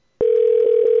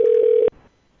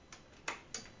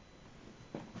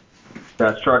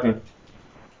That's trucking.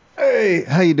 Hey,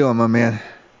 how you doing, my man?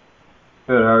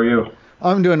 Good, how are you?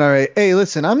 I'm doing all right. Hey,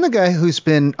 listen, I'm the guy who's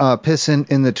been pissing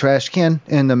in the trash can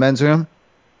in the men's room.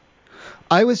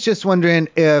 I was just wondering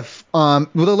if, well,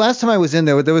 the last time I was in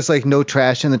there was like no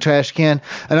trash in the trash can,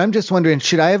 and I'm just wondering,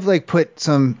 should I have like put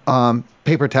some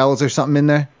paper towels or something in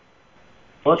there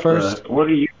first? What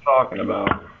are you talking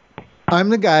about? I'm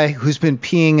the guy who's been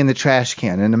peeing in the trash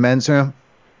can in the men's room.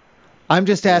 I'm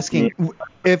just asking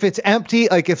if it's empty,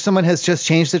 like if someone has just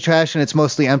changed the trash and it's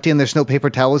mostly empty and there's no paper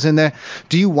towels in there,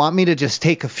 do you want me to just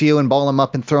take a few and ball them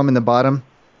up and throw them in the bottom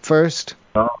first?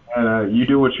 Oh, man, you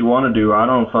do what you want to do. I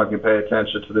don't fucking pay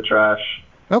attention to the trash.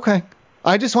 Okay.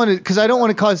 I just wanted, because I don't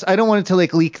want it to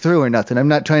like leak through or nothing. I'm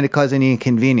not trying to cause any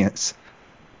inconvenience.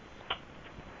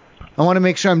 I want to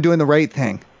make sure I'm doing the right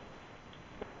thing.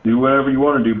 Do whatever you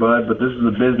want to do, bud, but this is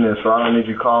a business, so I don't need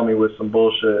you calling me with some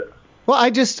bullshit. Well,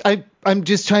 I'm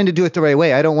just trying to do it the right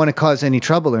way. I don't want to cause any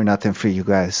trouble or nothing for you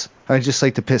guys. I just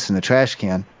like to piss in the trash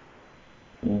can.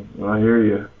 I hear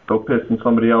you. Go piss in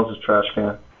somebody else's trash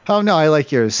can. Oh, no, I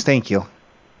like yours. Thank you.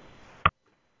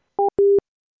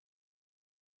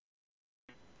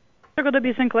 Circle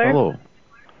W Sinclair. Hello.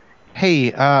 Hey,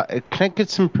 can I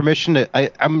get some permission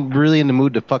I'm really in the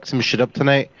mood to fuck some shit up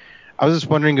tonight. I was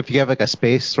just wondering if you have like a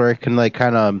space where I can like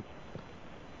kind of,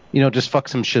 just fuck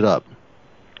some shit up.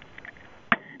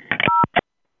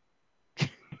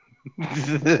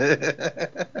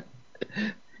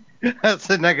 That's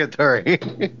a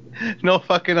negatory. No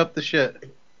fucking up the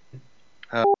shit.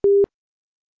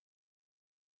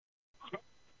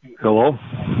 Hello?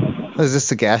 Is this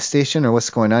the gas station or what's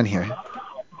going on here?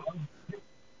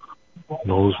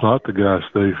 No, it's not the gas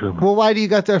station. Well, why do you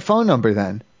got their phone number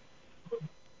then?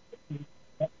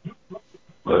 I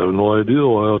have no idea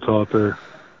why it's out there.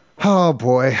 Oh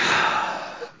boy.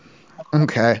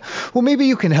 Okay. Well, maybe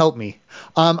you can help me.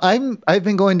 I've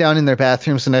been going down in their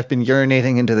bathrooms and I've been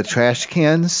urinating into the trash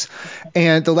cans.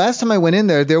 And the last time I went in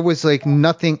there was like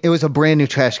nothing. It was a brand new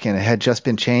trash can. It had just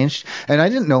been changed, and I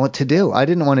didn't know what to do. I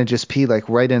didn't want to just pee like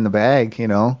right in the bag,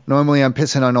 Normally I'm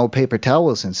pissing on old paper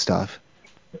towels and stuff.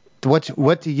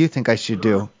 What do you think I should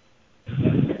do?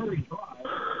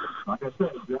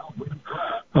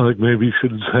 I think maybe you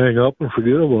should just hang up and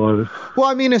forget about it. Well,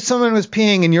 I mean, if someone was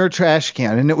peeing in your trash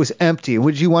can and it was empty,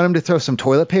 would you want them to throw some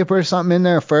toilet paper or something in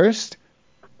there first?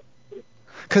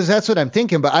 Because that's what I'm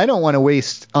thinking, but I don't want to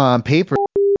waste paper.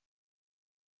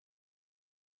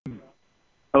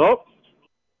 Hello?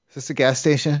 Is this a gas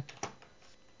station?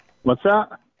 What's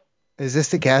that? Is this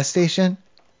the gas station?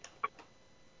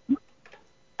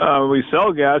 We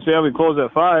sell gas. Yeah, we close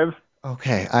at 5.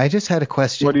 Okay, I just had a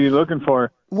question. What are you looking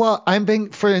for? Well, I'm being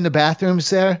for in the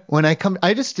bathrooms there. When I come,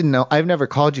 I just didn't know. I've never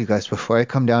called you guys before. I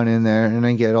come down in there and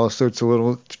I get all sorts of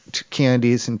little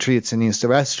candies and treats and use the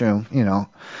restroom,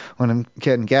 when I'm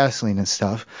getting gasoline and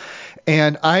stuff.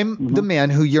 And I'm the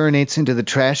man who urinates into the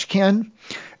trash can.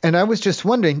 And I was just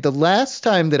wondering, the last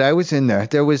time that I was in there,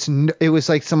 it was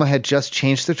like someone had just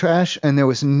changed the trash and there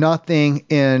was nothing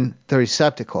in the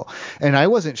receptacle. And I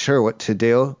wasn't sure what to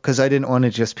do because I didn't want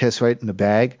to just piss right in the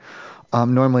bag.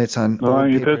 Normally it's on. No,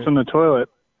 you piss in the toilet.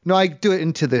 No, I do it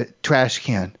into the trash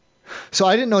can. So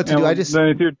I didn't know what to do. Then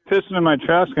if you're pissing in my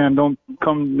trash can, don't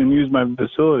come and use my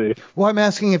facility. Well, I'm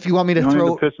asking if you want me to you don't throw.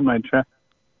 Need to piss in my trash.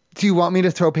 Do you want me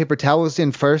to throw paper towels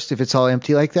in first if it's all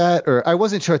empty like that? Or I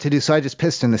wasn't sure what to do, so I just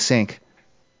pissed in the sink.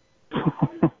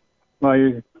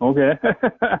 Well, okay,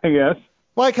 I guess.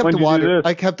 Well, I kept When'd the you water. do this?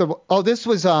 I kept the. Oh, this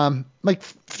was like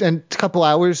a couple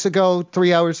hours ago,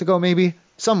 3 hours ago, maybe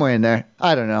somewhere in there.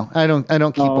 I don't know. I don't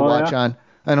keep a watch on.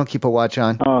 I don't keep a watch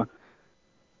on. Oh,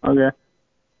 okay.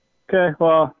 Okay,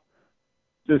 well,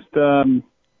 just I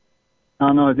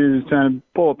don't know if you're just trying to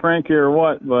pull a prank here or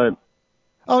what, but.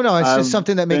 Oh no, it's just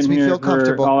something that makes me feel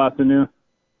comfortable. All afternoon.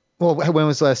 Well, when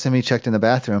was the last time you checked in the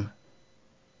bathroom?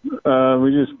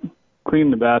 We just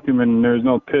cleaned the bathroom and there was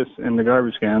no piss in the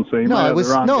garbage can, so you might have the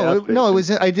wrong gas station. It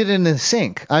was. I did it in the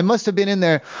sink. I must have been in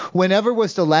there. Whenever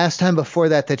was the last time before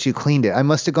that you cleaned it? I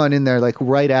must have gone in there like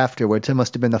right afterwards. It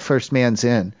must have been the first man's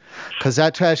in, because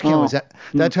that trash can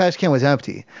was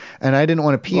empty, and I didn't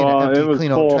want to pee in an empty,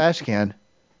 clean old trash can.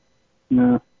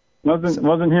 No,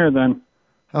 wasn't here then.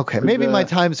 Okay, maybe my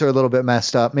times are a little bit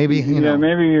messed up. Maybe Yeah,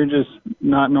 maybe you're just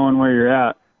not knowing where you're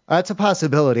at. That's a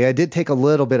possibility. I did take a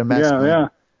little bit of mescaline. Yeah.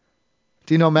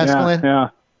 Do you know mescaline?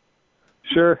 Yeah.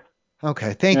 Sure.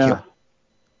 Okay, thank you.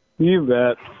 You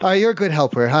bet. You're a good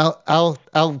helper. I'll.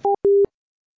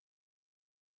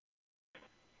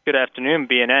 Good afternoon,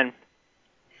 BNN.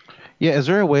 Yeah, is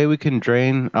there a way we can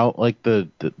drain out like the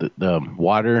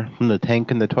water from the tank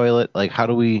in the toilet? Like, how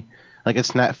do we? Like,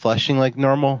 it's not flushing like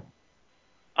normal.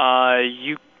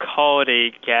 You called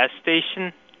a gas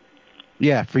station?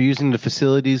 Yeah, for using the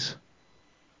facilities.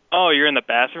 Oh, you're in the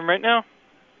bathroom right now?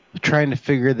 Trying to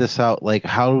figure this out. Like,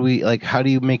 how do you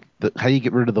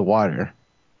get rid of the water?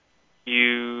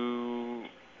 You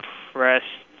press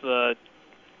the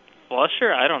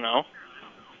flusher? I don't know.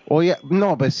 Well, yeah,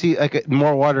 no, but see,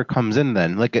 more water comes in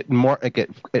then.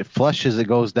 It flushes, it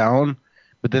goes down,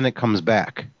 but then it comes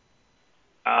back.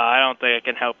 I don't think I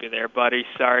can help you there, buddy.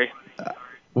 Sorry.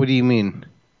 What do you mean?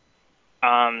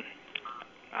 I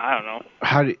don't know.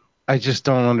 I just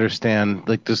don't understand.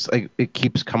 Like this, it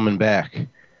keeps coming back.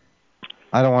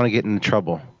 I don't want to get into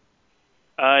trouble.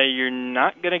 You're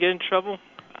not gonna get in trouble?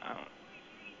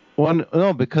 Well,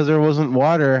 no, because there wasn't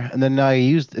water, and then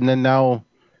now,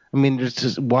 I mean, there's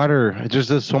just water.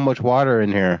 There's so much water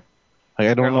in here. Like,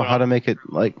 I don't know how to make it,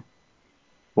 like,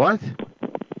 what?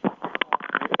 I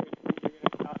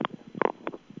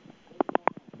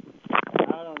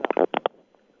don't know.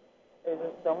 Is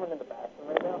there someone in the bathroom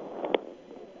right now?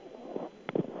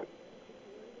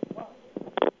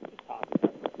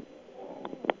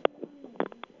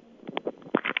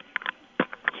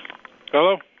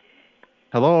 Hello?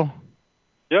 Hello?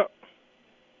 Yep.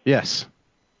 Yes.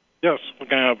 Yes. What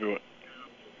can I help you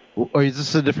with? Or is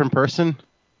this a different person?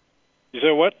 You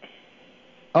said what?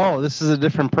 Oh, this is a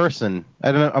different person.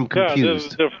 I don't know. I'm confused. Yeah, this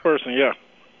is a different person. Yeah.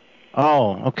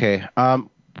 Oh, okay.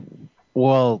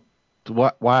 Well,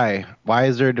 why? Why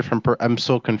is there a different I'm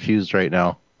so confused right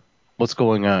now. What's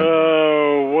going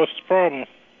on? What's the problem?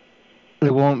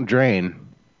 It won't drain.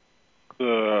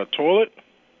 The toilet?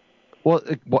 Well,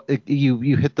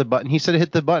 you hit the button. He said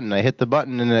hit the button. I hit the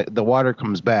button and the water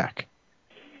comes back.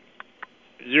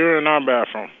 You're in our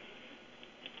bathroom.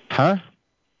 Huh?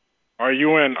 Are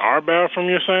you in our bathroom,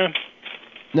 you're saying?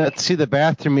 No, see the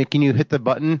bathroom, can you hit the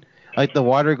button? Like the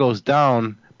water goes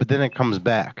down, but then it comes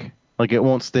back. Like it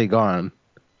won't stay gone.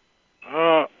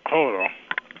 Hold on.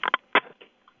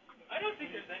 I don't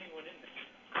think there's anyone in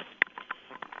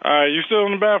there. You still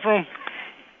in the bathroom?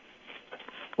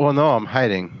 Well, no, I'm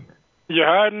hiding. You're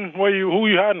hiding? Who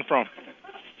you hiding from?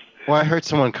 Well, I heard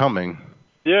someone coming.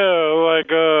 Yeah, like,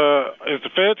 is the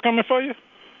feds coming for you?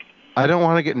 I don't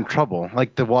want to get in trouble.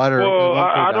 Like the water. Well, won't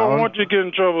go I don't down. want you to get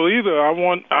in trouble either. I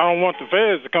don't want the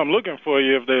feds to come looking for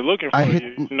you if they're looking for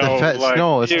you. The feds. Like,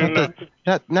 no, it's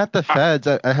not the feds.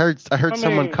 I heard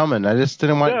someone coming. I just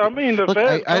didn't want. Yeah, I mean the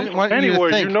feds I come didn't want anywhere. you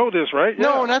to think. You know this, right?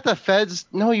 No, Yeah. not the feds.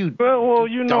 No, you. Well,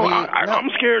 you know, I'm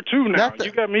scared too now.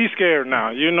 You got me scared now.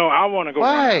 You know, I want to go.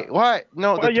 Why? Why?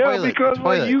 No, the toilet. Because the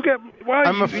toilet. you got. Why?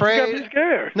 I'm afraid. You got me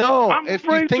scared. No, I'm if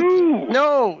afraid you think. too.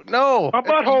 No. My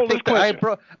butthole is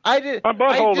clenching. I didn't. My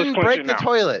butthole I didn't is break clenching the now.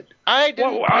 toilet. I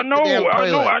didn't break the damn toilet. I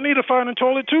know. I need to find a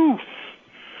toilet too.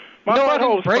 My no, I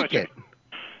butthole's didn't break clenching. it.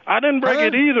 I didn't break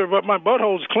it either, but my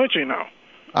butthole's clenching now.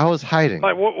 I was hiding.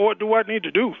 Like, what do I need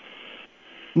to do?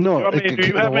 No, I mean, do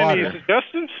you have any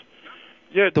suggestions?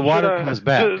 Yeah, the water comes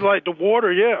back. Just like the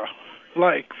water, yeah.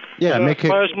 Like, make it.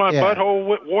 Splash my butthole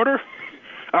with water.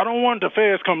 I don't want the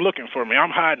feds come looking for me.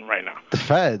 I'm hiding right now. The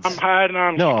feds? I'm hiding.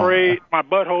 I'm sprayed. My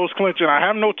butthole's clenching. I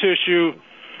have no tissue.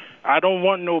 I don't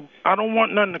want nothing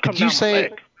to come down my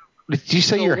leg. Did you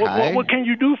say you're high? What can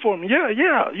you do for me? Yeah.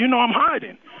 You know, I'm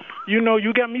hiding. You know,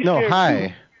 you got me scared. No, high.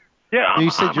 Too. Yeah,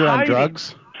 you said you're hiding. on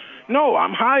drugs? No,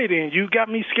 I'm hiding. You got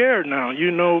me scared now.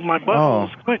 You know, my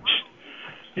butthole's clenched.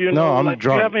 You know, I'm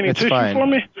drunk. You have any tissue for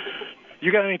me?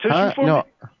 You got any tissue for me?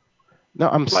 No,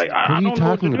 I'm. Like, what are you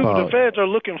talking about? The feds are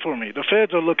looking for me.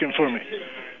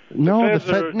 No,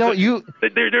 you.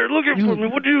 They're looking for me.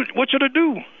 What should I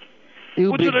do?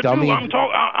 You big dummy.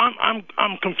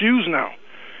 I'm confused now.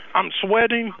 I'm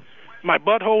sweating. My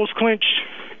butthole's clenched.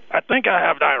 I think I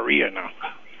have diarrhea now.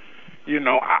 You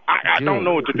know, I don't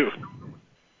know what to do.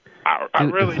 I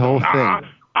really don't. My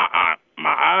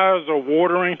eyes are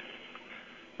watering.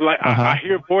 Like I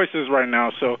hear voices right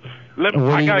now. So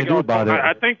I gotta get off phone.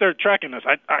 I think they're tracking us.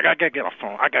 I gotta get off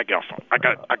phone. I gotta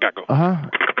go.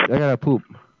 I gotta poop.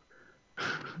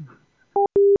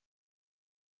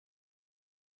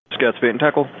 Scouts Bait and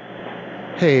Tackle.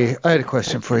 Hey, I had a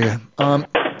question for you.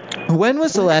 When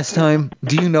was the last time,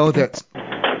 do you know, that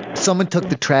someone took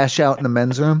the trash out in the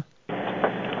men's room?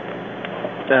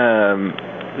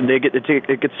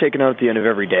 It gets taken out at the end of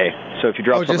every day. So if you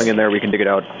drop something in there, we can dig it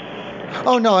out.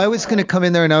 Oh, no, I was going to come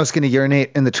in there and I was going to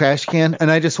urinate in the trash can,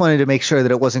 and I just wanted to make sure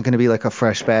that it wasn't going to be like a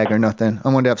fresh bag or nothing. I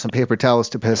wanted to have some paper towels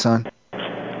to piss on.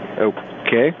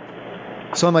 Okay.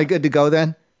 So am I good to go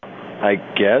then? I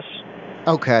guess.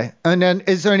 Okay. And then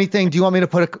is there anything, do you want me to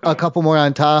put a couple more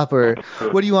on top, or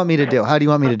what do you want me to do? How do you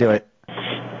want me to do it?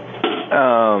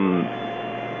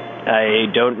 I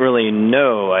don't really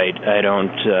know. I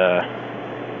don't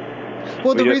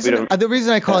Well, the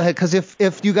reason I call ahead, because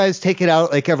if you guys take it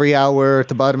out like every hour at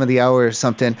the bottom of the hour or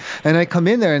something, and I come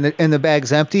in there and the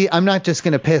bag's empty, I'm not just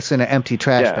gonna piss in an empty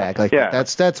trash bag like that.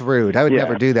 That's rude. I would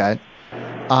never do that.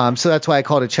 So that's why I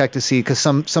called to check to see, because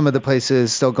some of the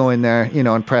places they'll go in there,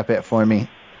 and prep it for me.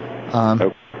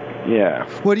 Yeah.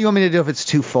 What do you want me to do if it's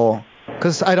too full?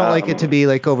 Because I don't like it to be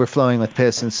like overflowing with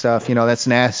piss and stuff. That's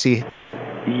nasty.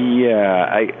 Yeah,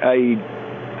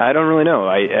 I don't really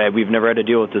know. We've never had to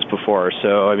deal with this before,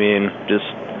 so I mean, just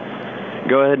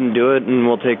go ahead and do it, and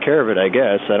we'll take care of it, I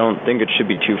guess. I don't think it should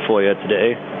be too full yet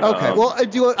today. Okay. Well,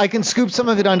 I can scoop some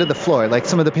of it onto the floor, like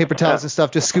some of the paper towels and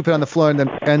stuff. Just scoop it on the floor and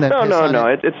then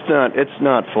No. It's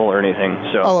not full or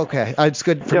anything. So. Oh, okay. It's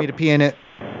good for me to pee in it.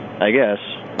 I guess.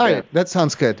 All right. That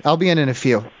sounds good. I'll be in a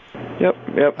few. Yep.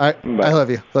 All right. Bye. I love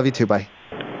you. Love you too. Bye.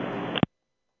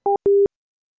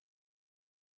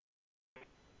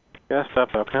 Yeah, stop.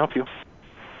 How can I help you?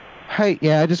 Hi,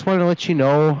 I just wanted to let you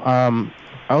know,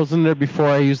 I was in there before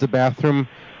I used the bathroom.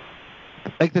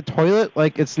 Like the toilet,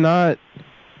 like it's not,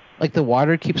 like the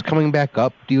water keeps coming back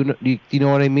up. Do you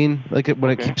know what I mean? Like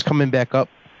when it keeps coming back up.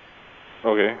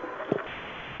 Okay.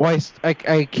 Well, I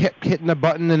kept hitting the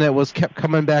button and it kept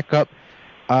coming back up.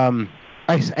 I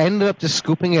ended up just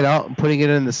scooping it out and putting it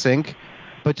in the sink.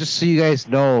 But just so you guys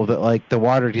know that like the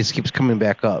water just keeps coming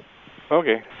back up.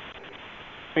 Okay.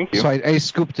 Thank you. So I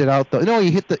scooped it out though. No,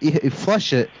 you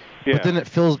flush it, but then it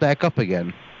fills back up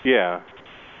again. Yeah.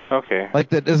 Okay.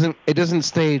 Like it doesn't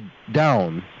stay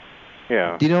down.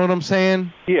 Yeah. Do you know what I'm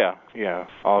saying? Yeah.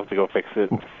 I'll have to go fix it.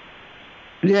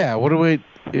 Yeah.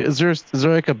 Is there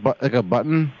like a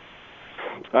button?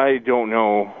 I don't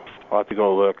know. I'll have to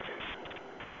go look.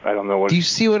 I don't know what. Do you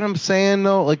see what I'm saying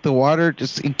though? Like the water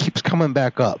it keeps coming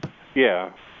back up.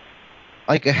 Yeah.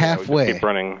 Like halfway. Just keep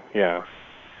running. Yeah.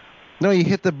 No, you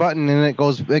hit the button and it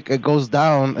goes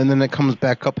down and then it comes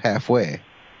back up halfway.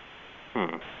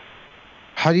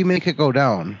 How do you make it go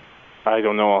down? I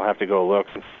don't know. I'll have to go look.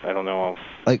 I don't know.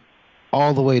 Like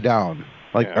all the way down.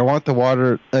 Like I want the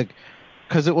water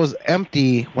because it was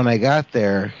empty when I got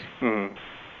there. Mm-hmm.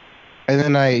 And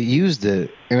then I used it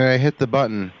and I hit the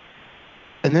button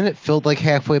and then it filled like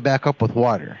halfway back up with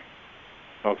water.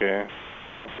 Okay.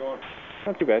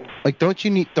 Not too bad. Like don't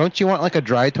you want like a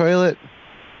dry toilet?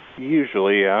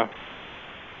 Usually, yeah.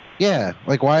 Yeah,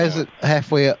 like why is it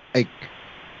halfway up? Like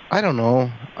I don't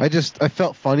know. I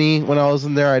felt funny when I was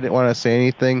in there. I didn't want to say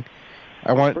anything.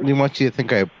 I want you to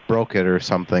think I broke it or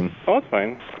something. Oh, it's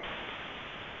fine.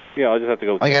 Yeah, I'll just have to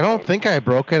go. Like I don't think I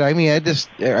broke it. I mean, I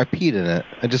peed in it.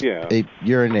 I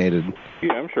urinated.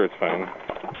 Yeah, I'm sure it's fine.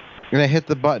 And I hit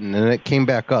the button and it came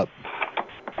back up.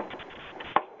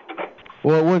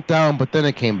 Well, it went down, but then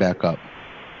it came back up.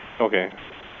 Okay.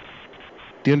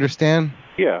 Do you understand?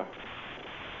 Yeah.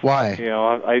 Why?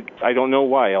 Yeah, I don't know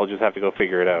why. I'll just have to go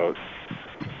figure it out.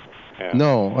 Yeah.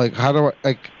 No, like how do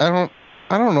I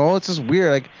I don't know. It's just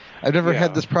weird. Like I've never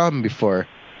had this problem before.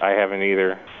 I haven't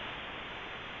either.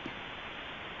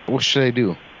 What should I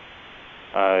do?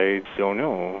 I don't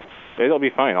know. It'll be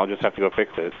fine. I'll just have to go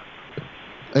fix it.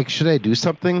 Like, should I do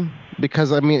something?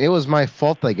 Because I mean, it was my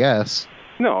fault, I guess.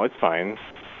 No, it's fine.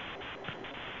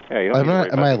 Yeah, you don't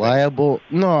Am I liable?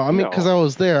 No, I mean, because I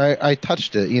was there. I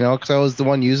touched it, because I was the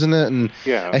one using it, and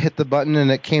I hit the button, and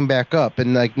it came back up,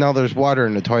 and like now there's water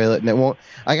in the toilet, and it won't.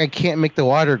 I can't make the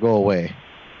water go away.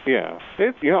 Yeah,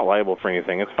 you're not liable for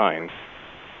anything. It's fine.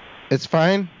 It's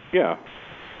fine? Yeah.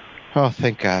 Oh,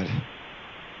 thank God.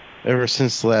 Ever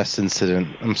since the last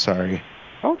incident, I'm sorry.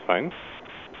 Oh, it's fine.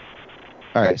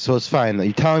 All right, so it's fine.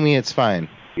 You're telling me it's fine?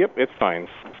 Yep, it's fine.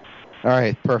 All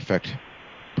right, perfect.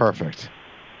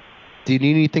 Do you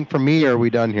need anything from me, or are we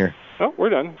done here? Oh, we're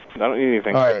done. I don't need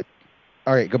anything. All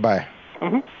right, goodbye.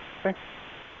 Mm-hmm. Thanks.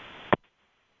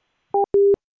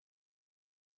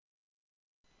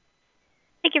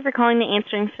 Thank you for calling the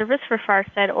answering service for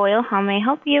Farside Oil. How may I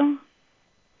help you?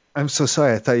 I'm so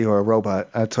sorry. I thought you were a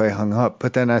robot. That's why I hung up.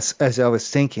 But then as I was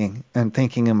thinking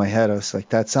in my head, I was like,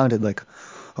 that sounded like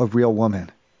a real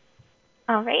woman.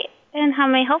 All right. And how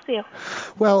may I help you?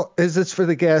 Well, is this for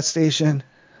the gas station?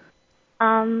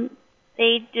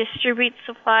 They distribute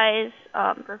supplies,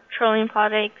 petroleum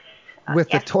products. With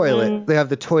the toilet. They have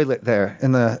the toilet there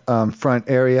in the front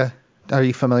area. Are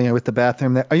you familiar with the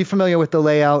bathroom there? Are you familiar with the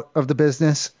layout of the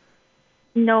business?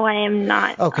 No, I am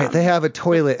not. Okay, they have a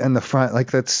toilet in the front.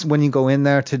 Like that's when you go in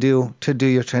there to do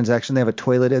your transaction, they have a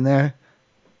toilet in there.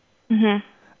 Mhm.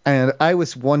 And I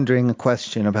was wondering a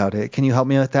question about it. Can you help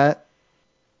me with that?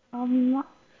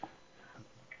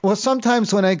 Well,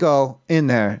 sometimes when I go in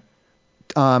there,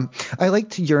 I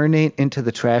like to urinate into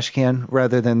the trash can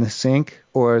rather than the sink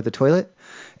or the toilet.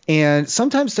 And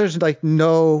sometimes there's like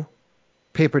no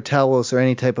paper towels or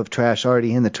any type of trash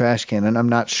already in the trash can, and I'm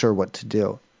not sure what to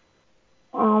do.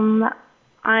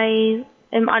 I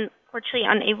am unfortunately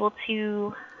unable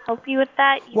to help you with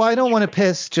that. Well, I don't want to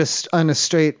piss just on a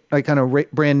straight, like on a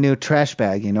brand new trash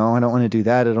bag, you know? I don't want to do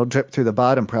that. It'll drip through the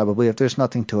bottom probably if there's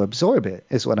nothing to absorb it,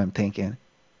 is what I'm thinking.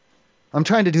 I'm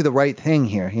trying to do the right thing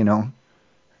here, you know?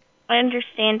 I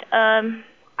understand.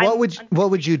 What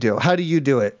would you do? How do you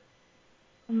do it?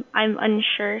 I'm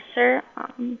unsure, sir.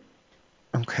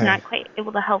 Okay. Not quite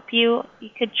able to help you. You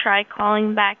could try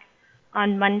calling back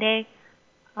on Monday.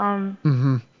 And?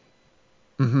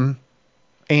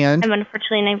 I'm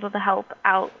unfortunately unable to help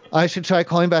out. I should try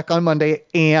calling back on Monday,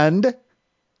 and?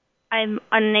 I'm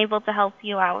unable to help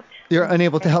you out. You're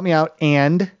unable to help me out,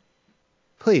 and?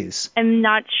 Please. I'm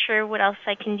not sure what else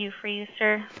I can do for you,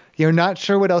 sir. You're not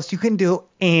sure what else you can do,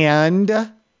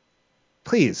 and?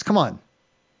 Please, come on.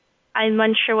 I'm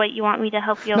unsure what you want me to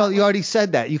help you out No, with. you already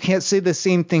said that. You can't say the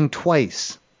same thing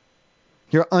twice.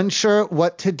 You're unsure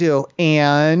what to do,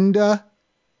 and?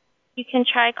 You can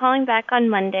try calling back on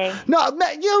Monday. No,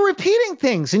 you're repeating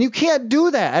things, and you can't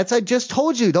do that. As I just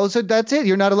told you, that's it.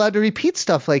 You're not allowed to repeat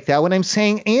stuff like that when I'm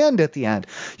saying "and" at the end.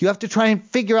 You have to try and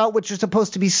figure out what you're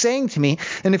supposed to be saying to me,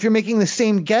 and if you're making the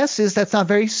same guesses, that's not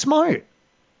very smart.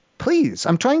 Please,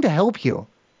 I'm trying to help you.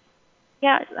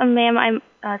 Yeah, ma'am,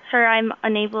 sir, I'm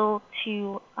unable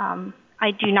to,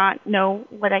 I do not know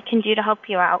what I can do to help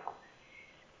you out.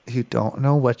 You don't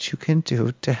know what you can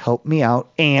do to help me out,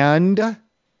 and?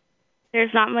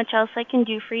 There's not much else I can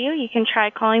do for you. You can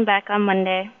try calling back on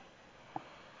Monday.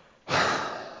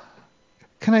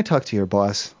 Can I talk to your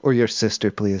boss or your sister,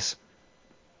 please?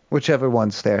 Whichever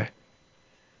one's there.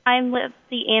 I'm with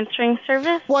the answering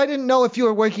service. Well, I didn't know if you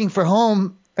were working for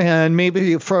home, and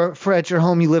maybe for at your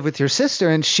home you live with your sister,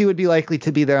 and she would be likely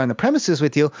to be there on the premises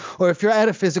with you, or if you're at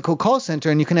a physical call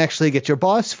center and you can actually get your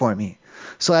boss for me.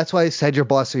 So that's why I said your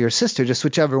boss or your sister, just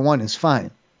whichever one is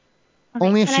fine. Okay,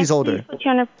 Only if she's older. Can I please put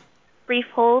you on a brief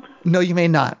hold? No, you may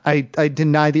not. I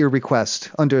deny your request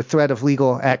under threat of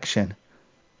legal action.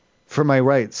 For my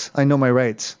rights. I know my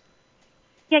rights.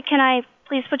 Yeah, can I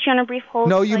please put you on a brief hold?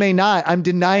 No, you may not. I'm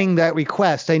denying that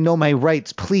request. I know my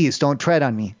rights. Please don't tread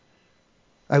on me.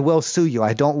 I will sue you.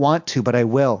 I don't want to, but I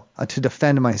will, to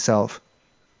defend myself.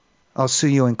 I'll sue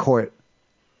you in court.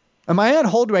 Am I on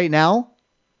hold right now?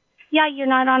 Yeah, you're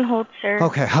not on hold, sir.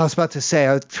 Okay, I was about to say,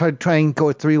 I'll try and go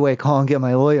a three-way call and get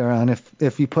my lawyer on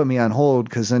if you put me on hold,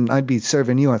 because then I'd be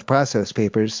serving you with process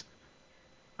papers.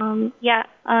 Yeah,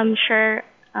 sure.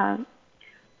 Can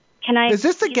I... Is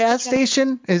this the gas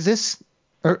station? Is this...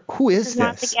 Or who is this? This is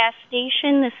not the gas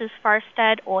station. This is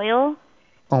Farstead Oil.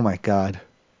 Oh, my God.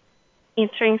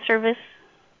 Answering service.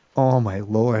 Oh, my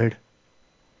Lord.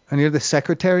 And you're the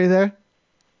secretary there?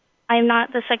 I'm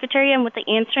not the secretary. I'm with the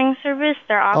answering service.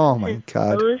 Their office is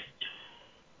closed.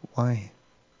 Why?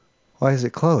 Why is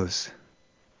it closed?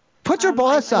 Put your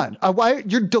boss on. Why?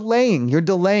 You're delaying.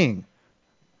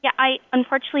 Yeah, I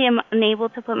unfortunately am unable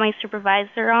to put my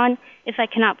supervisor on if I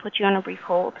cannot put you on a brief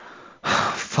hold.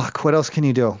 Fuck. What else can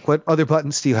you do? What other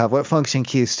buttons do you have? What function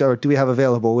keys do we have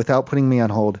available without putting me on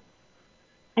hold?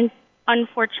 I'm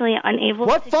unfortunately unable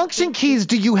What function keys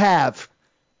do you have?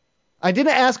 I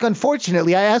didn't ask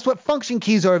unfortunately. I asked what function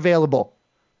keys are available.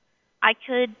 I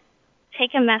could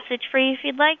take a message for you if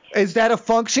you'd like. Is that a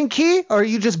function key, or are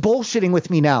you just bullshitting with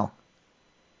me now?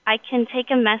 I can take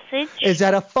a message. Is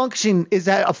that a function? Is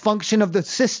that a function of the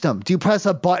system? Do you press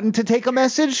a button to take a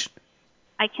message?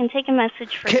 I can take a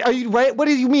message for you. Are you right? What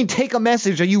do you mean take a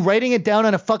message? Are you writing it down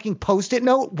on a fucking post-it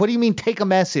note? What do you mean take a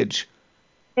message?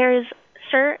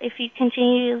 Sir, if you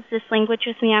continue to use this language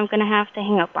with me, I'm going to have to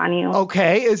hang up on you.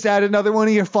 Okay, is that another one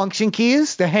of your function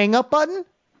keys? The hang up button?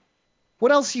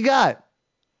 What else you got?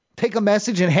 Take a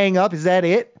message and hang up, is that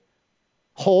it?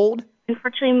 Hold?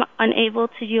 Unfortunately, I'm unable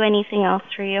to do anything else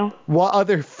for you. What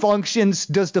other functions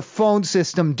does the phone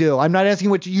system do? I'm not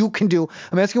asking what you can do.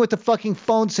 I'm asking what the fucking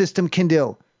phone system can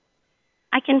do.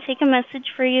 I can take a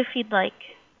message for you if you'd like.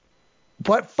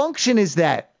 What function is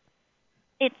that?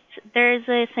 There's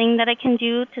a thing that I can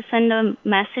do to send a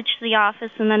message to the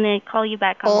office, and then they call you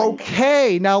back on Monday.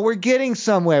 Okay, now we're getting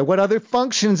somewhere. What other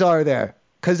functions are there?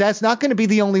 Because that's not going to be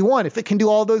the only one. If it can do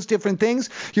all those different things,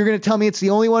 you're going to tell me it's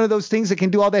the only one of those things that can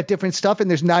do all that different stuff, and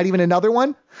there's not even another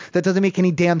one? That doesn't make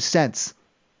any damn sense.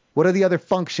 What are the other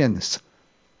functions?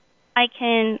 I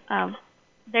can,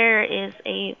 there is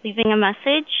leaving a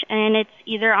message, and it's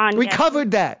either on... We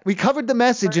covered that. We covered the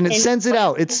message, and it sends it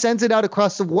out. It sends it out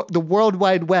across the World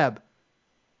Wide Web.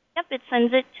 Yep, it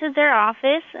sends it to their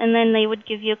office, and then they would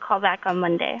give you a call back on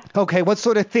Monday. Okay, what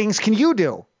sort of things can you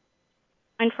do?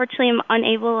 Unfortunately, I'm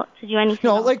unable to do anything.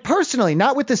 No, like personally,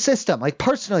 not with the system. Like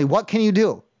personally, what can you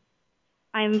do?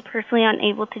 I'm personally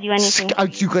unable to do anything.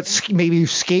 You could maybe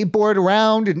skateboard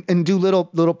around and do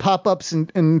little pop-ups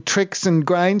and tricks and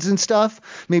grinds and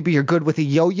stuff. Maybe you're good with a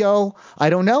yo-yo.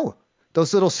 I don't know.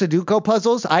 Those little Sudoku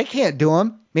puzzles, I can't do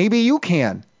them. Maybe you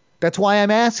can. That's why I'm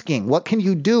asking. What can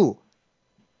you do?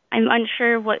 I'm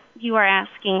unsure what you are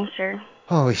asking, sir.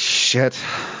 Holy shit.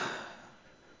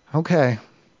 Okay.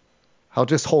 I'll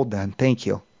just hold then. Thank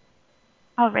you.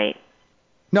 All right.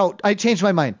 No, I changed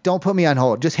my mind. Don't put me on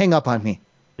hold. Just hang up on me.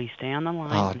 Please stay on the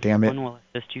line. Oh, damn it. Someone will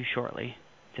assist you shortly.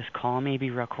 This call may be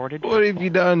recorded. What have you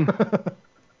done?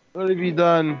 What have you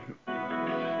done?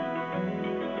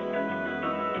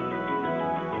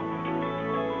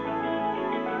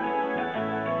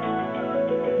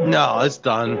 No, it's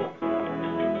done.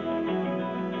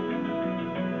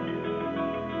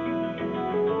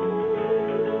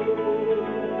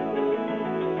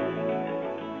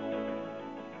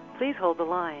 Please hold the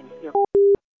line.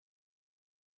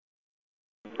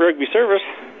 Rugby service.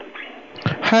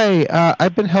 Hi,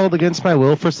 I've been held against my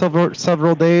will for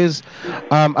several days.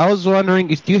 I was wondering,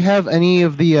 do you have any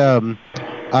of the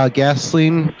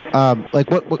gasoline? Like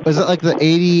what is it? Like the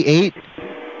 88?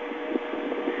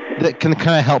 That can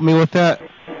kind of help me with that.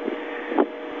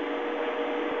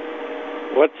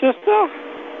 What's this though?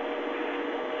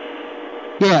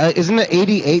 Yeah, isn't it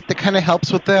 88 that kind of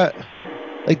helps with that?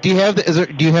 Like, do you have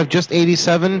do you have just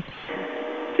 87?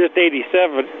 Just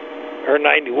 87 or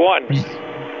 91.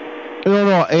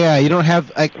 No, yeah, you don't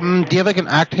have like. Do you have like an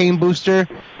octane booster?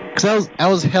 Because I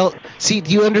was held. See,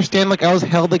 do you understand? Like, I was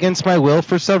held against my will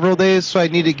for several days, so I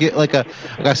need to get like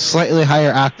a slightly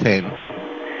higher octane.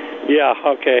 Yeah.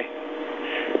 Okay.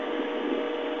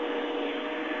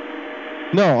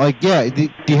 No, like, yeah. Do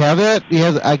you have that? Do you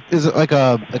have? Is it like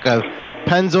a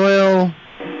Pennzoil?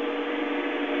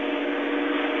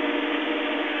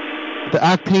 The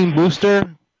octane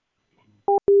booster.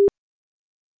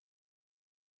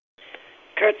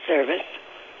 Kurt service.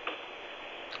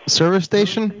 Service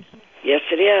station? Yes,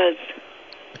 it is.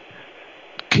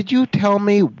 Could you tell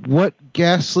me what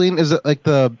gasoline is it? Like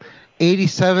the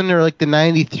 87 or like the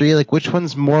 93? Like which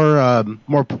one's more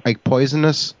like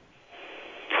poisonous?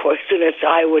 Poisonous?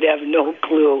 I would have no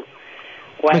clue.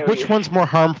 Why like which one's more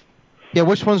harmful? Yeah,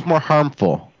 which one's more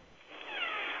harmful?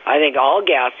 I think all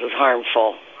gas is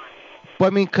harmful. Well,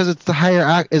 I mean, because it's is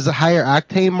the higher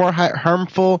octane more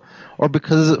harmful, or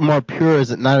because it's more pure,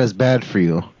 is it not as bad for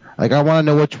you? Like, I want to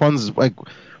know which one's like,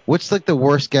 what's like the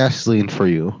worst gasoline for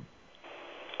you?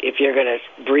 If you're gonna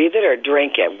breathe it or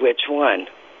drink it, which one?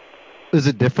 Is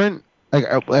it different? Like,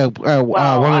 Well,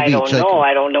 one of I each. don't know.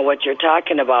 I don't know what you're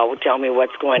talking about. Tell me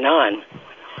what's going on.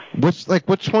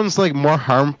 Which one's like more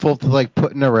harmful to like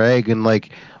put in a rag and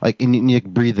and you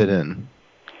breathe it in?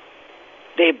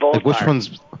 They both like, which are.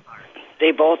 one's?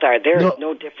 They both are. There is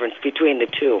no difference between the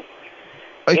two.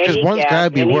 Because one's got to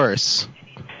be worse.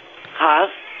 Huh?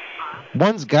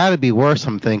 One's got to be worse,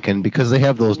 I'm thinking, because they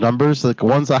have those numbers. Like,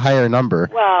 one's a higher number,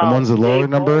 Well, and one's a lower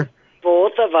number.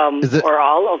 Both of them are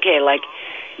all okay. Like,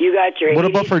 you got your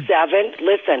 87.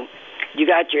 Listen, you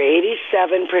got your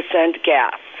 87%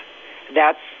 gas.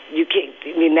 That's you can't.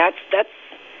 I mean, that's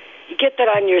you get that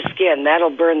on your skin.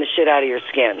 That'll burn the shit out of your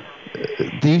skin.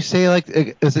 Do you say like,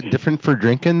 is it different for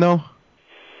drinking though?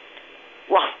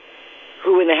 Well,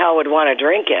 who in the hell would want to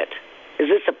drink it? Is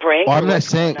this a prank? Oh, I'm not what's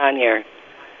saying. Going on here?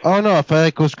 Oh no, if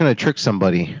I was gonna trick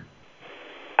somebody.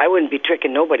 I wouldn't be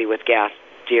tricking nobody with gas,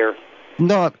 dear.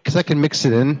 No, because I can mix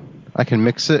it in. I can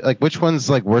mix it. Like, which one's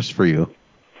like worse for you?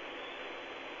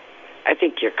 I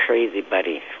think you're crazy,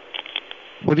 buddy.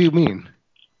 What do you mean?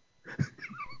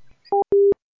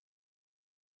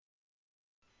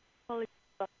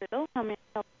 How may I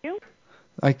help you?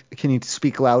 Can you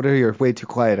speak louder? You're way too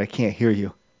quiet. I can't hear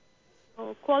you.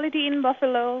 Oh, Quality in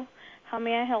Buffalo. How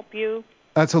may I help you?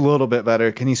 That's a little bit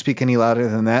better. Can you speak any louder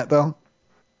than that, though?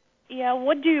 Yeah,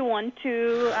 what do you want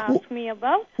to ask me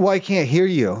about? Well, I can't hear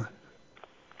you.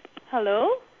 Hello?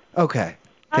 Okay.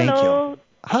 Thank Hello? you.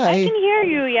 Hi. I can hear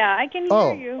you, yeah. I can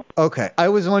hear you. Okay. I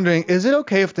was wondering, is it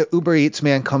okay if the Uber Eats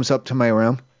man comes up to my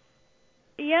room?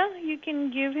 Yeah, you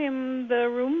can give him the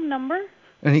room number.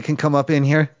 And he can come up in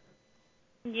here?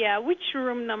 Yeah, which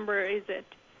room number is it?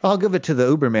 I'll give it to the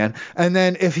Uber man. And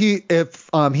then if he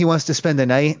wants to spend the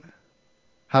night,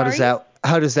 how does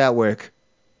that work?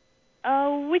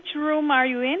 Which room are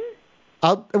you in?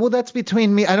 Well, that's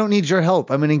between me. I don't need your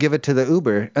help. I'm going to give it to the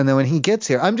Uber. And then when he gets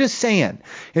here, I'm just saying,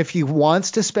 if he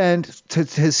wants to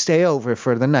to stay over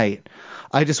for the night,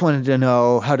 I just wanted to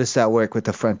know, how does that work with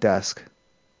the front desk?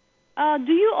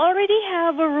 Do you already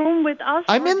have a room with us?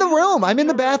 I'm in the room. I'm in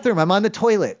the bathroom. I'm on the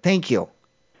toilet. Thank you.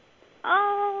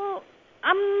 I'm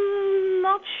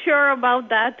not sure about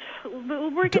that. The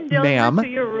Uber can deliver Ma'am, to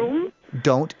your room.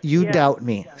 don't you doubt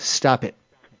me. Stop it.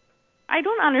 I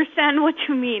don't understand what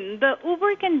you mean. The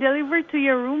Uber can deliver to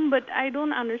your room, but I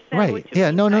don't understand what you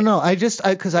mean. No.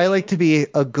 Because I like to be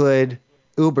a good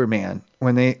Uberman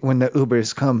when the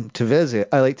Ubers come to visit.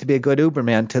 I like to be a good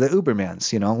Uberman to the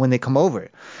Ubermans, when they come over.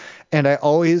 And I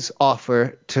always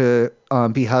offer to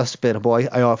be hospitable.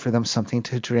 I offer them something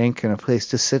to drink and a place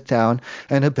to sit down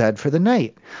and a bed for the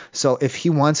night. So if he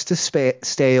wants to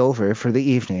stay over for the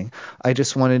evening, I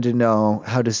just wanted to know,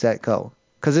 how does that go?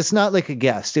 Because it's not like a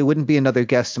guest. It wouldn't be another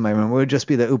guest in my room. It would just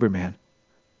be the Uberman.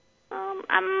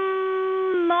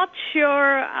 I'm not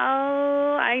sure.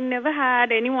 I never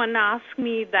had anyone ask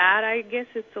me that. I guess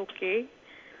it's okay.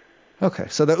 Okay,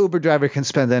 so the Uber driver can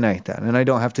spend the night then, and I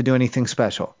don't have to do anything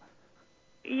special.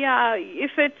 Yeah,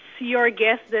 if it's your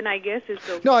guest, then I guess it's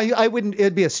okay. No, I wouldn't.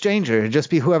 It'd be a stranger. It'd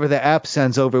just be whoever the app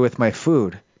sends over with my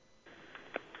food.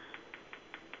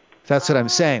 That's what I'm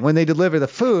saying. When they deliver the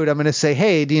food, I'm going to say,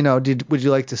 hey, would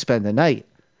you like to spend the night?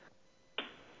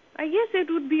 I guess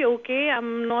it would be okay.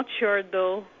 I'm not sure,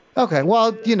 though. Okay,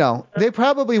 well, they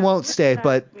probably won't stay,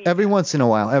 but every once in a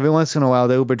while,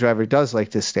 the Uber driver does like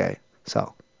to stay.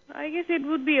 So. I guess it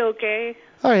would be okay.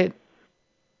 All right.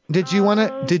 Did you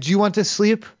want to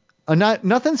sleep?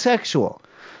 Nothing sexual,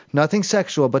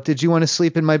 but did you want to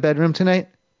sleep in my bedroom tonight?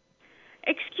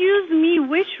 Excuse me,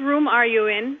 which room are you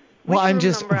in? Well, I'm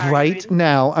just right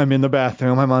now. I'm in the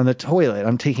bathroom. I'm on the toilet.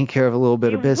 I'm taking care of a little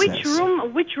bit of business.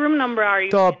 Which room number are you?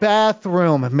 The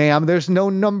bathroom, ma'am. There's no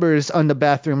numbers on the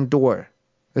bathroom door.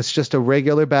 It's just a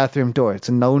regular bathroom door. It's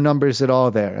no numbers at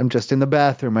all there. I'm just in the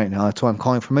bathroom right now. That's why I'm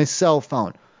calling from my cell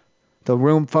phone. The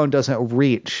room phone doesn't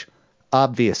reach,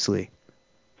 obviously.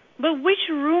 But which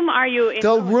room are you in?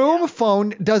 The room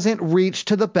phone doesn't reach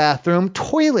to the bathroom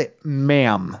toilet,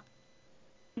 ma'am.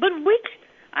 But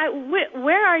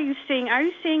where are you staying? Are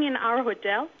you staying in our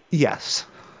hotel? Yes.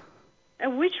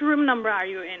 Which room number are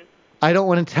you in? I don't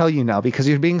want to tell you now because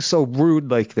you're being so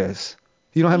rude like this.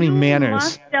 You don't have any manners. You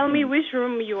must tell me which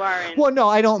room you are in. Well, no,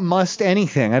 I don't must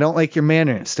anything. I don't like your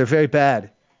manners. They're very bad.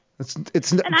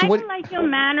 I don't like your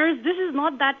manners. This is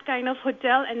not that kind of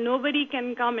hotel, and nobody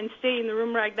can come and stay in the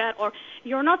room like that, or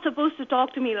you're not supposed to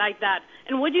talk to me like that.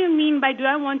 And what do you mean by do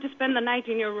I want to spend the night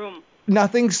in your room?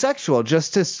 Nothing sexual,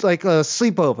 just like a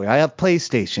sleepover. I have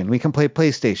PlayStation. We can play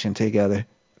PlayStation together.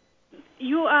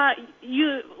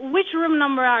 Which room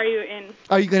number are you in?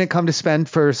 Are you going to come to spend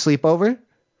for a sleepover?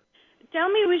 Tell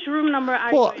me which room number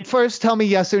are you in. Well, first tell me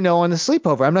yes or no on the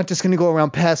sleepover. I'm not just going to go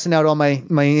around passing out all my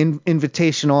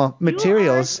invitational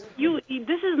materials.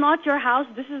 This is not your house.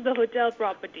 This is the hotel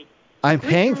property. I'm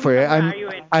paying for it.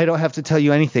 I don't have to tell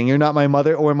you anything. You're not my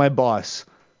mother or my boss.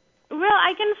 Well,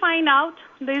 I can find out.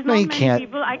 There's not many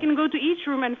people. I can go to each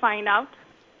room and find out.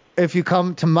 If you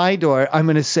come to my door, I'm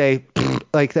going to say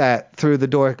like that through the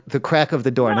door, the crack of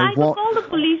the door, well, and I won't. I could call the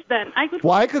police then. I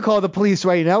could call the police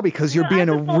right now because you're being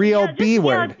a real B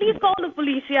word. Yeah, please call the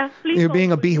police. Yeah, please. You're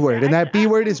being a B word, and that B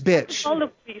word is bitch. Call the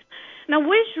police. Now,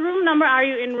 which room number are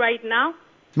you in right now?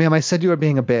 Ma'am, I said you were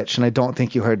being a bitch, and I don't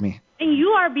think you heard me. And you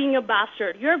are being a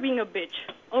bastard. You're being a bitch.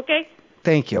 Okay?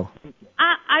 Thank you.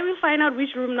 I will find out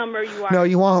which room number you are. No,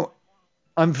 you won't.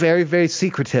 I'm very, very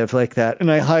secretive like that,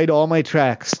 and I hide all my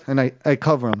tracks, and I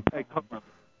cover them.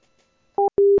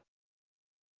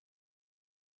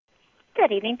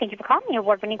 Good evening. Thank you for calling the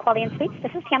award-winning Quality and Suites.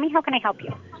 This is Tammy. How can I help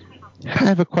you? I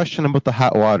have a question about the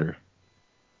hot water.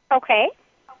 Okay.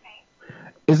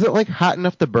 Is it hot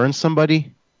enough to burn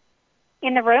somebody?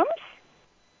 In the rooms?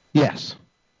 Yes.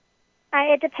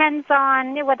 It depends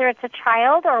on whether it's a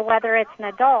child or whether it's an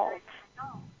adult.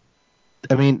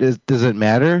 I mean, does it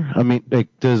matter? I mean,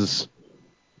 does...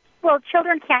 Well,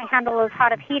 children can't handle as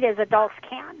hot of heat as adults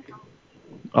can.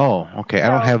 Oh, okay. I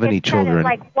don't have any children.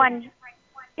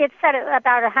 It's set at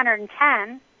about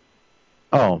 110.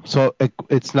 Oh, so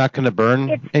it's not going to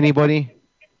burn anybody?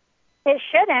 It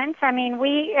shouldn't. I mean,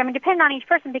 depending on each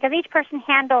person, because each person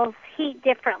handles heat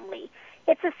differently.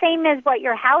 It's the same as what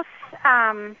your house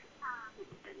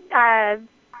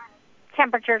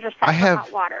temperatures are set for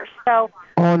hot water. So.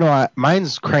 Oh no,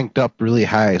 mine's cranked up really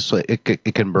high, so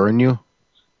it can burn you.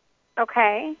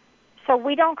 Okay. So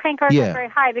we don't crank ours up very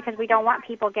high because we don't want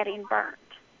people getting burned.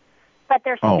 But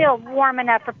they're still warm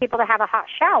enough for people to have a hot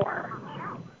shower.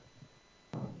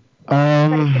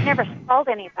 But it should never scald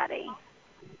anybody.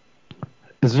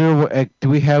 Is there? Do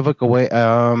we have a way?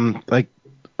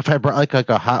 If I brought like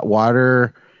a hot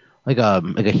water, like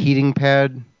a heating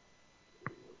pad.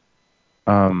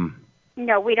 No,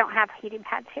 No, we don't have heating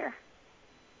pads here.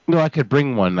 No, I could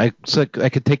bring one. I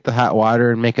could take the hot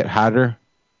water and make it hotter.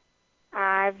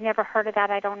 I've never heard of that.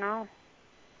 I don't know.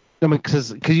 I mean,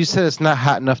 because you said it's not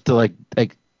hot enough to like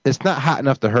it's not hot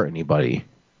enough to hurt anybody.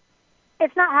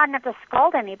 It's not hot enough to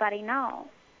scald anybody. No.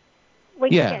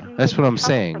 That's what I'm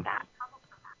saying.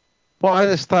 Well, I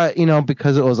just thought,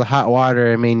 because it was a hot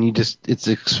water, I mean, it's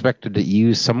expected that you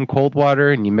use some cold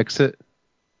water and you mix it.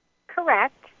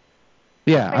 Correct.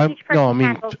 Yeah, But each person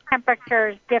handles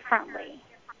temperatures differently.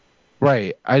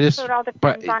 Right. So it all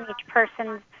depends on each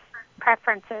person's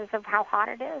preferences of how hot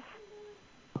it is.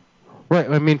 Right.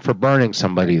 I mean, for burning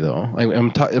somebody though,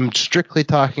 I'm strictly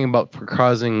talking about for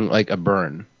causing like a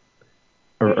burn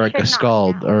or like a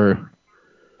scald or.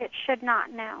 It should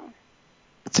not now.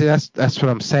 See, that's what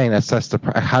I'm saying. That's the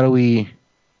how do we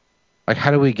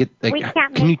get like? We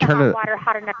can't can you make the turn hot it? water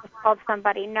hot enough to scald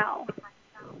somebody. No.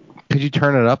 Could you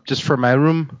turn it up just for my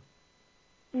room?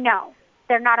 No,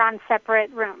 they're not on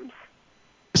separate rooms.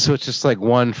 So it's just like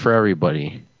one for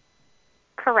everybody.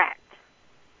 Correct.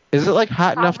 Is it like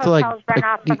hot enough to like? Hotels run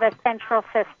off of a central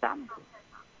system.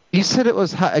 You said it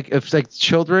was hot. Like, if like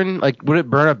children, like would it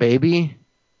burn a baby?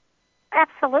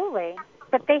 Absolutely,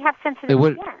 but they have sensitive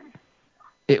skin.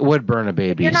 It would burn a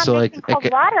baby. If you're not so mixing cold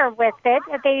water with it,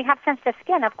 if they have sensitive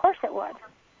skin, of course it would.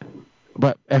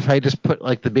 But if I just put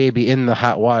like the baby in the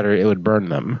hot water, it would burn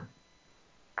them.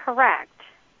 Correct.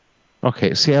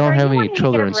 Okay. See, I don't have any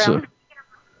children, so.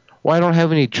 Well, I don't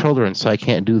have any children, so I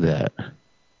can't do that.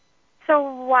 So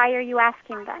why are you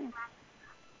asking then?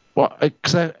 Well,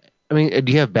 because I mean,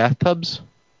 do you have bathtubs?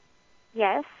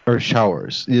 Yes. Or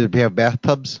showers? Do you have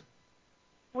bathtubs?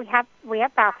 We have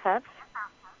bathtubs.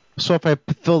 So if I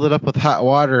filled it up with hot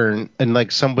water and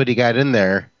like somebody got in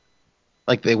there,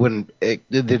 like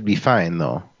they'd be fine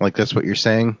though. Like that's what you're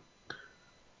saying?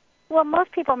 Well,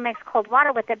 most people mix cold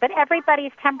water with it, but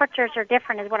everybody's temperatures are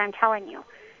different, is what I'm telling you.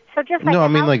 So just like no, I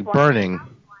mean like burning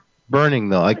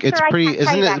though. Like it's pretty.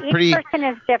 Isn't it pretty? Each person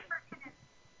is different.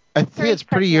 I think it's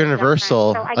pretty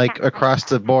universal, like across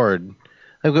the board.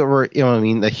 Like we're, I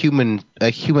mean, a human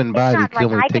body can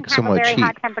only take so much heat. I can handle very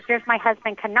hot temperatures. My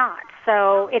husband cannot.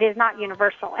 So it is not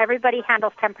universal. Everybody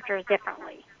handles temperatures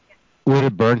differently. Would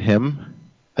it burn him?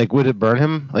 Like, would it burn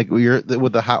him? Like,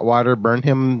 would the hot water burn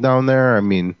him down there? I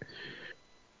mean.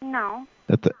 No.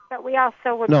 But we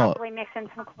also would probably mix in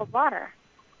some cold water.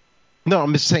 No,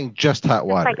 I'm just saying just hot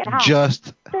water. Like at home.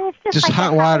 Just like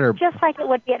hot water. Just like it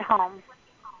would be at home.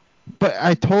 But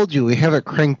I told you, we have it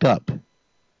cranked up.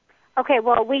 Okay,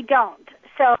 well, we don't.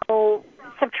 So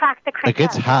subtract the crank up. Like,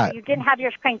 it's hot. If you didn't have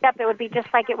yours cranked up, it would be just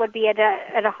like it would be at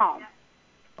a home.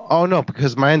 Oh, no,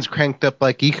 because mine's cranked up.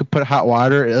 Like, you could put hot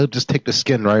water, it'll just take the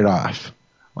skin right off.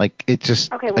 Like, it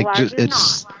just... Okay, well, like, ours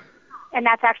is not. And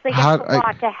that's actually against the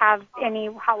law to have any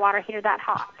hot water heater that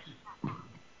hot.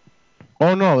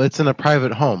 Oh, no, it's in a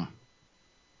private home.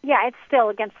 Yeah, it's still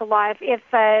against the law. If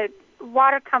a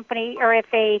water company or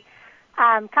if a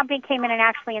company came in and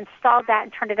actually installed that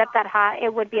and turned it up that hot,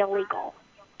 it would be illegal.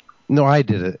 No, I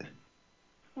did it.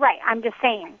 Right, I'm just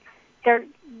saying.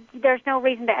 There's no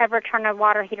reason to ever turn a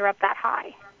water heater up that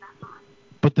high.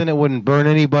 But then it wouldn't burn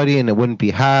anybody and it wouldn't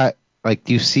be hot. Like,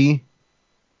 do you see?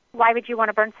 Why would you want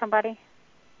to burn somebody?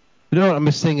 No, I'm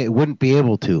just saying it wouldn't be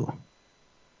able to.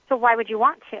 So why would you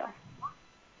want to?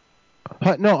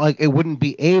 No, like it wouldn't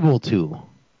be able to.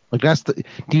 Like that's the.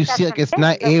 Do you see? Like it's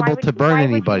not able to burn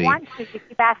anybody. Why would you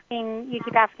want to? You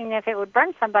keep asking if it would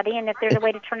burn somebody, and if there's a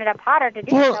way to turn it up hotter to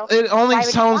do so. Well, it only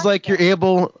sounds like you're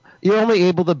only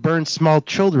able to burn small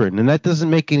children, and that doesn't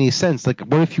make any sense. Like,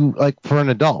 what if you for an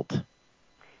adult?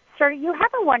 Sir, you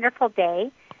have a wonderful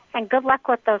day, and good luck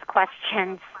with those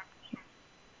questions.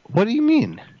 What do you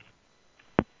mean?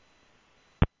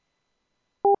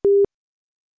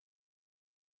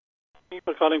 Thank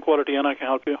you for calling Quality, and I can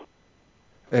help you.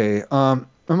 Hey, am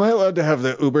I allowed to have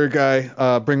the Uber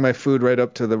guy bring my food right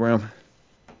up to the room?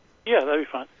 Yeah, that'd be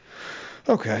fine.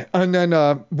 Okay, and then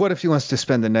what if he wants to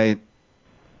spend the night?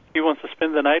 He wants to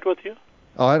spend the night with you?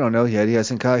 Oh, I don't know yet. He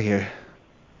hasn't got here.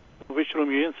 Which room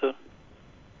are you in, sir?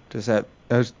 Does that...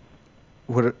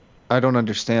 I don't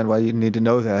understand why you need to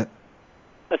know that.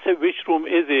 I said, which room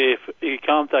is it? If he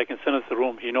comes, I can send us the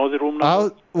room. You know the room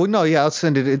number? I'll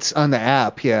send it. It's on the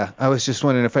app, yeah. I was just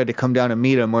wondering if I had to come down and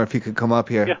meet him or if he could come up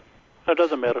here. Yeah, that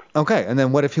doesn't matter. Okay, and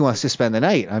then what if he wants to spend the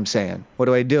night, I'm saying? What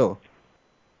do I do?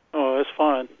 Oh, that's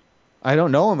fine. I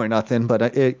don't know him or nothing,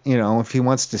 but, if he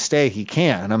wants to stay, he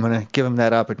can. I'm going to give him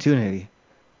that opportunity.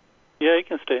 Yeah, he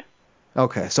can stay.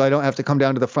 Okay, so I don't have to come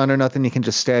down to the front or nothing? He can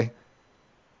just stay?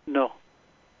 No. All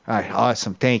right,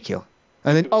 awesome. Thank you.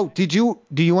 And then,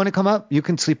 do you want to come up? You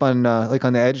can sleep on,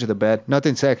 on the edge of the bed.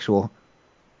 Nothing sexual.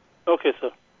 Okay,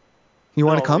 sir. You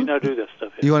want to come? We not do that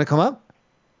stuff. You want to come up?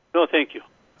 No, thank you.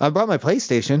 I brought my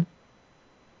PlayStation.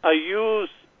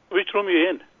 Which room you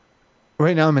in?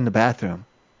 Right now I'm in the bathroom.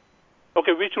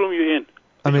 Okay, which room you in?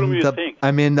 I'm in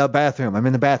the bathroom. I'm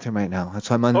in the bathroom right now. That's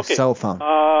why I'm on the cell phone.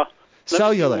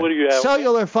 Cellular. What do you have?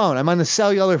 Cellular phone. I'm on the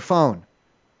cellular phone.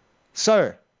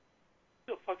 Sir.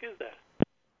 What the fuck is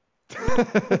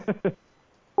that?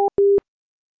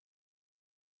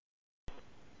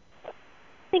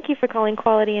 Thank you for calling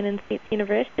Quality Inn and Suites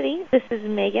University. This is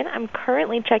Megan. I'm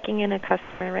currently checking in a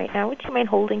customer right now. Would you mind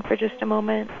holding for just a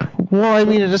moment? Well, I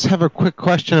mean, I just have a quick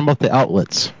question about the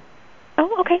outlets.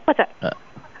 Oh, okay. What's up?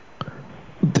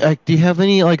 Do you have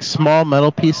any, like, small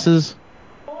metal pieces?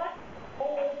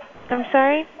 I'm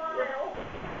sorry?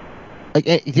 Like,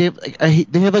 do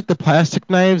they have, like, the plastic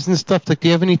knives and stuff? Like, do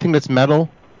you have anything that's metal?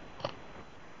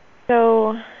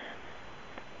 So,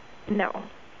 no.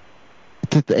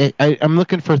 I'm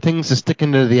looking for things to stick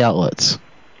into the outlets.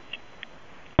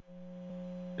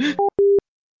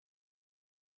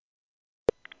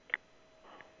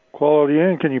 Quality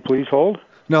Inn, can you please hold?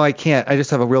 No, I can't. I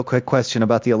just have a real quick question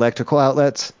about the electrical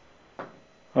outlets.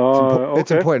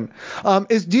 It's important.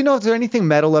 Do you know if there's anything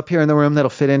metal up here in the room that'll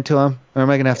fit into them? Or am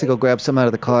I going to have to go grab some out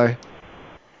of the car?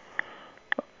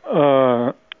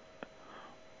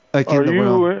 Like in the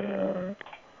room.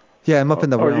 Yeah, I'm up in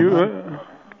the room.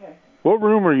 What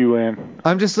room are you in?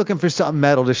 I'm just looking for something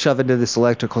metal to shove into this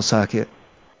electrical socket.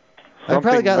 I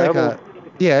probably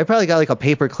got like a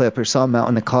paper clip or something out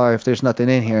in the car if there's nothing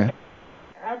in here.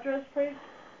 Address, please.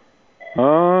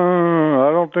 I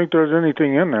don't think there's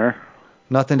anything in there.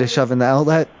 Nothing to shove in the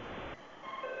outlet?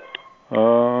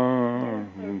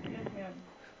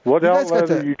 What outlet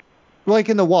are you? Like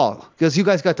in the wall, because you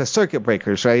guys got the circuit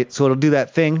breakers, right? So it'll do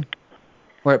that thing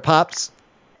where it pops?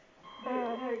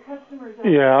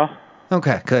 Yeah.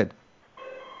 Okay, good.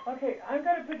 Okay, I'm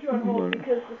going to put you on hold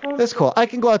because the phone... That's cool. I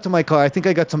can go out to my car. I think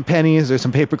I got some pennies or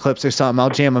some paper clips or something. I'll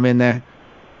jam them in there.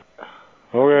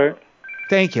 Okay.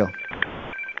 Thank you. I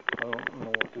don't know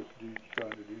what this dude's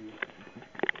trying to do.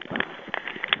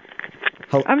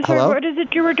 I'm sorry, what is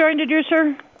it you were trying to do,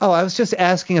 sir? Oh, I was just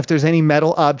asking if there's any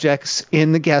metal objects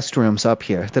in the guest rooms up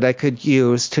here that I could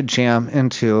use to jam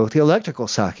into the electrical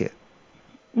socket.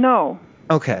 No.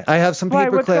 Okay, I have some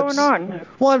paper What's clips. going on?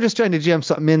 Well, I'm just trying to jam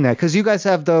something in there, because you guys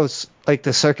have those, like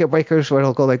the circuit breakers where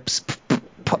it'll go like pss, pss,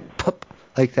 pss, pss,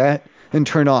 like that and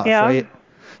turn off, right?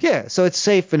 Yeah, so it's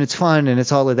safe and it's fun and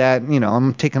it's all of that. You know,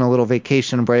 I'm taking a little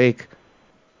vacation break.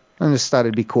 I just thought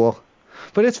it'd be cool.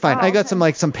 But it's fine. I got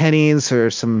some pennies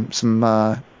or some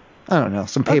I don't know,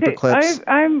 some paper clips.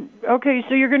 Okay,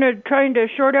 so you're trying to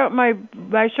short out my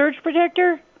surge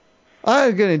protector?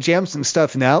 I'm gonna jam some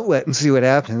stuff in the outlet and see what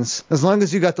happens. As long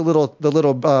as you got the little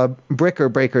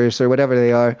bricker breakers or whatever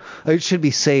they are, it should be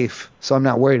safe. So I'm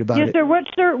not worried about it. Yes, sir.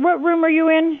 What room are you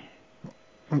in?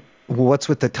 What's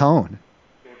with the tone?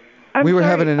 We were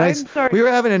having a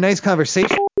nice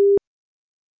conversation.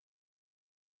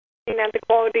 The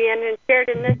Quality Inn in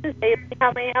Sheridan, this is Haley.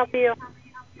 How may I help you?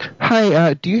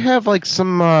 Hi, do you have like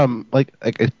some like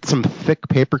some thick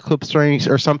paper clips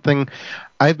or something?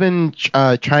 I've been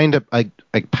trying to like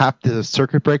pop the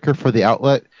circuit breaker for the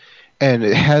outlet, and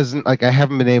it hasn't I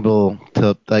haven't been able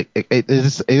to it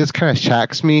just kind of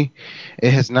shocks me.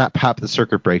 It has not popped the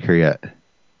circuit breaker yet.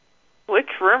 Which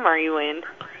room are you in?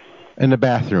 In the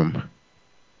bathroom.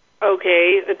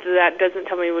 Okay, that doesn't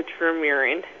tell me which room you're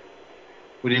in.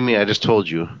 What do you mean? I just told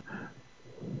you.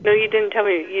 No, you didn't tell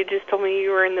me. You just told me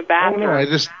you were in the bathroom. Oh,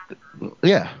 no,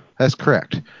 yeah, that's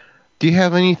correct. Do you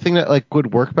have anything that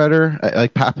would work better?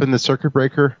 Like popping the circuit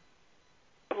breaker?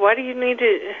 Why do you need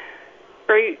to...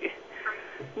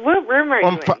 What room are you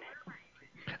in?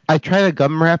 I tried a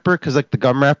gum wrapper because the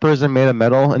gum wrappers are made of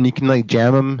metal and you can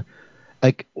jam them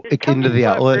into the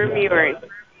outlet. What room you were in?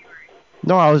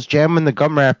 No, I was jamming the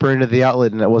gum wrapper into the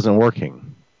outlet and it wasn't working.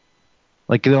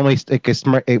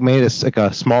 It made a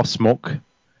small smoke.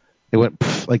 It went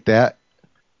pff, like that.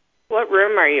 What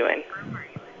room are you in?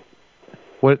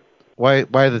 What? Why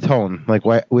the tone?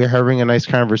 Why we're having a nice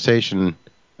conversation?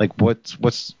 What's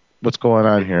going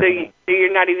on here? So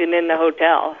you're not even in the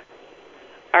hotel,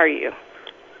 are you?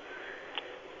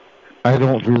 I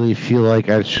don't really feel like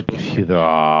I should give you the.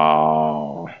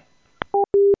 Oh.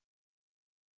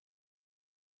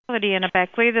 Lydia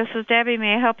Beckley, this is Debbie.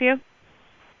 May I help you?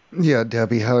 Yeah,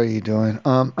 Debbie, how are you doing?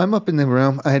 I'm up in the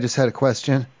room. I just had a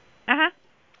question. Uh-huh.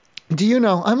 Do you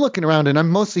know, I'm looking around and I'm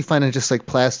mostly finding just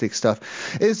plastic stuff.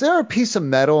 Is there a piece of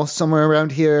metal somewhere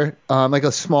around here, like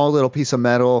a small little piece of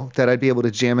metal that I'd be able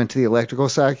to jam into the electrical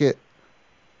socket?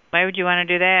 Why would you want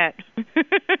to do that?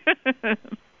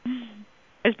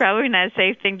 It's probably not a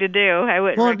safe thing to do. I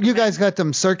wouldn't. Well, you guys got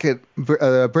them circuit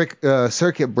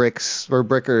bricks or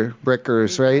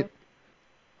brickers, right?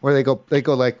 Where they go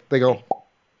like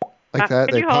that.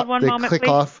 Could you hold one they moment, click please?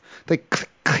 off. They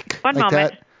click One like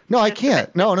moment. that. No, I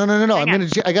can't. No.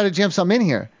 I got to jam something in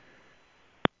here.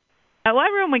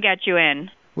 What room we got you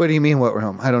in? What do you mean, what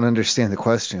room? I don't understand the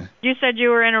question. You said you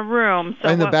were in a room. So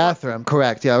in the bathroom,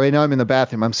 correct. Yeah, right now I'm in the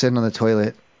bathroom. I'm sitting on the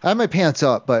toilet. I have my pants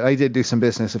up, but I did do some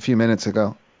business a few minutes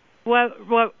ago. What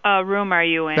room are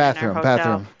you in? Bathroom, in our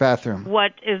hotel? bathroom.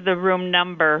 What is the room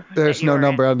number? There's no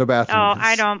number on the bathroom. Oh,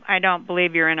 I don't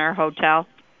believe you're in our hotel.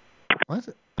 What?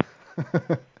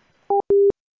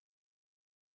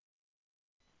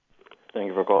 Thank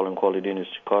you for calling Quality Units.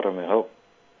 Carter, may I help?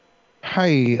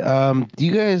 Hi. Do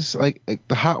you guys like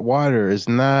the hot water is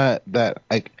not that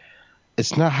like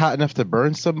it's not hot enough to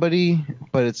burn somebody,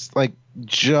 but it's like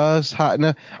just hot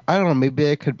enough. I don't know.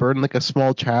 Maybe I could burn like a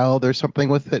small child or something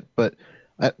with it. But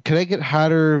can I get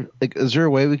hotter? Like, is there a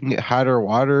way we can get hotter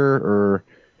water or?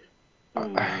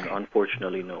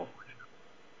 Unfortunately, no.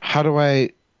 How do I?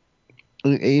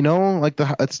 Like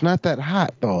it's not that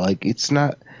hot though. Like it's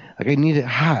not like I need it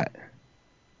hot.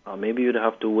 Maybe you'd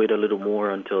have to wait a little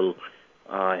more until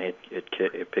it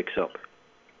picks up.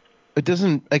 It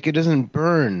doesn't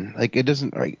burn. Like it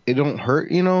doesn't like it don't hurt.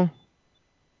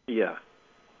 Yeah.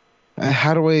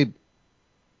 How do I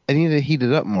need to heat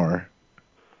it up more.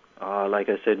 Like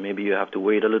I said, maybe you have to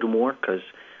wait a little more because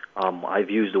I've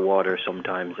used the water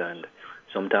sometimes, and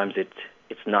sometimes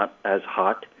it's not as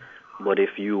hot. But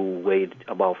if you wait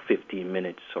about 15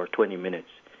 minutes or 20 minutes,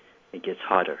 it gets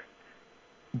hotter.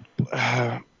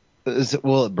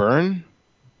 Will it burn?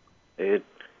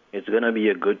 It's gonna be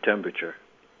a good temperature.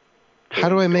 How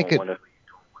do I make it? I want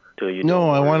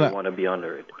to be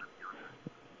under it.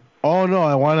 Oh no,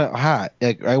 I want it hot.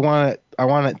 Like I want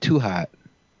it too hot.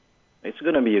 It's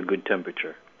gonna be a good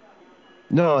temperature.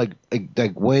 No, like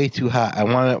way too hot. I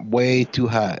want it way too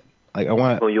hot. Like I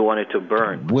want it. So you want it to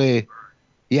burn? Way.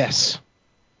 Yes.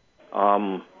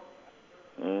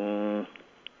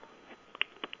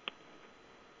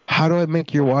 How do I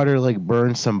make your water like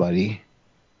burn somebody?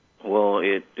 Well,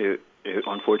 it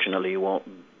unfortunately won't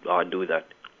do that.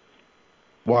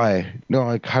 Why? No,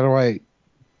 like how do I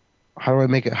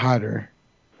make it hotter?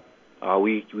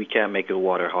 We can't make the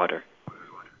water hotter.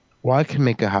 Well, I can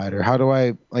make it hotter. How do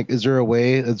I like? Is there a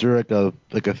way? Is there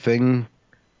like a thing,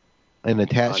 an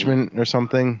attachment or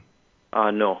something?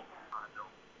 No.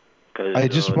 Because I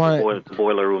just want the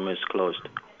boiler room is closed.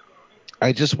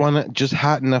 I just want it just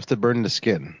hot enough to burn the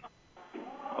skin.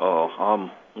 Oh,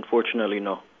 unfortunately,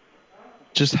 no.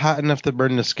 Just hot enough to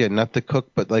burn the skin, not to cook,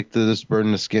 but like to just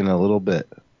burn the skin a little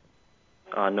bit.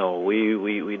 No,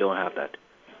 we don't have that.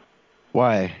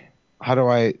 Why? How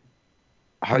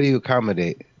do you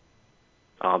accommodate?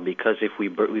 Because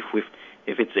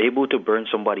if it's able to burn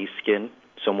somebody's skin,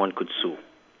 someone could sue.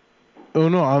 Oh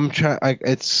no, I'm trying. I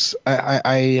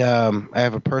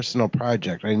have a personal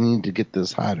project. I need to get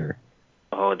this hotter.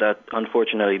 Oh,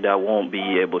 unfortunately that won't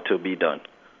be able to be done.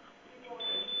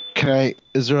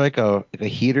 Is there like a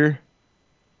heater?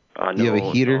 No. Do you have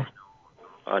a heater?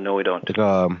 No, we don't.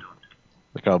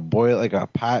 Like a boil, like a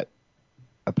pot.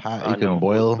 A pot you can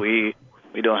boil. We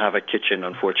don't have a kitchen,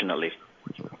 unfortunately.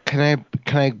 Can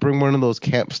I bring one of those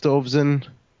camp stoves in?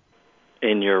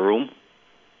 In your room?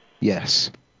 Yes.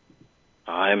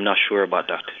 I'm not sure about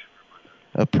that.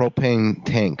 A propane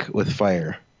tank with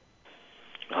fire.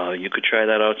 You could try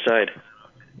that outside.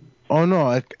 Oh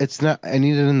no, it's not. I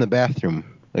need it in the bathroom,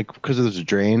 like because there's a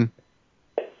drain.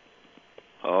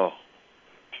 Oh.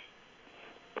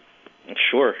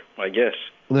 Sure, I guess.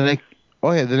 Then I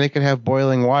could have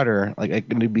boiling water. Like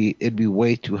it'd be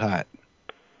way too hot.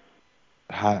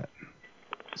 Hot,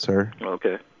 sir.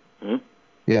 Okay.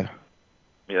 Yeah.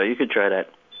 Yeah, you could try that.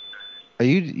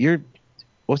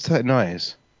 What's that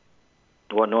noise?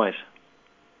 What noise?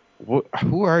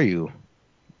 Who are you?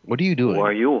 What are you doing? Who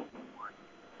are you?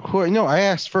 No, I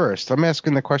asked first. I'm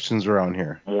asking the questions around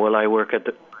here. Well, I work at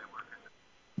the...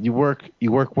 You work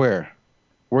where?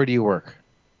 Where do you work?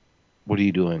 What are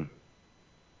you doing?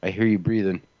 I hear you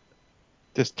breathing.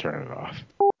 Just turn it off.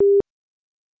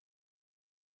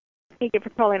 Thank you for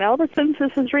calling Albertsons.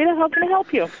 This is Rita. How can I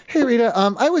help you? Hey, Rita.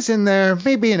 I was in there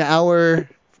maybe an hour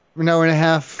and a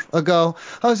half ago.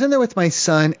 I was in there with my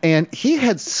son, and he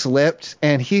had slipped,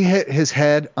 and he hit his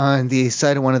head on the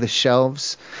side of one of the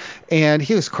shelves, and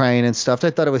he was crying and stuff. I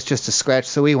thought it was just a scratch,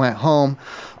 so we went home.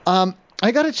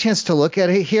 I got a chance to look at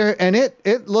it here, and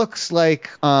it looks like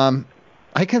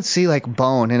I can see like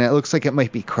bone, and it looks like it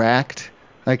might be cracked.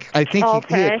 Like, I think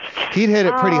he'd hit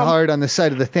it pretty hard on the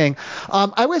side of the thing.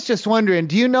 I was just wondering,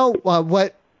 do you know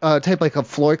what type like of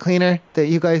floor cleaner that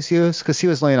you guys use? Because he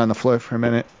was laying on the floor for a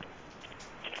minute.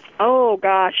 Oh,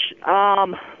 gosh.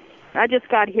 I just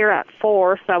got here at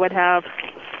 4, so I would have...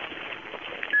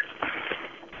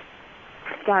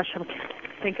 Gosh, I can't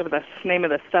think of the name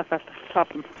of the stuff at the top.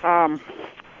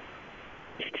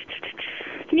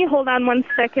 Can you hold on 1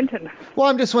 second? Well,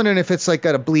 I'm just wondering if it's like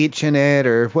got a bleach in it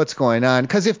or what's going on.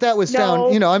 Because if that was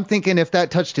down, I'm thinking if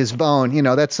that touched his bone,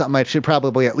 that's something I should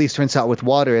probably at least rinse out with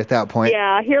water at that point.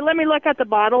 Yeah, here, let me look at the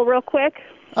bottle real quick.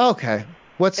 Okay.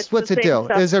 What's it do?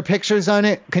 Stuff. Is there pictures on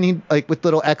it? Can you, like, with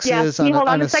little X's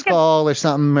on a skull or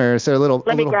something? Or is there a little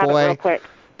boy? It real quick.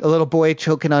 A little boy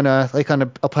choking on a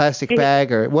plastic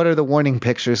bag? Or what are the warning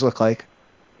pictures look like?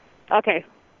 Okay.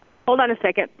 Hold on a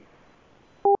second.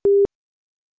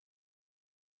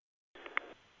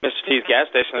 Mr. T's gas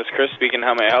station, this is Chris speaking.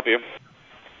 How may I help you?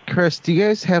 Chris, do you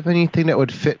guys have anything that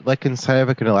would fit like inside of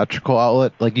like an electrical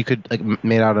outlet, like you could like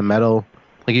made out of metal,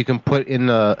 like you can put in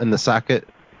the socket?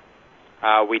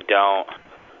 We don't.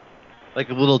 Like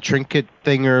a little trinket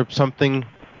thing or something.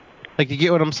 Like, you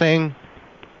get what I'm saying?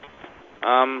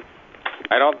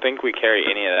 I don't think we carry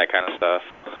any of that kind of stuff.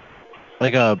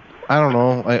 Like I don't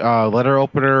know, like a letter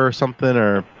opener or something,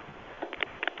 or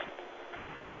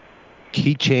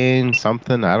keychain,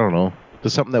 something. I don't know.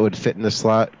 Just something that would fit in the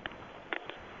slot.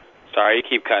 Sorry, you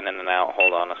keep cutting in and out.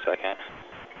 Hold on a second.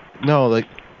 No, like,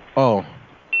 oh.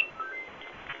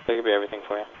 That could be everything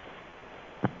for you.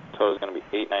 Total's gonna be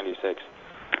 $896.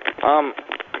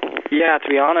 Yeah, to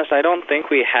be honest, I don't think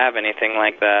we have anything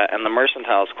like that, and the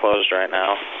Mercantile's closed right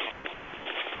now.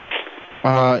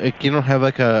 You don't have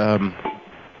like a,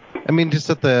 I mean, just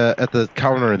at the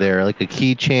counter there, like a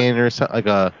keychain or something,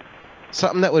 like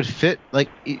something that would fit, like,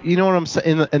 you know what I'm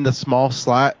saying, in the small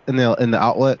slot in the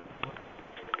outlet.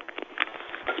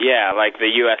 Yeah, like the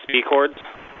USB cords.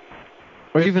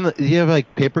 Or even, do you have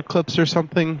like paper clips or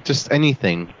something? Just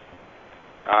anything.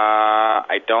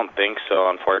 I don't think so,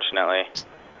 unfortunately.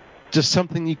 Just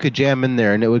something you could jam in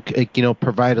there and it would, like,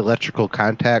 provide electrical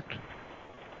contact.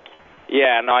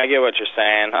 Yeah, no, I get what you're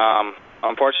saying.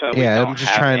 Unfortunately, we don't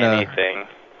have anything.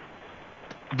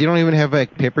 You don't even have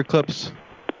like paper clips?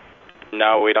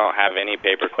 No, we don't have any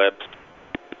paper clips.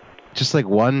 Just like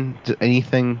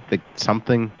anything, like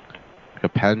something, like a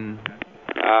pen.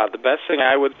 The best thing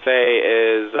I would say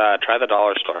is try the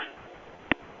dollar store.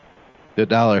 The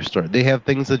dollar store. They have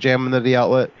things to jam into the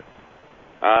outlet?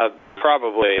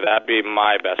 Probably. That'd be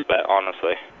my best bet,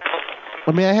 honestly.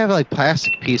 I mean, I have like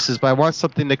plastic pieces, but I want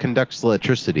something that conducts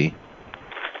electricity.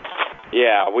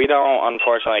 Yeah, we don't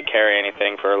unfortunately carry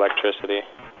anything for electricity.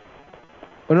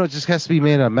 Oh no, it just has to be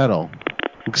made out of metal.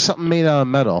 Like something made out of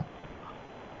metal.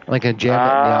 Like a jam it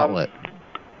in the outlet.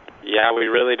 Yeah, we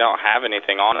really don't have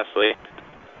anything, honestly.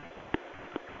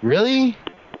 Really?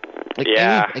 Like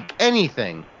yeah.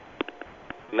 Anything?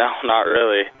 No, not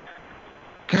really.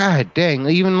 God dang,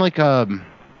 even like I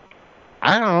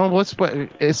don't know,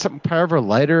 is something part of a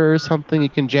lighter or something you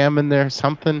can jam in there,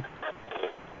 something?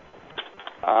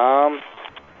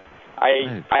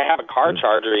 I have a car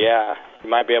charger, yeah. You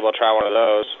might be able to try one of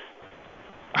those.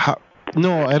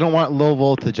 No, I don't want low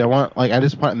voltage. I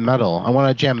just want metal. I want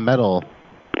to jam metal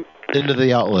into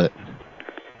the outlet.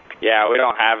 Yeah, we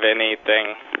don't have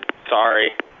anything.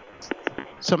 Sorry.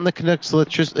 Something that connects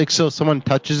electricity, like so if someone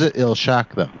touches it, it'll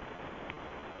shock them.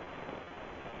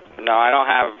 No, I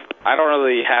don't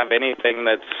really have anything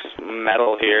that's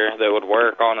metal here that would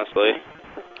work, honestly.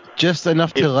 Just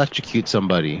enough to electrocute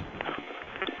somebody.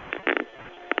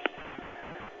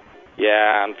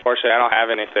 Yeah, unfortunately, I don't have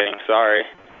anything. Sorry.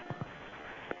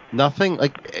 Nothing?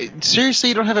 Like, seriously,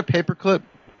 you don't have a paperclip?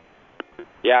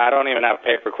 Yeah, I don't even have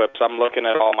paper clips. I'm looking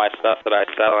at all my stuff that I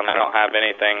sell, and I don't have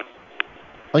anything.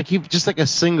 Like you just like a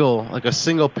single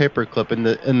paperclip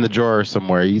in the drawer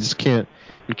somewhere. You can't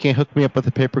hook me up with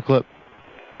a paperclip.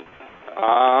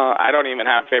 I don't even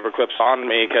have paper clips on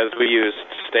me because we use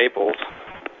staples.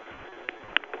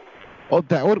 Oh,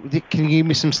 can you give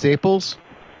me some staples?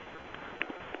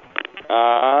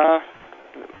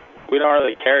 We don't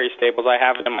really carry staples. I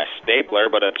have it in my stapler,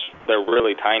 but they're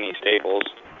really tiny staples.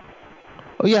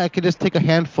 Oh yeah, I could just take a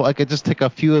handful. I could just take a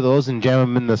few of those and jam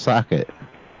them in the socket.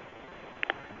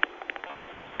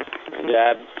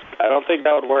 Yeah, I don't think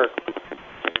that would work.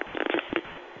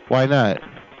 Why not?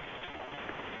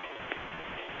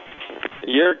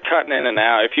 You're cutting in and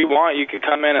out. If you want, you could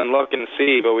come in and look and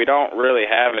see, but we don't really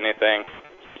have anything.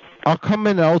 I'll come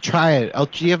in and I'll try it.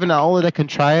 Do you have an outlet that can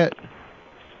try it?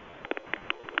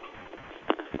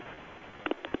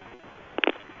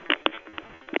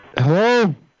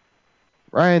 Hello?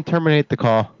 Ryan, terminate the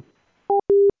call.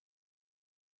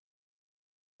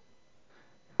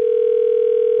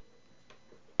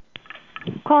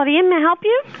 Quality Inn, may I help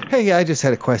you? Hey, yeah, I just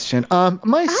had a question.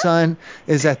 My son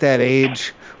is at that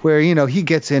age where, he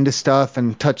gets into stuff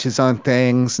and touches on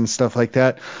things and stuff like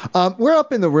that. We're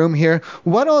up in the room here.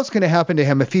 What all is going to happen to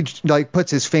him if he,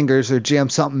 puts his fingers or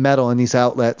jams something metal in these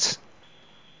outlets?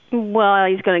 Well,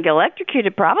 he's going to get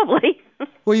electrocuted, probably.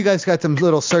 Well, you guys got them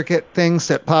little circuit things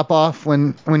that pop off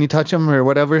when you touch them or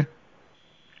whatever?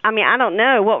 I mean, I don't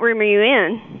know. What room are you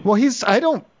in? Well, he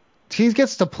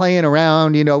gets to playing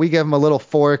around, we give him a little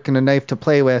fork and a knife to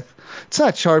play with. It's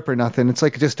not sharp or nothing. It's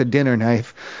like just a dinner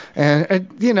knife. And,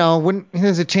 when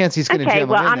there's a chance he's going to jam them in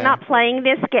there. Okay, well, I'm not playing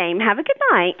this game. Have a good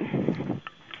night.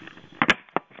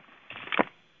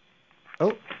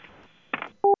 Oh.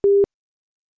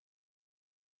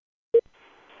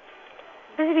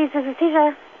 Busy Bees, this is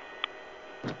Tisha.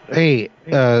 Hey,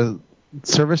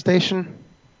 service station?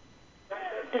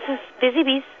 This is Busy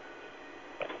Bees.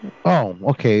 Oh,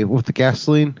 okay. With the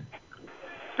gasoline?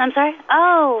 I'm sorry?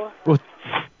 Oh. With...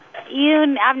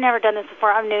 I've never done this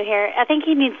before. I'm new here. I think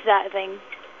he needs that thing.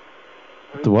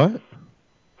 The what?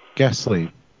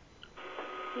 Gasoline.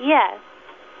 Yes.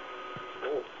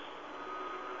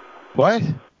 What?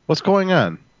 What's going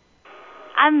on?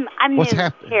 I'm What's new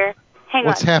here. Hang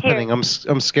What's on. happening? Here.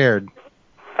 I'm scared.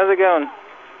 How's it going?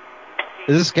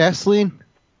 Is this gasoline?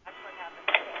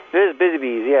 This is Busy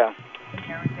Bees, yeah.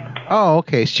 Oh,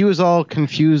 okay. She was all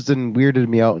confused and weirded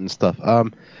me out and stuff.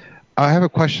 I have a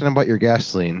question about your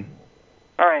gasoline.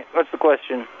 All right, what's the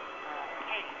question?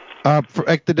 For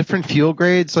like the different fuel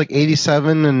grades, like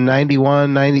 87 and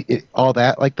 91, 90, all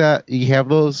that, like that. You have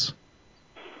those?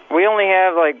 We only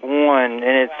have like one, and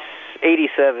it's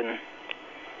 87.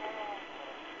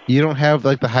 You don't have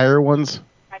like the higher ones?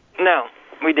 No,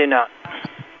 we do not.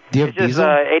 Do you have it's diesel?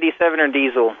 Just 87 or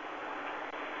diesel.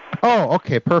 Oh,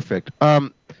 okay, perfect.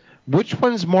 Which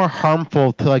one's more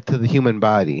harmful to the human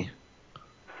body?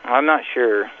 I'm not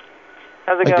sure.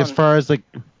 How's it like going? As far as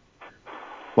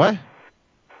what?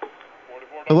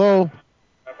 Hello?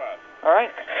 All right.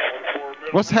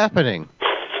 What's happening?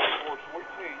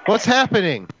 What's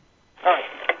happening? All right.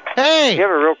 Hey! You have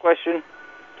a real question?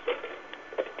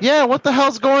 Yeah, what the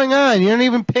hell's going on? You're not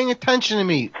even paying attention to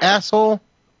me, asshole.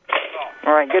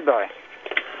 All right, goodbye.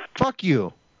 Fuck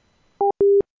you.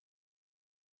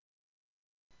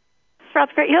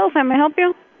 Sprouts Great Hills, how may I help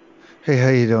you? Hey, how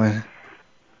you doing?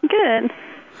 Good.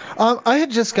 I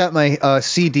had just got my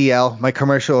CDL, my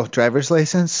commercial driver's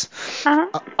license.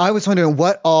 Uh-huh. I was wondering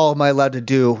what all am I allowed to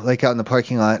do, out in the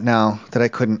parking lot now that I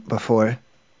couldn't before?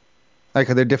 Are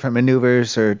there different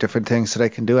maneuvers or different things that I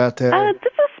can do out there?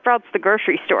 This is Sprouts, the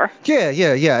grocery store. Yeah,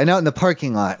 and out in the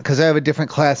parking lot, because I have a different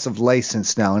class of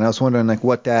license now, and I was wondering,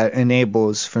 what that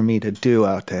enables for me to do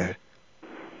out there.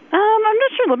 I'm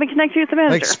not sure. Let me connect you with the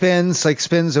manager.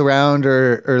 Spins around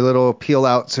or little peel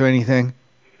outs or anything.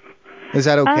 Is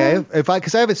that okay?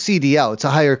 Because I have a CDL, it's a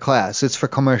higher class. It's for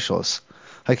commercials.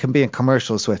 I can be in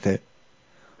commercials with it.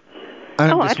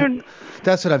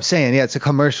 That's what I'm saying. Yeah, it's a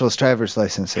commercials driver's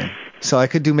licensing. So I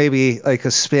could do maybe a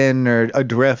spin or a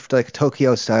drift, like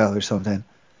Tokyo style or something.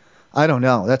 I don't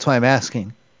know. That's why I'm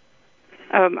asking.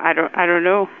 I don't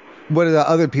know. What do the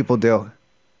other people do?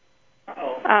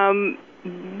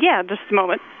 Yeah, just a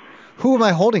moment. Who am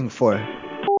I holding for?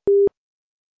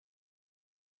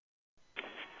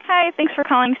 Hi, thanks for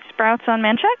calling Sprouts on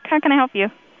Manchac. How can I help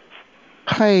you?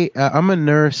 Hi, I'm a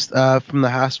nurse from the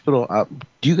hospital.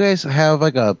 Do you guys have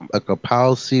a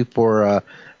policy for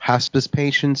hospice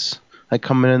patients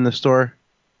coming in the store?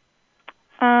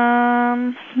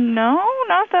 No,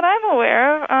 not that I'm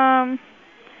aware of.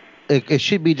 It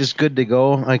should be just good to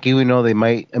go. Even though they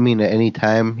might, at any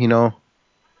time,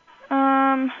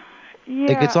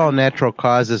 Yeah. It's all natural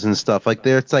causes and stuff.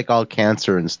 It's all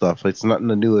cancer and stuff. It's nothing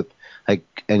to do with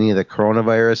any of the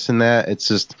coronavirus and that. It's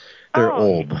just they're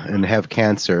old and have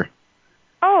cancer.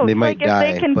 Oh, they might die.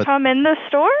 If they can come in the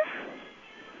store?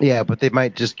 Yeah, but they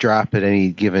might just drop at any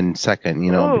given second,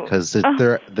 because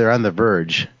they're on the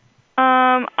verge.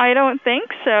 I don't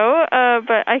think so.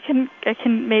 But I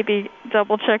can maybe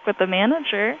double check with the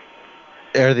manager.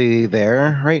 Are they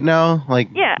there right now?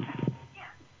 Yeah.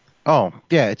 Oh,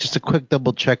 yeah, just a quick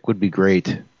double check would be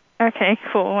great. Okay,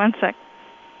 cool. 1 sec.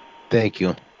 Thank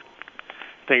you.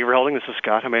 Thank you for holding. This is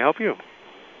Scott. How may I help you?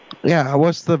 Yeah,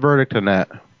 what's the verdict on that?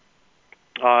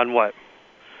 On what?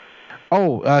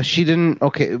 Oh, she didn't...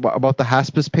 Okay, about the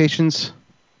hospice patients?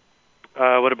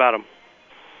 What about them?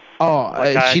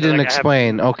 She didn't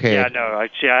explain. Okay. Yeah, no, I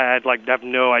have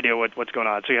no idea what's going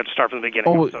on. So you have to start from the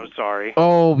beginning. I'm so sorry.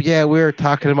 Oh, yeah, we were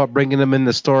talking about bringing them in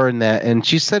the store and that, and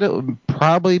she said it would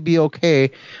probably be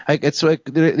okay. Like it's like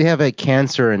they have like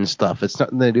cancer and stuff. It's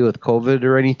nothing to do with COVID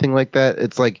or anything like that.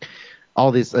 It's like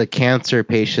all these cancer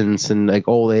patients and like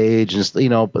old age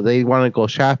and but they want to go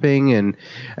shopping and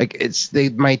like they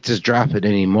might just drop at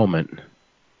any moment.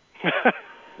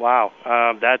 Wow,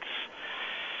 that's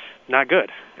not good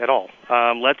at all.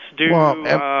 Let's do. Well,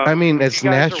 I mean, it's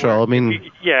natural.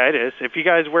 Yeah, it is. If you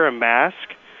guys wear a mask,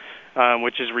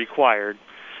 which is required,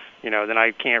 then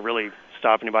I can't really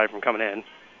stop anybody from coming in.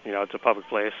 It's a public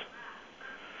place.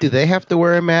 Do they have to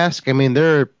wear a mask? I mean,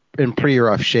 they're in pretty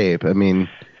rough shape. I mean.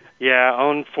 Yeah,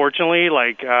 unfortunately,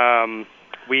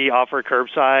 we offer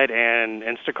curbside and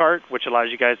Instacart, which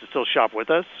allows you guys to still shop with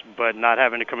us, but not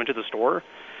having to come into the store.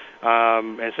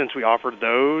 And since we offer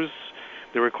those,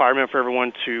 the requirement for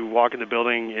everyone to walk in the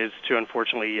building is to,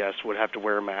 unfortunately, would have to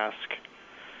wear a mask.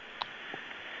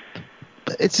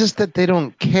 It's just that they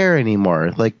don't care anymore.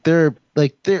 If they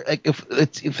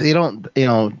don't,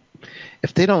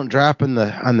 if they don't drop on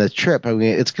the trip, I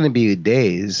mean, it's going to be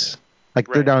days.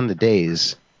 They're down to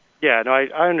days. Yeah, no,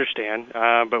 I understand,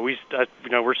 but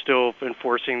we're still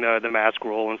enforcing the mask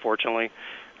rule, unfortunately.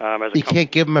 You can't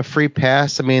give them a free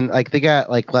pass. I mean, they got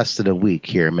less than a week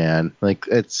here, man.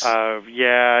 It's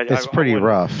it's pretty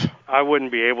rough. I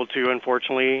wouldn't be able to,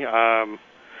 unfortunately.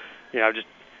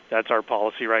 That's our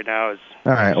policy right now.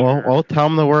 All right. Well, we'll tell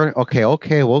them the word. Okay.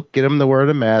 We'll get them the word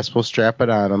of mask. We'll strap it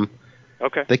on them.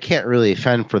 Okay. They can't really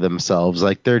fend for themselves.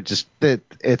 They're just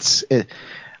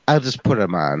I'll just put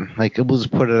them on. We'll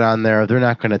just put it on there. They're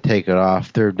not going to take it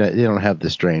off. They don't have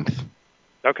the strength.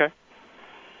 Okay.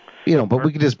 But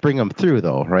we can just bring them through,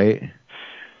 though, right?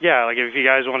 Yeah, if you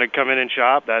guys want to come in and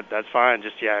shop, that's fine.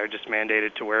 Just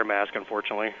mandated to wear a mask,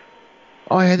 unfortunately.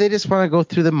 Oh, yeah, they just want to go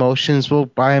through the motions. We'll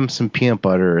buy them some peanut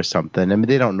butter or something. I mean,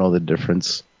 they don't know the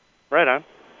difference. Right on.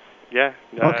 Yeah.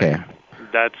 Okay.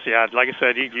 Like I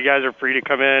said, you guys are free to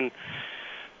come in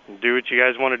and do what you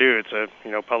guys want to do. It's a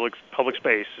public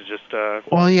space. It's just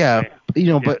Well, yeah,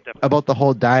 but about the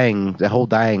whole dying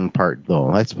part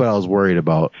though. That's what I was worried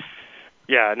about.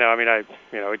 Yeah, no, I mean,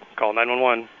 we call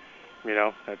 911.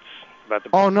 That's about the.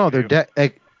 Oh no, they're dead.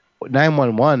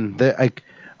 911. They're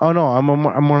oh no, I'm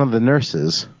one of the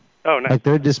nurses. Oh, nice.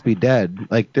 They'd just be dead.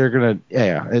 They're gonna.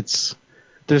 Yeah,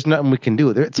 there's nothing we can do.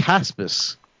 It's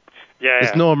hospice. Yeah.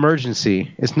 It's no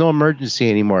emergency. It's no emergency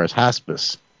anymore. It's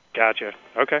hospice. Gotcha.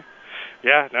 Okay.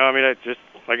 Yeah. No, I mean, just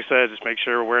like I said, just make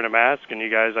sure we're wearing a mask, and you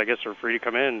guys, I guess, are free to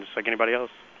come in just like anybody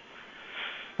else.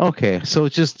 Okay, so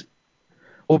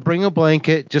we'll bring a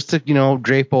blanket just to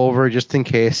drape over just in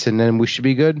case, and then we should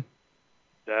be good.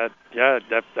 That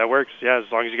works. Yeah,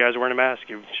 as long as you guys are wearing a mask,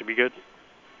 you should be good.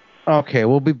 Okay,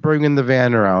 we'll be bringing the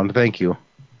van around. Thank you.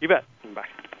 You bet. Bye.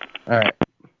 All right.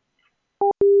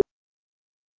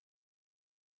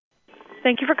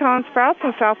 Thank you for calling Sprouts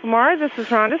in South Lamar. This is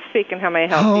Rhonda speaking. How may I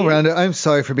help you? Oh, Rhonda, I'm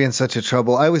sorry for being such a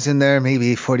trouble. I was in there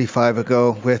maybe 45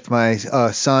 ago with my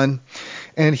son,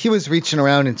 and he was reaching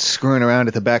around and screwing around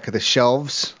at the back of the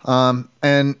shelves. And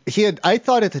I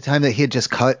thought at the time that he had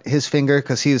just cut his finger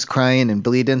because he was crying and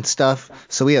bleeding and stuff,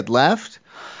 so he had left.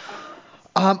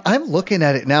 I'm looking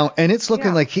at it now, and it's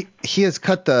looking like he has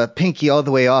cut the pinky all the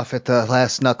way off at the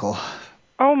last knuckle.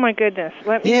 Oh my goodness!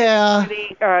 Let me get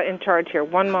somebody in charge here.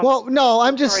 One moment. Well, no,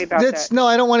 I'm just. No,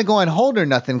 I don't want to go on hold or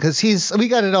nothing because we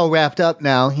got it all wrapped up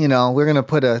now. We're gonna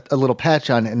put a little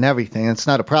patch on it and everything. It's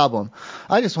not a problem.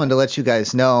 I just wanted to let you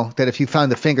guys know that if you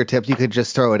found the fingertip, you could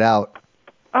just throw it out.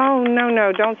 Oh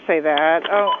no! Don't say that.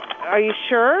 Oh, are you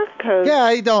sure? Yeah,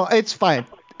 I don't. It's fine.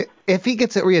 If he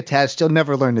gets it reattached, he'll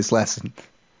never learn his lesson.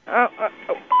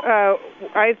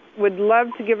 I would love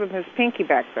to give him his pinky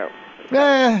back though.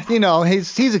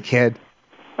 He's a kid.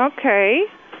 Okay.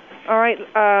 All right.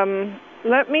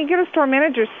 Let me get a store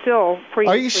manager still for you.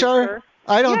 Are you sure? Sir.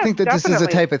 I don't think that definitely. This is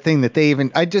the type of thing that they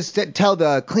even. I just tell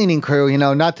the cleaning crew,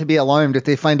 not to be alarmed if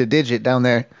they find a digit down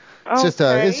there. It's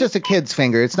just a kid's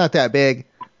finger. It's not that big.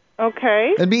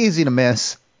 Okay. It'd be easy to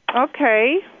miss.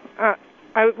 Okay.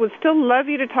 I would still love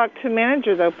you to talk to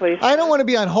manager though, please. I don't want to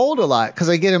be on hold a lot because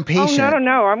I get impatient. Oh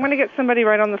no! I'm going to get somebody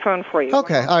right on the phone for you.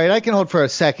 Okay. All right. I can hold for a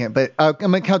second, but I'm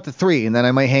going to count to 3 and then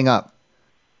I might hang up.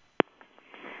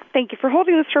 Thank you for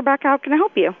holding this, Rebecca. How can I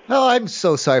help you? Oh, I'm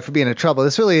so sorry for being in trouble.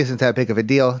 This really isn't that big of a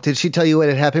deal. Did she tell you what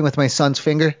had happened with my son's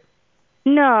finger?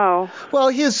 No. Well,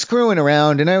 he is screwing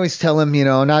around, and I always tell him,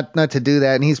 not to do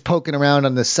that. And he's poking around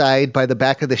on the side by the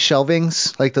back of the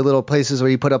shelvings, like the little places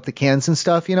where you put up the cans and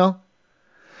stuff,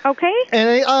 Okay.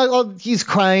 And he's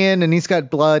crying, and he's got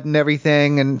blood and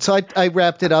everything. And so I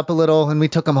wrapped it up a little, and we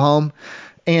took him home.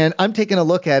 And I'm taking a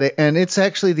look at it, and it's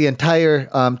actually the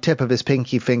entire tip of his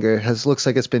pinky finger looks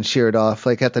like it's been sheared off,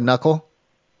 like at the knuckle.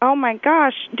 Oh my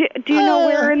gosh! Do you know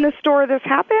where in the store this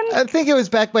happened? I think it was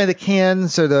back by the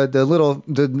cans or the little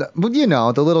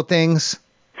little things.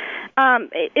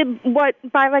 What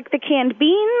by like the canned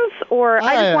beans, or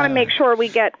I just want to make sure we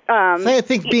get. I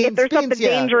think beans. If there's something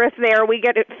dangerous there, we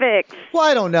get it fixed. Well,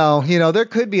 I don't know. There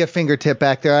could be a fingertip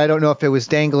back there. I don't know if it was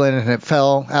dangling and it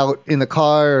fell out in the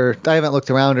car, or I haven't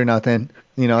looked around or nothing.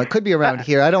 It could be around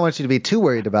here. I don't want you to be too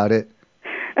worried about it.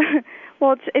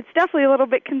 Well, it's definitely a little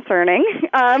bit concerning. We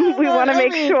want to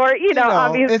make sure,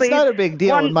 obviously. It's not a big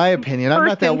deal, in my opinion. I'm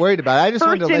not that worried about it. I just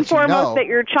wanted to let you know. First and foremost, that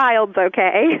your child's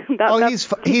okay.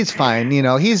 He's fine.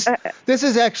 This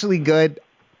is actually good,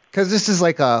 because this is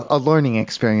like a learning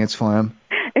experience for him.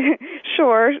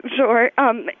 Sure.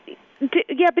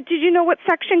 But did you know what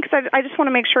section? Because I just want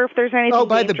to make sure if there's anything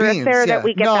dangerous there that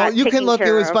we get that taken care of. No, you can look.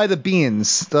 It was by the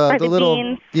beans. The little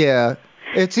beans? Yeah.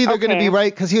 It's either going to be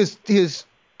right, because he was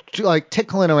like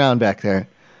tickling around back there.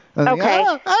 Okay.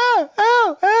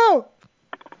 Ow,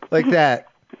 like that.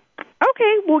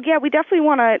 Okay. Well, yeah, we definitely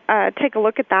want to take a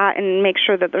look at that and make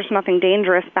sure that there's nothing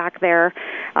dangerous back there.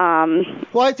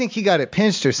 Well, I think he got it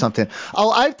pinched or something. Oh,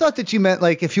 I thought that you meant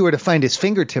like if you were to find his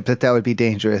fingertip that would be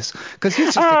dangerous, because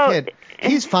he's just a kid.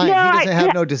 He's fine. No, he doesn't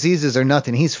have no diseases or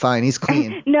nothing. He's fine. He's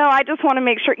clean. No, I just want to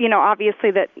make sure,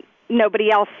 obviously that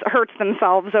nobody else hurts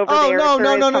themselves over there. Oh,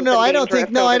 no. I don't think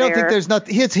there's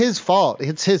nothing. It's his fault.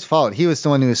 He was the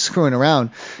one who was screwing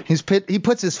around. He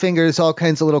puts his fingers all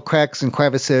kinds of little cracks and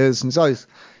crevices, and he's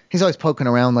always poking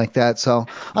around like that. So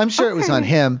I'm sure it was on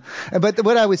him. But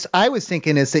what I was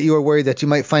thinking is that you were worried that you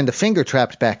might find the finger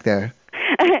trapped back there.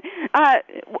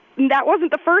 That wasn't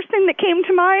the first thing that came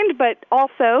to mind, but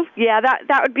also,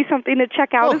 that would be something to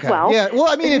check out as well. Yeah, well,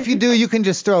 I mean, if you do, you can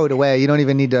just throw it away. You don't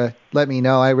even need to let me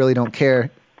know. I really don't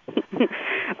care.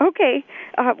 Okay.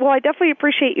 Well, I definitely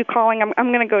appreciate you calling. I'm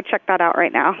going to go check that out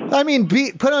right now. I mean,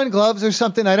 put on gloves or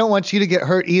something. I don't want you to get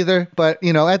hurt either. But,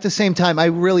 at the same time, I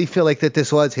really feel like that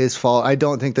this was his fault. I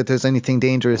don't think that there's anything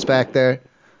dangerous back there.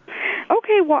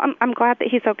 Okay, well, I'm glad that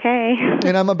he's okay.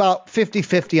 And I'm about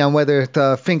 50-50 on whether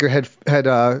the finger had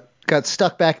got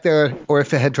stuck back there or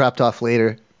if it had dropped off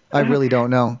later. I really don't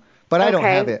know. But I don't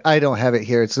have it. I don't have it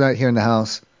here. It's not here in the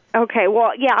house. Okay,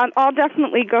 well, yeah, I'll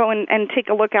definitely go and take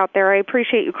a look out there. I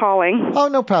appreciate you calling. Oh,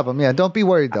 no problem. Yeah, don't be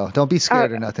worried, though. Don't be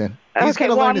scared or nothing. He's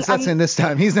going to learn his lesson this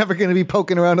time. He's never going to be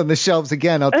poking around on the shelves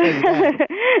again, I'll tell you that.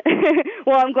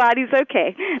 Well, I'm glad he's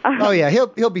okay. Oh, yeah,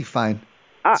 he'll be fine.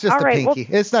 It's just a pinky.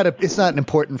 Well, it's not an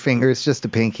important finger. It's just a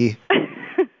pinky.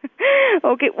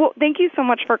 Okay. Well, thank you so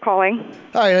much for calling.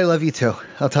 All right. I love you too.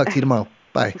 I'll talk to you tomorrow.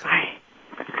 Bye. Bye.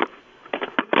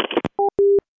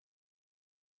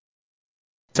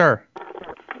 Sir.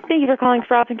 Thank you for calling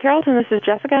Frauds and Carrollton. This is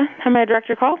Jessica. How may I direct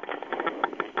your call?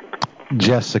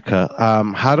 Jessica,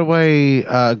 how do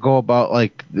I go about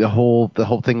like the whole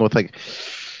thing with like?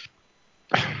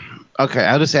 Okay,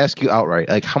 I'll just ask you outright.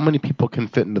 Like, how many people can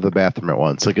fit into the bathroom at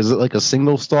once? Like, is it like a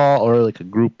single stall or like a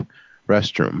group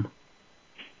restroom?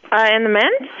 In the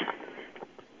men's?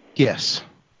 Yes.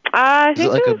 I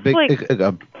think like there's a big,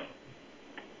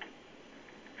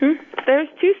 There's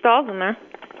 2 stalls in there.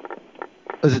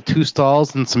 Is it 2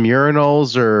 stalls and some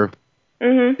urinals, or?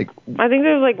 I think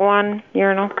there's like 1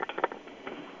 urinal.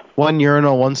 1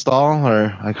 urinal, 1 stall,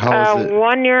 or like how is it?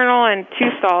 1 urinal and 2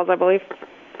 stalls, I believe.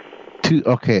 2.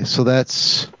 Okay, so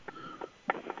that's.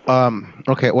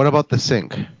 Okay, what about the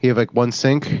sink? You have like 1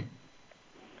 sink?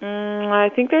 I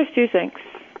think there's 2 sinks.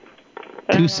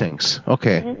 2 sinks.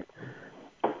 Okay.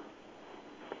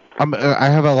 I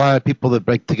have a lot of people that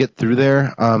like to get through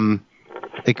there.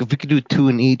 Like if we could do 2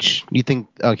 in each, you think?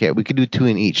 Okay, we could do 2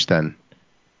 in each then.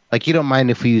 Like you don't mind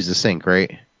if we use the sink,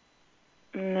 right?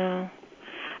 No.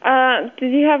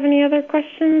 Did you have any other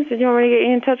questions? Did you want me to get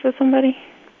you in touch with somebody?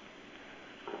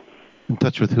 In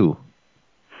touch with who?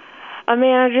 A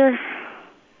manager.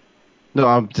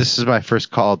 No, this is my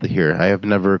first call to here. I have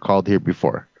never called here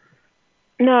before.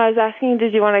 No, I was asking,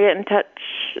 did you want to get in touch?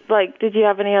 Like, did you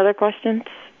have any other questions?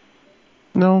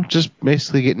 No, just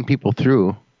basically getting people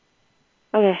through.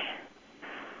 Okay.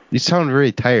 You sound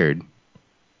very tired.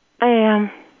 I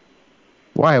am.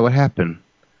 Why? What happened?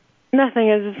 Nothing.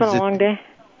 It's been a long day.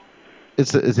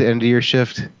 Is the end of your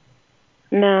shift?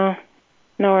 No.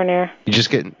 Nowhere near. You just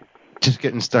getting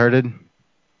started?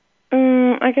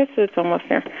 I guess it's almost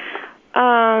there.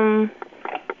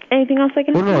 Anything else I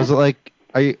can help you? No, is it like,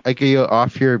 are you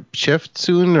off your shift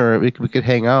soon, or we could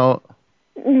hang out?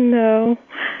 No.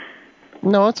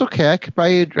 No, it's okay. I could buy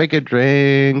you like a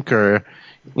drink, or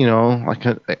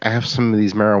I have some of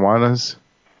these marijuanas.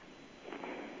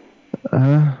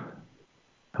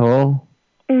 Hello.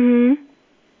 Mhm.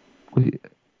 Do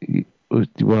you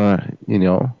wanna,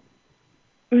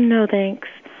 No, thanks.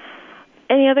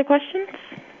 Any other questions?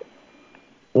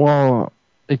 Well,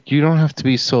 you don't have to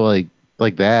be so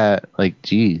like that. Like,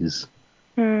 geez.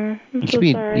 I'm You so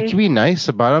sorry. you can be nice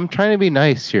about it. I'm trying to be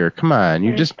nice here. Come on,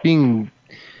 you're just being.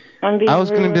 I'm being I was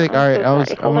gonna rude. be like, I'm all right,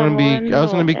 so sorry. Hold on one I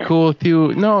was gonna be moment. cool with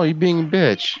you. No, you're being a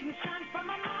bitch.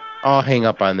 I'll hang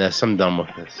up on this. I'm done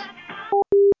with this.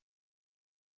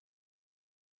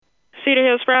 Cedar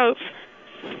Hill Sprouts.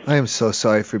 I am so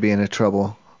sorry for being in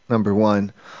trouble. Number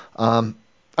one, I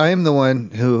am the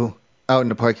one who, out in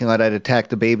the parking lot, I'd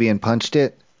attacked the baby and punched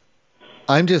it.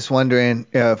 I'm just wondering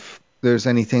if there's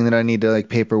anything that I need to, like,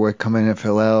 paperwork come in and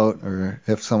fill out, or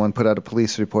if someone put out a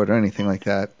police report or anything like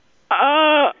that.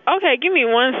 Okay, give me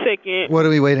 1 second. What are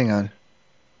we waiting on?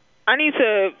 I need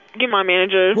to get my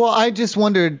manager. Well, I just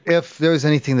wondered if there was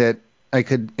anything that I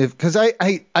could, because I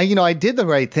did the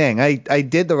right thing. I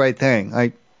did the right thing.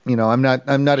 I'm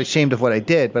not ashamed of what I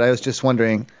did, but I was just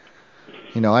wondering,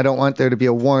 I don't want there to be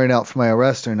a warrant out for my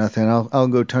arrest or nothing. I'll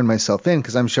go turn myself in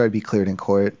because I'm sure I'd be cleared in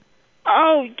court.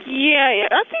 Oh, yeah,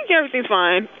 I think everything's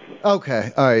fine.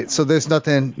 Okay, all right. So there's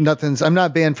nothing's. I'm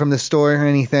not banned from the store or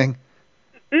anything.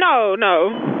 No.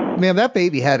 Ma'am, that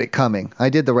baby had it coming. I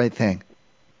did the right thing.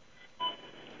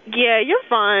 Yeah, you're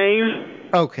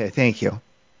fine. Okay, thank you.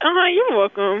 You're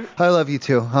welcome. I love you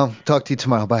too. I'll talk to you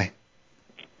tomorrow. Bye.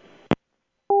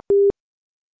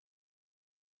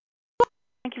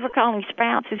 Thank you for calling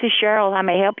Sprouts. This is Cheryl. How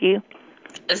may I help you?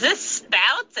 Is this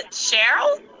Sprouts? It's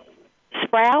Cheryl?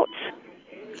 Sprouts?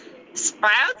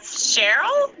 Sprouts?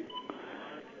 Cheryl?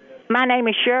 My name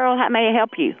is Cheryl. How may I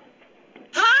help you?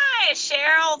 Hi,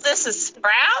 Cheryl. This is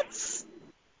Sprouts?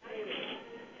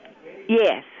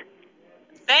 Yes.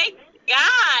 Thank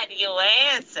God you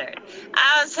answered.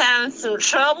 I was having some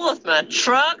trouble with my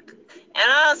truck, and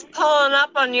I was pulling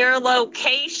up on your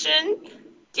location.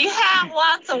 Do you have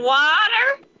lots of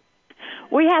water?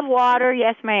 We have water,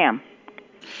 yes, ma'am.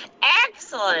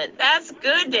 Excellent. That's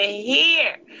good to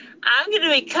hear. I'm going to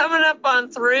be coming up on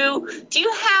through. Do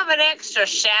you have an extra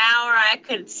shower I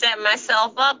could set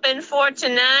myself up in for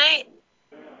tonight?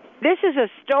 This is a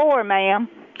store, ma'am.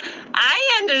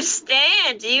 I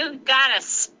understand. You got a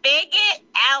spigot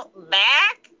out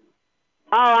back?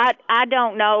 Oh, I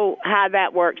don't know how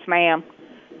that works, ma'am.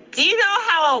 Do you know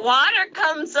how a water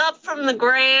comes up from the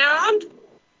ground?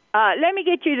 Let me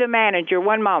get you the manager.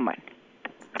 One moment.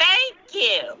 Thank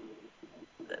you.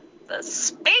 The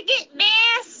spigot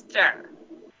master.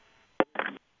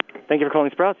 Thank you for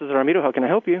calling Sprouts. This is Ramiro. How can I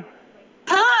help you?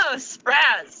 Hello,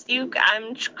 Sprouts.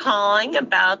 I'm calling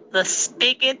about the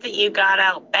spigot that you got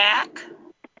out back.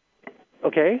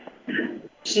 Okay.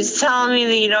 She's telling me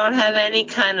that you don't have any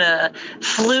kind of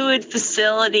fluid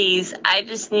facilities. I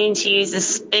just need to use a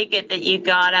spigot that you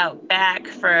got out back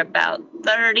for about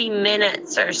 30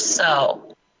 minutes or so.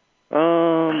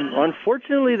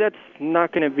 Unfortunately, that's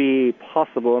not going to be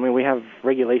possible. I mean, we have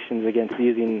regulations against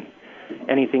using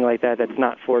anything like that that's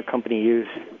not for company use.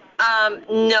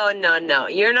 No.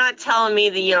 You're not telling me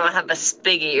that you don't have a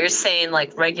spigot. You're saying,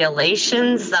 like,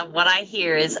 regulations. What I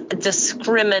hear is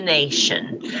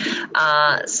discrimination.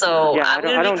 So yeah, I'm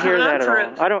going to be coming on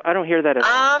through. I don't hear that at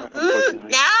all.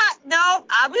 No,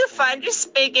 I'm going to find your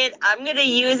spigot. I'm going to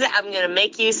use it. I'm going to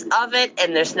make use of it,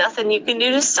 and there's nothing you can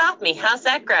do to stop me. How's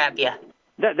that grab you?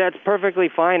 That's perfectly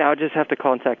fine. I'll just have to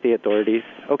contact the authorities,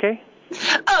 okay?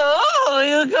 Oh,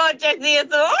 you contact the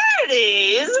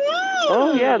authorities.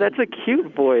 Oh, yeah, that's a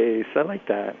cute voice. I like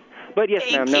that. But yes,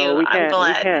 Thank ma'am, no, you. we can't. I'm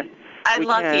glad. We can't.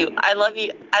 I love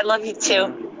you. I love you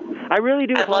too. I really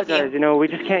do apologize. You know, we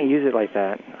just can't use it like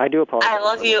that. I do apologize. I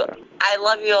love you. I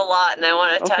love you a lot, and I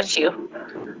want to touch you.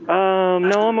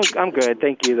 No, I'm good.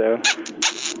 Thank you, though.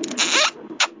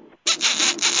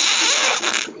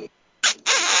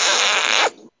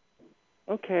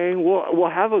 Okay, we'll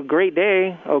have a great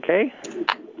day, okay?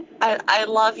 I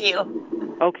love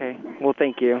you. Okay, well,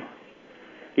 thank you.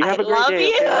 You have a great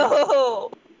day, okay? I love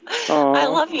you. I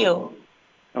love you.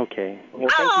 Okay, well,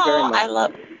 thank you very much. I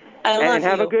love you. And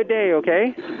have a good day,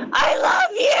 okay? I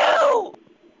love you.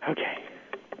 Okay.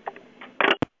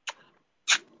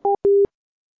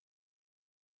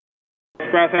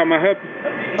 Sprouts, how may I help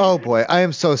you? Oh boy, I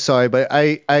am so sorry, but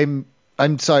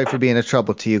I'm sorry for being a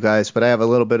trouble to you guys, but I have a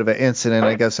little bit of an incident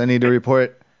I guess I need to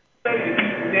report.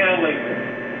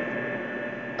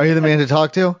 Are you the man to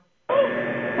talk to?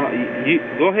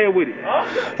 Go ahead with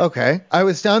it. Okay. I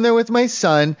was down there with my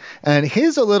son, and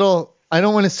he's a little I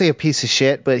don't want to say a piece of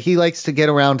shit, but he likes to get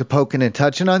around to poking and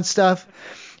touching on stuff.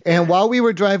 And while we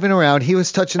were driving around, he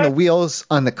was touching the wheels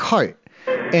on the cart.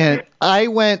 And I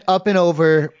went up and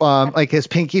over like his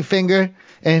pinky finger,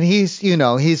 and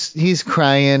he's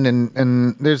crying,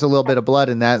 and there's a little bit of blood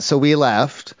in that, so we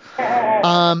left.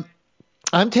 I'm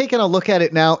taking a look at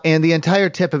it now, and the entire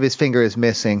tip of his finger is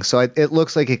missing, so it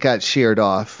looks like it got sheared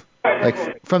off,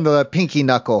 like from the pinky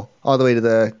knuckle all the way to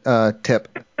the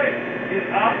tip.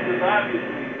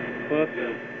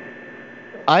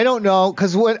 I don't know,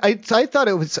 because what I thought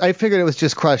it was, I figured it was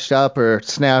just crushed up or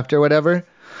snapped or whatever.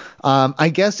 I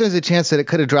guess there's a chance that it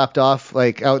could have dropped off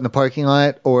like out in the parking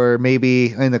lot or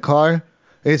maybe in the car.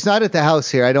 It's not at the house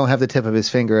here. I don't have the tip of his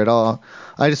finger at all.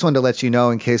 I just wanted to let you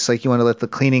know in case like you want to let the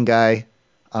cleaning guy,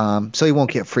 so he won't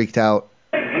get freaked out.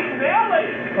 Oh,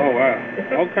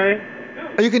 wow. Okay.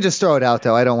 You can just throw it out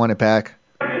though. I don't want it back.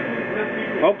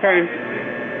 Okay.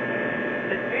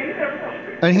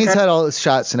 And he's had all his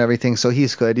shots and everything, so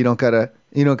he's good. You don't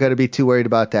gotta be too worried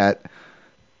about that.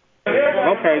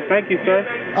 Okay, thank you, sir.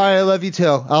 All right, I love you too.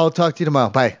 I'll talk to you tomorrow.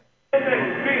 Bye.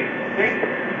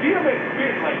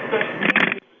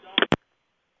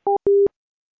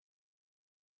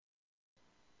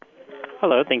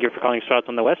 Hello, thank you for calling Strouds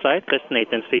on the West Side. This is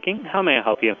Nathan speaking. How may I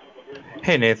help you?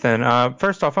 Hey, Nathan.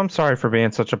 First off, I'm sorry for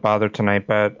being such a bother tonight,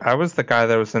 but I was the guy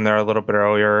that was in there a little bit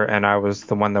earlier, and I was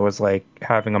the one that was, like,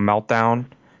 having a meltdown,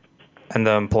 and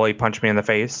the employee punched me in the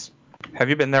face. Have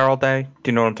you been there all day?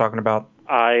 Do you know what I'm talking about?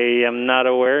 I am not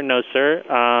aware, no, sir.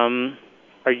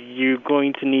 Are you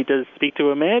going to need to speak to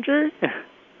a manager?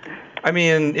 I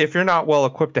mean, if you're not well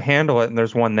equipped to handle it and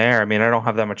there's one there, I mean, I don't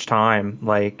have that much time.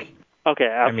 Like, okay,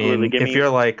 absolutely. I mean, if you're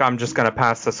like, I'm just going to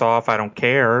pass this off, I don't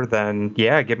care, then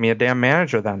yeah, give me a damn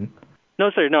manager then.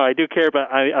 No, sir, no, I do care, but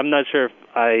I'm not sure if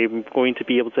I'm going to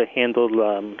be able to handle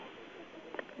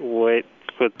what.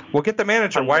 Well, get the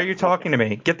manager. Why are you talking to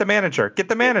me? Get the manager. Get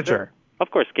the manager.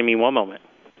 Of course, give me one moment.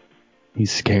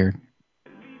 He's scared.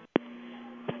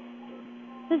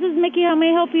 This is Mickey. How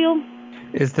may I help you?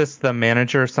 Is this the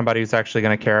manager, somebody who's actually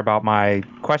going to care about my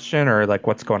question, or like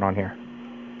what's going on here?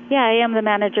 Yeah, I am the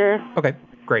manager. Okay,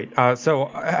 great. So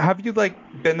have you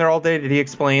like been there all day? Did he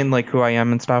explain like who I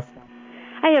am and stuff?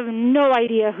 I have no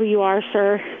idea who you are,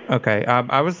 sir. Okay,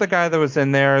 I was the guy that was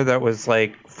in there that was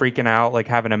like freaking out, like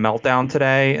having a meltdown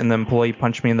today, and the employee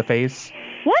punched me in the face.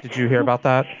 What? Did you hear about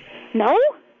that? No?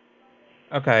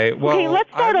 Okay, well... Okay, let's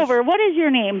start over. What is your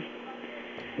name?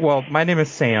 Well, my name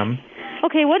is Sam.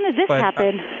 Okay, when did this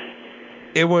happen?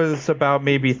 It was about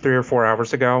maybe 3 or 4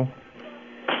 hours ago.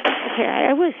 Okay,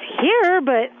 I was here,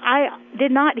 but I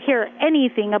did not hear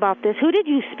anything about this. Who did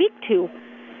you speak to?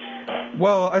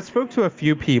 Well, I spoke to a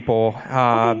few people,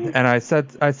 and I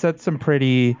said some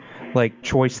pretty like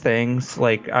choice things.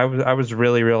 Like I was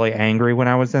really, really angry when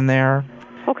I was in there.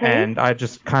 Okay. And I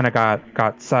just kind of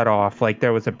got set off. Like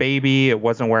there was a baby, it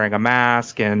wasn't wearing a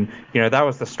mask, and that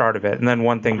was the start of it. And then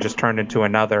one thing just turned into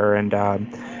another, and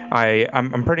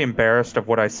I'm pretty embarrassed of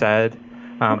what I said.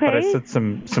 But I said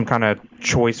some kind of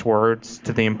choice words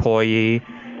to the employee,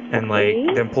 and like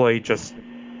the employee just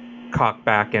cocked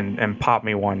back and popped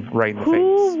me one right in the face.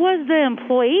 Who was the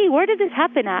employee? Where did this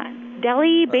happen at?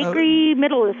 Deli, bakery,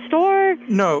 middle of the store?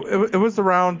 No, it was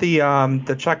around the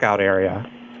checkout area.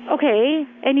 Okay,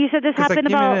 and you said this happened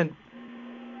about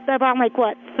like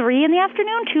what, 3 in the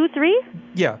afternoon? 2, 3?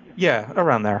 Yeah,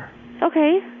 around there.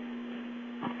 Okay.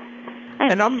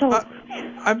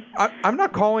 I'm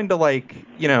not calling to like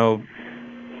No,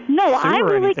 I'm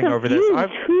really confused. over this.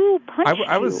 Who punched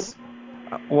I was.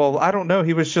 Well, I don't know.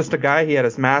 He was just a guy. He had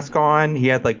his mask on. He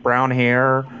had like brown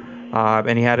hair,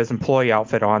 and he had his employee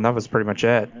outfit on. That was pretty much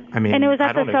it. I mean, and it was at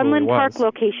I don't the know who he Sunland was. Park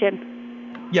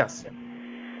location. Yes.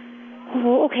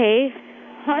 Oh, okay.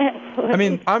 I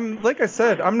mean, like I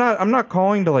said, I'm not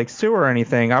calling to like sue or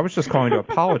anything. I was just calling to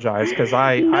apologize because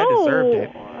I deserved it.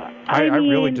 I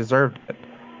really deserved it.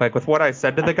 Like with what I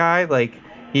said to the guy, like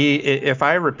if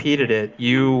I repeated it,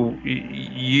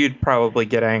 you'd probably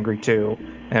get angry too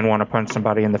and want to punch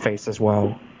somebody in the face as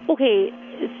well. Okay,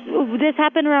 this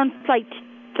happened around like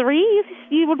 3,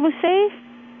 you would say?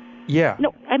 Yeah.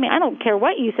 No, I mean, I don't care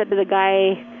what you said to the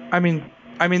guy. I mean,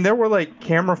 there were like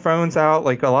camera phones out.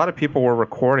 Like a lot of people were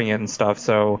recording it and stuff.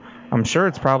 So I'm sure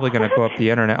it's probably going to go up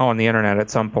on the internet at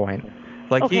some point.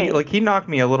 Like he knocked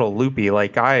me a little loopy.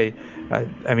 Like I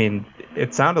mean,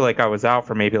 it sounded like I was out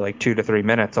for maybe like 2 to 3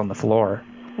 minutes on the floor.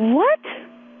 What?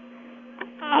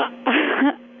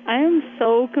 I am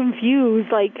so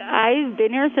confused. Like I've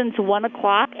been here since 1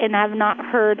 o'clock and have not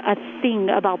heard a thing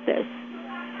about this.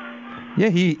 Yeah,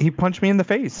 he punched me in the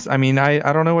face. I mean, I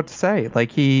don't know what to say.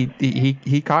 Like he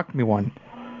cocked me one.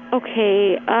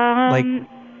 Okay.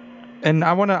 And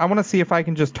I wanna see if I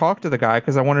can just talk to the guy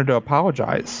because I wanted to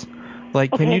apologize.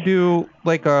 Like, can Okay. you do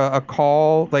like a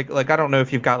call? Like I don't know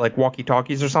if you've got like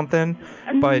walkie-talkies or something,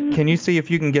 but can you see if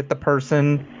you can get the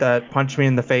person that punched me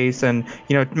in the face and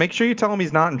make sure you tell him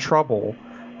he's not in trouble.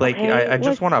 Like Okay. I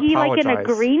just want to Was he apologize. like in a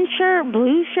green shirt,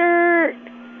 blue shirt?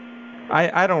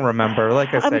 I don't remember.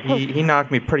 Like I said, he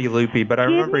knocked me pretty loopy, but I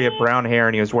remember he had brown hair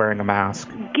and he was wearing a mask.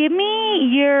 Give me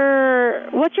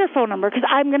what's your phone number? Because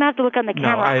I'm gonna have to look on the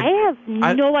camera. I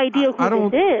have no idea who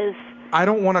this is. I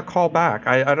don't want to call back.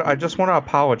 I just want to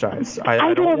apologize.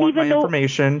 I don't want my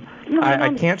information.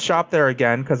 I can't shop there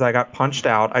again because I got punched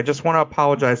out. I just want to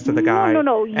apologize to the guy.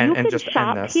 No. You and can just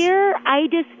shop end this. here. I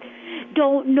just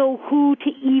don't know who to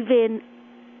even.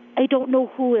 I don't know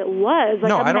who it was. Like,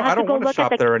 No, I'm I don't. have I don't to go want to look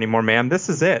shop at the there anymore, ma'am. This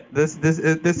is it. This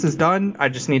is done. I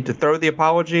just need to throw the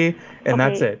apology, and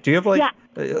that's it. Do you have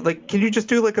can you just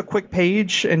do like a quick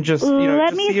page and just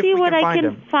Let just me see if see we what can I find can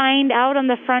him? find out on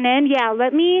the front end. Yeah,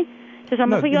 let me. I'm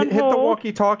gonna put you on hit hold. the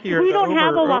walkie-talkie or we the don't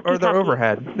have a walkie-talkie. or the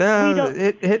overhead. No,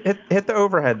 hit the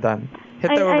overhead then.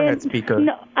 Hit the overhead speaker.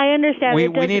 No, I understand. We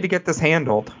need to get this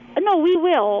handled. No, we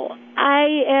will.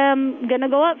 I am gonna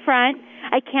go up front.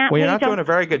 I can't. Well, you're not doing a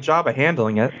very good job of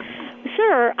handling it.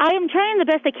 Sir, I am trying the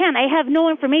best I can. I have no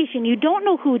information. You don't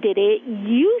know who did it.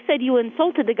 You said you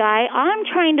insulted the guy. I'm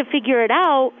trying to figure it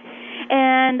out,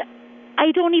 and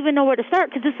I don't even know where to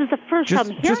start because this is the first time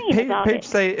hearing about it.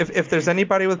 Say if there's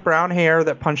anybody with brown hair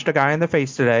that punched a guy in the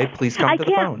face today, please come to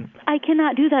the phone. I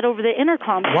cannot do that over the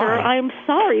intercom, sir. Why? I'm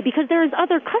sorry because there's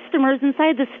other customers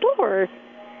inside the store.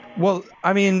 Well,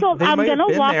 I mean, they might have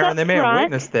been there and they may have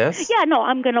witnessed this. Yeah, no,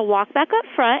 I'm going to walk back up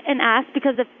front and ask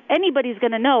because if anybody's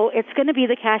going to know, it's going to be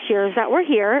the cashiers that were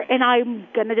here, and I'm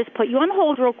going to just put you on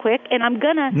hold real quick, and I'm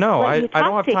going to I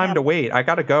don't have time to wait. I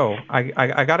got to go.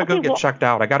 I got to go get checked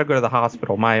out. I got to go to the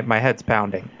hospital. My head's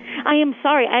pounding. I am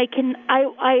sorry. I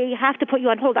have to put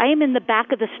you on hold. I am in the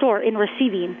back of the store in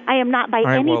receiving. I am not by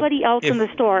anybody else in the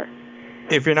store.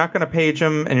 If you're not going to page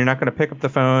him and you're not going to pick up the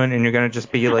phone and you're going to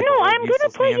just be like, no, I'm going to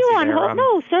put you on hold.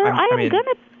 No, sir, I am going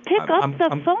to pick up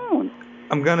the phone.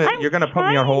 You're going to put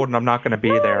me on hold and I'm not going to be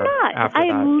there after that. I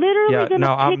am literally going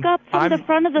to pick up from the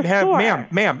front of the store.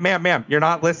 Ma'am, you're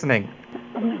not listening.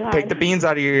 Take the beans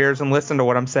out of your ears and listen to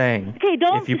what I'm saying. Okay,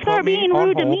 don't start being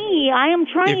rude to me. I am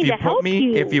trying to help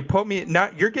you. If you put me,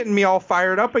 you're getting me all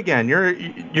fired up again.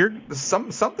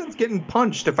 Something's getting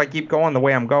punched if I keep going the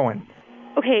way I'm going.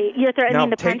 Okay, you're threatening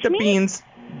to punch me? Take the beans.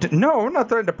 No, I'm not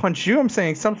threatening to punch you. I'm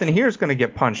saying something here is going to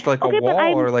get punched, like a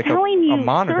wall or like a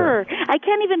monitor. Sir, I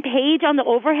can't even page on the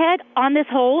overhead on this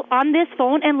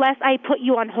phone unless I put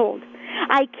you on hold.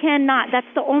 I cannot. That's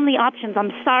the only options.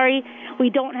 I'm sorry. We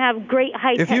don't have great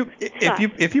high-tech stuff.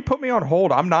 If you put me on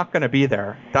hold, I'm not going to be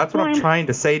there. That's what I'm trying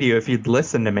to say to you. If you'd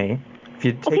listen to me, if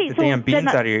you'd take the damn beans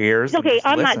out of your ears. Okay,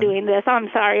 I'm not doing this. I'm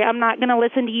sorry. I'm not going to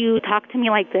listen to you talk to me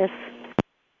like this.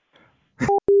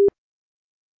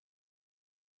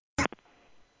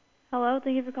 Hello,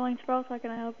 thank you for calling Sprouse. How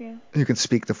can I help you? You can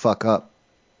speak the fuck up,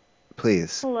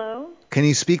 please. Hello? Can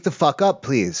you speak the fuck up,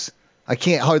 please? I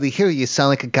can't hardly hear you. You sound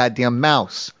like a goddamn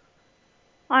mouse.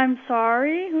 I'm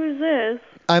sorry. Who's this?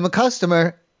 I'm a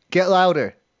customer. Get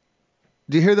louder.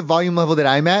 Do you hear the volume level that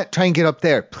I'm at? Try and get up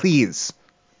there, please.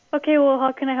 Okay, well,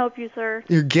 how can I help you, sir?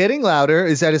 You're getting louder.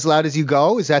 Is that as loud as you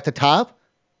go? Is that the top?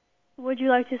 Would you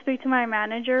like to speak to my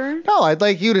manager? No, I'd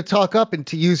like you to talk up and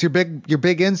to use your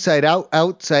big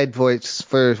outside voice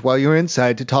for while you're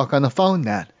inside to talk on the phone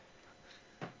then.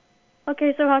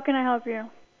 Okay, so how can I help you?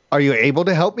 Are you able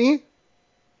to help me?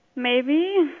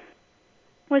 Maybe.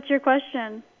 What's your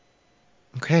question?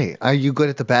 Okay, are you good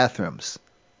at the bathrooms?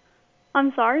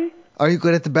 I'm sorry? Are you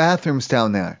good at the bathrooms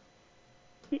down there?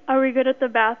 Are we good at the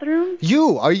bathroom?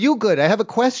 Are you good? I have a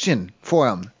question for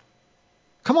him.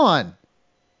 Come on.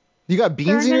 You got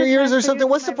beans in your ears or something?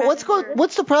 What's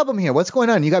the problem here? What's going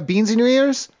on? You got beans in your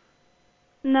ears?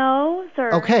 No,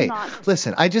 sir. Okay. Not.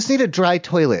 Listen, I just need a dry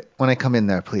toilet when I come in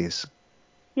there, please.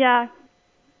 Yeah.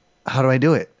 How do I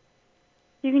do it?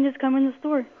 You can just come in the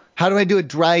store. How do I do a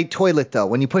dry toilet, though?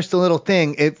 When you push the little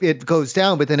thing, it goes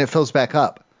down, but then it fills back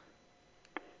up.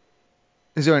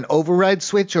 Is there an override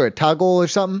switch or a toggle or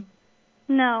something?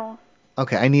 No.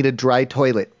 Okay, I need a dry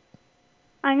toilet.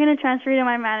 I'm going to transfer you to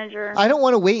my manager. I don't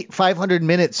want to wait 500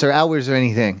 minutes or hours or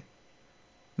anything.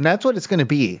 And that's what it's going to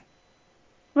be.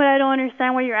 But I don't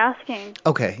understand what you're asking.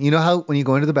 Okay, you know how when you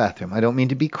go into the bathroom, I don't mean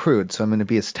to be crude, so I'm going to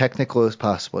be as technical as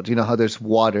possible. Do you know how there's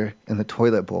water in the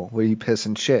toilet bowl where you piss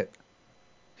and shit?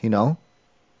 You know?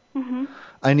 Mm-hmm.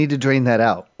 I need to drain that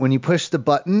out. When you push the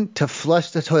button to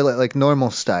flush the toilet like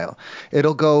normal style,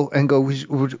 it'll go and go like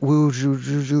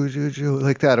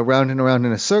that, around and around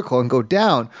in a circle and go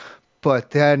down,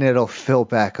 but then it'll fill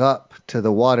back up to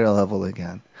the water level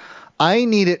again. I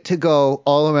need it to go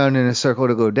all around in a circle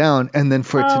to go down, and then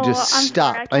for it to just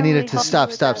stop. I need it to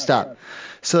stop,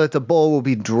 so that the bowl will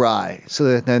be dry, so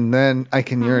that then I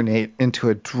can urinate into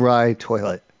a dry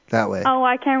toilet that way. Oh,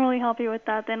 I can't really help you with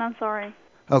that then. I'm sorry.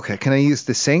 Okay, can I use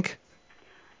the sink?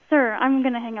 Sir, I'm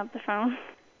going to hang up the phone.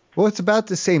 Well, it's about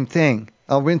the same thing.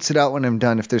 I'll rinse it out when I'm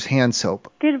done if there's hand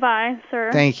soap. Goodbye, sir.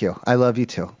 Thank you. I love you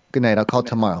too. Good night. I'll call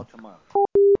tomorrow.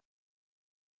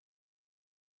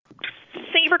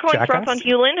 Thank you for calling Frost on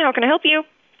Hewlin. How can I help you?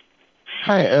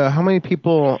 Hi. How many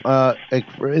people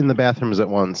in the bathrooms at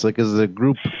once? Like, is it a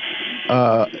group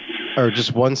or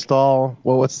just one stall?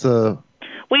 Well, what's the...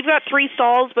 We've got 3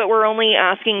 stalls, but we're only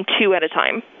asking 2 at a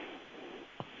time.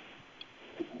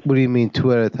 What do you mean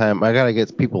 2 at a time? I gotta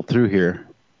get people through here.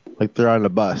 Like they're on a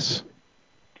bus.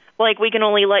 Like, we can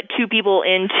only let 2 people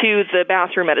into the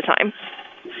bathroom at a time.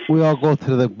 We all go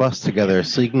to the bus together,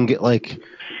 so you can get like...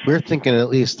 We're thinking at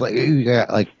least like you got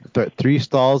like 3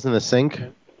 stalls and a sink.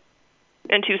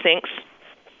 And 2 sinks.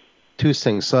 2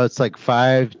 sinks, so it's like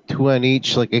 5, 2 on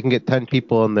each. Like you can get 10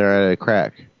 people in there at a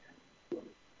crack.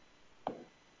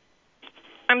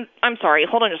 I'm sorry.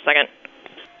 Hold on just a second.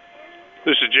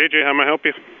 This is JJ. How may I help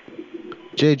you?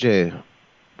 JJ,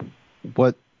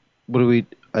 what do we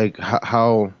like?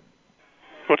 How?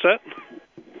 What's that?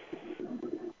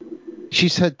 She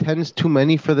said 10's too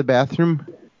many for the bathroom.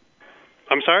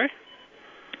 I'm sorry?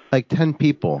 Like 10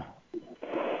 people.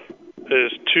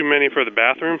 Is too many for the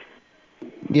bathroom?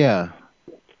 Yeah.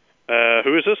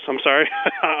 Who is this? I'm sorry.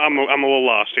 I'm a little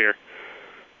lost here.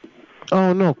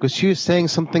 Oh no, because she was saying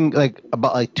something like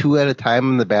about like 2 at a time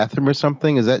in the bathroom or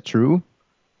something. Is that true?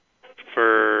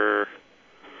 For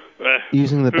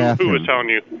using the bathroom. Who was telling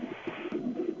you?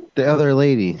 The other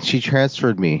lady. She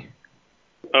transferred me.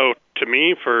 Oh, to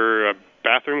me for a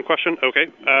bathroom question? Okay.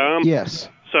 Yes.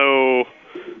 So,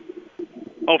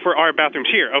 for our bathrooms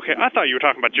here. Okay, I thought you were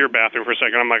talking about your bathroom for a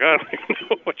second. I'm like, I don't even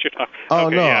know what you're talking about. Oh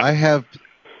okay, no, yeah. I have.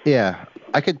 Yeah,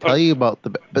 I could tell you about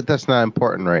but that's not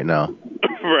important right now.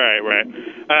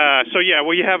 Right. So yeah,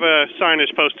 well, you have a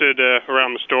signage posted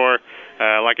around the store.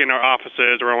 Like in our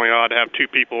offices, we're only allowed to have 2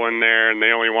 people in there, and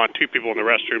they only want 2 people in the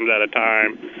restrooms at a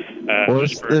time. Well,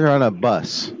 they're on a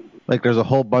bus. Like there's a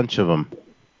whole bunch of them.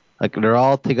 Like they're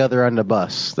all together on the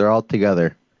bus. They're all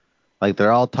together. Like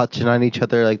they're all touching on each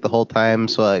other like the whole time.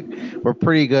 So like we're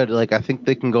pretty good. Like I think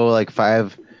they can go like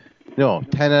 10.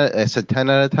 I said 10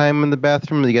 at a time in the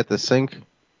bathroom. You get the sink.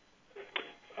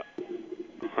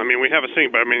 I mean, we have a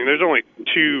sink, but I mean, there's only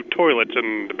 2 toilets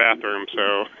in the bathroom,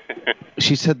 so.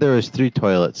 She said there was 3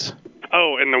 toilets.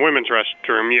 Oh, in the women's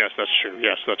restroom. Yes, that's true.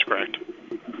 Yes, that's correct.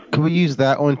 Can we use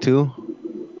that one too?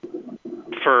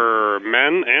 For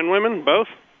men and women, both?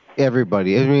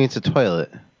 Everybody. I mean, it's a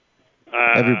toilet.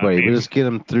 Everybody. We'll just get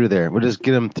them through there. We'll just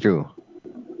get them through.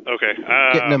 Okay.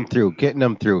 Getting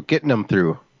them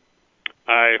through.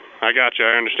 I got you.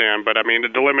 I understand, but I mean,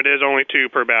 the limit is only 2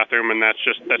 per bathroom, and that's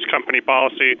company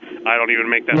policy. I don't even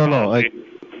make that policy. No. Like,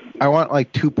 I want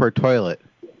like 2 per toilet.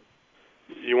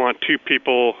 You want 2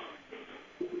 people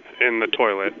in the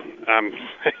toilet?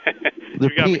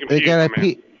 They gotta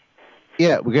pee.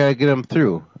 Yeah, we gotta get them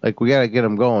through. Like we gotta get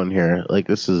them going here. Like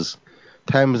this is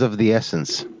time is of the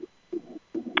essence.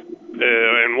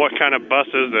 And what kind of bus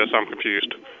is this? I'm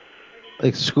confused.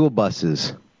 Like school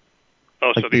buses.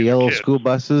 Oh, like so the these yellow are kids. school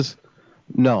buses?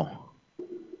 No.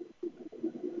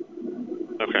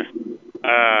 Okay.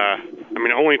 I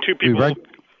mean, only 2 people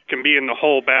can be in the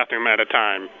whole bathroom at a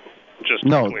time. Just to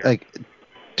be clear. Like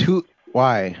 2.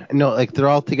 Why? No, like they're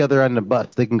all together on the bus.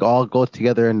 They can all go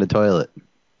together in the toilet.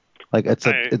 Like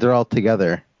they're all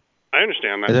together. I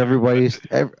understand that. And everybody's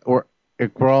we're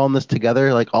all in this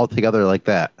together, like all together like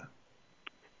that.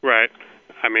 Right.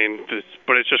 I mean,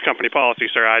 but it's just company policy,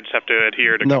 sir. I just have to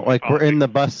adhere to. No, like policy. we're in the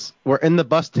bus. We're in the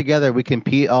bus together. We can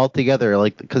pee all together,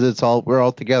 like because we're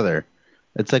all together.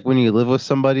 It's like when you live with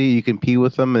somebody, you can pee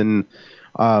with them, and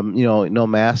no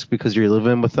mask because you're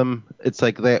living with them. It's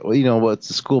like that. It's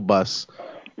a school bus,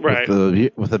 right?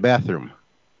 With a bathroom.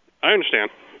 I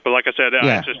understand, but like I said,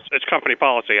 it's company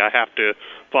policy. I have to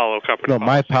follow company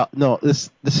policy.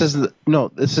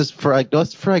 This is for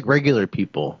like regular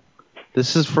people.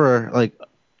 This is for like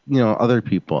other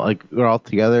people. Like we're all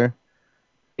together.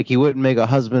 Like you wouldn't make a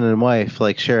husband and wife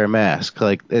like share a mask.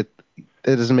 Like it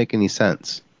doesn't make any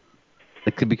sense.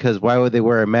 Like because why would they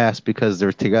wear a mask? Because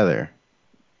they're together.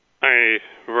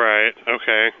 Right.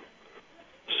 Okay.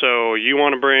 So you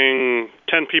want to bring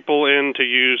 10 people in to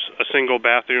use a single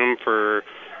bathroom to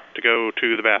go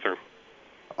to the bathroom?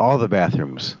 All the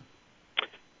bathrooms.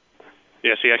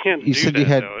 Yeah, see, I can't You do said that, you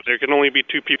had- though. There can only be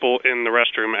 2 people in the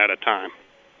restroom at a time.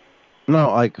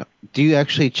 No, like, do you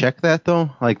actually check that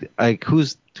though? Like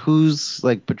who's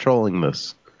like patrolling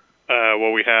this?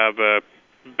 Well, we have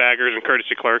baggers and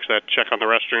courtesy clerks that check on the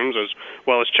restrooms, as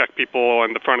well as check people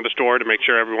in the front of the store to make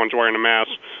sure everyone's wearing a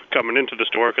mask coming into the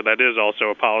store, because that is also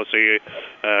a policy,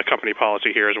 company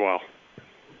policy here as well.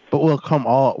 But we'll come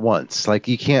all at once. Like,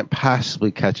 you can't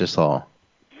possibly catch us all.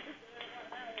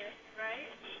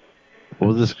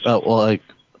 We'll just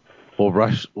we'll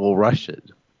rush it.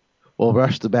 We'll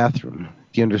rush the bathroom.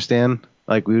 Do you understand?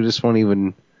 Like, we just won't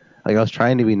even. Like, I was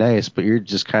trying to be nice, but you're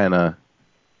just kind of.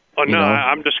 Oh no,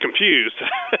 I'm just confused.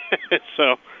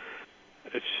 So,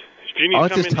 if you need I'll to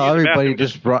come just in tell to use the everybody bathroom,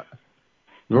 just run.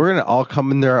 We're gonna all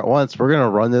come in there at once. We're gonna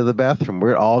run to the bathroom.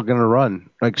 We're all gonna run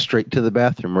like straight to the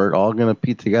bathroom. We're all gonna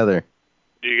pee together.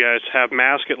 do you guys have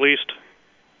masks at least?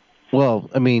 Well,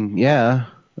 I mean, yeah.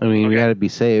 I mean, we gotta be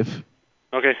safe.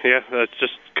 Okay, yeah, that's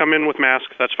just come in with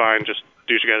masks. That's fine. Just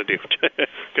do what you got to do.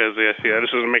 Because this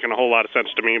isn't making a whole lot of sense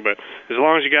to me. But as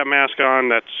long as you got mask on,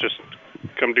 that's just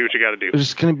come do what you got to do.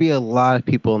 There's gonna be a lot of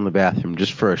people in the bathroom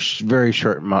just for a very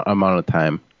short amount of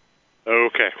time.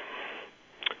 Okay.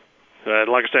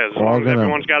 Like I said, as We're all long as gonna-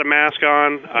 everyone's got a mask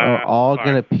on, We're all fine.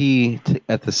 gonna pee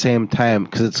at the same time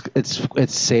because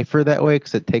it's safer that way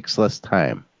because it takes less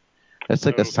time. That's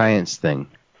like a science thing.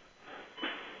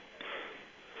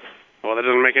 Well, that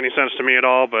doesn't make any sense to me at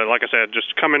all. But like I said,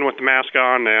 just come in with the mask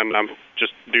on and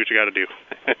just do what you got to do.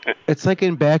 It's like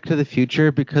in Back to the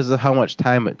Future because of how much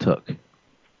time it took.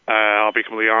 I'll be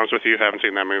completely honest with you. Haven't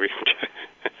seen that movie.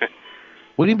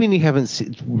 What do you mean you haven't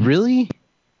seen? Really?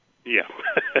 Yeah.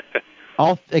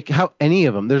 All like how any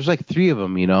of them? There's like 3 of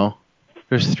them. You know,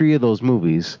 there's 3 of those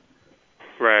movies.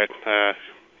 Right.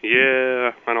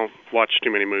 Yeah, I don't watch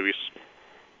too many movies.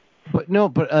 But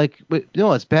no,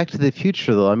 it's Back to the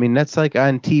Future though. I mean, that's like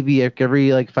on TV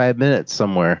every like 5 minutes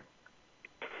somewhere.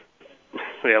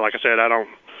 Yeah, like I said, I don't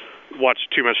watch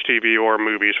too much TV or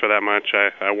movies for that much.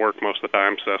 I work most of the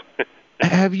time, so.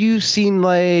 Have you seen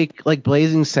like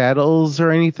Blazing Saddles or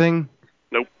anything?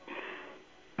 Nope.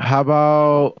 How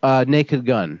about Naked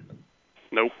Gun?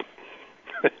 Nope.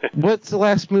 What's the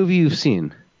last movie you've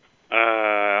seen?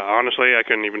 Honestly, I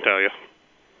couldn't even tell you.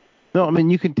 No, I mean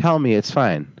you can tell me. It's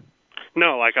fine.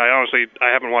 No, like I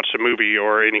haven't watched a movie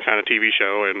or any kind of TV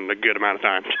show in a good amount of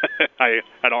time. I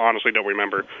honestly don't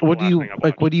remember. What do you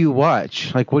like? What do you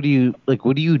watch? Like what do you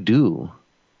do?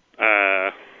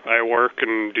 I work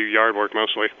and do yard work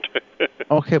mostly.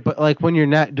 Okay, but like when you're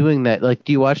not doing that, like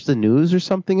do you watch the news or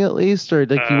something at least, or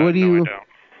like what do you? No, I don't.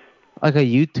 Like a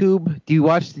YouTube? Do you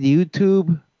watch the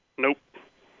YouTube? Nope.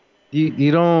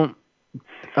 You don't.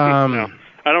 No,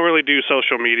 I don't really do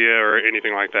social media or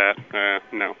anything like that.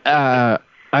 No.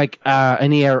 Like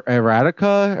any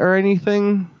erotica or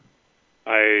anything?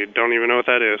 I don't even know what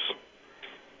that is.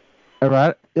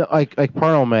 Like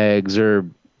porno mags or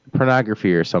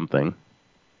pornography or something.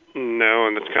 No,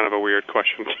 and that's kind of a weird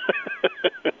question.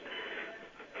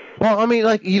 Well, I mean,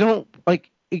 like you don't like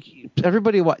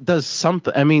everybody does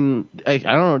something. I mean, I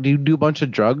don't know. Do you do a bunch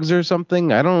of drugs or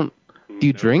something? I don't. Do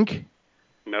you drink?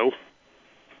 No.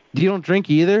 You don't drink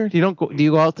either. Do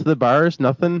you go out to the bars?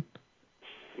 Nothing.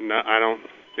 No, I don't.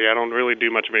 Yeah, I don't really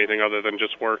do much of anything other than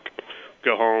just work,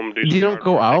 go home, do. You don't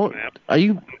go out? Are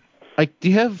you like? Do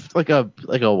you have like a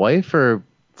wife or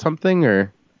something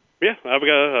or? Yeah, I've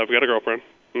got a girlfriend.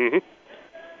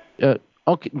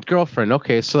 Okay, girlfriend.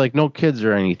 Okay, so like no kids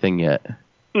or anything yet.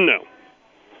 No.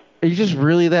 Are you just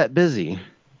really that busy?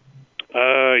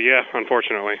 Yeah,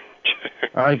 unfortunately.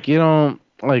 Like you don't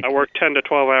like. I work 10 to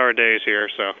 12-hour days here,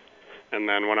 so, and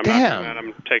then when I'm not doing that,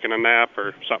 I'm taking a nap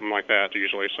or something like that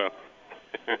usually. So.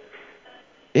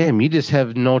 Damn, you just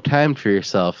have no time for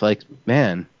yourself. Like,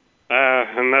 man.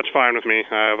 And that's fine with me.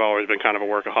 I've always been kind of a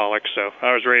workaholic, so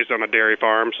I was raised on a dairy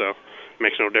farm, so it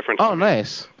makes no difference. Oh,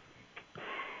 nice.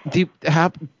 Do you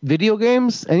have video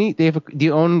games? Do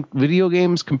you own video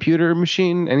games, computer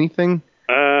machine, anything?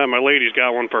 My lady's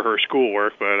got one for her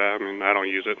schoolwork, but I mean, I don't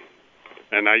use it.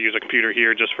 And I use a computer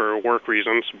here just for work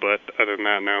reasons, but other than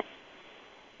that, no.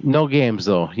 No games,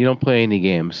 though. You don't play any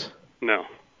games. No.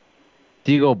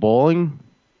 Do you go bowling?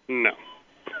 No.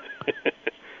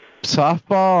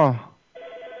 Softball?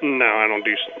 No, I don't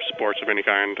do sports of any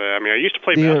kind. I mean, I used to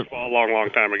play basketball a long, long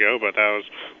time ago, but that was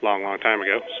a long, long time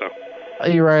ago, so.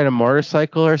 You ride a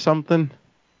motorcycle or something?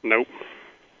 Nope.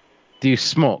 Do you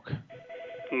smoke?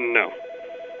 No.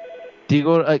 Do you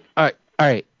go like? All All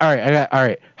right. All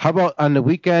right. How about on the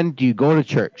weekend? Do you go to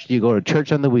church? Do you go to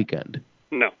church on the weekend?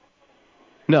 No.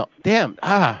 No. Damn.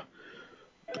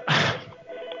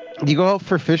 You go out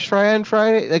for fish fry on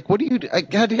Friday? Like, what do you do?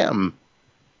 Goddamn.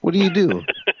 What do you do?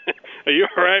 Are you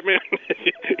all right, man?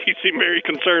 You seem very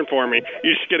concerned for me.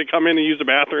 You just gonna come in and use the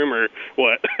bathroom, or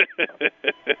what?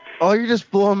 Oh, you're just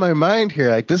blowing my mind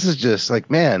here. Like, this is just like,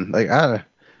 man. Like, I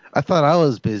thought I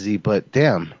was busy, but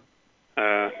damn.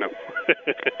 No.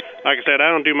 Like I said, I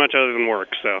don't do much other than work,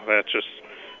 so that's just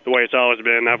the way it's always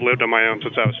been. I've lived on my own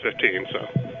since I was 15, so.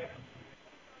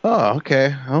 Oh,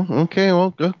 okay. Oh, okay. Well,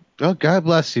 God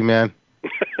bless you, man.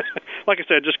 Like I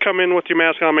said, just come in with your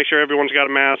mask on, make sure everyone's got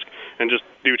a mask, and just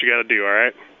do what you got to do, all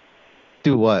right?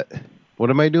 Do what?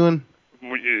 What am I doing?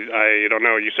 I don't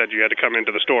know. You said you had to come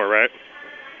into the store, right?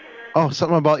 Oh,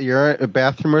 something about your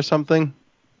bathroom or something?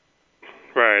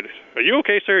 Right. Are you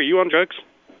okay, sir? Are you on drugs?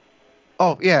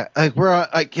 Oh, yeah. Like,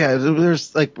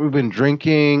 there's, like, we've been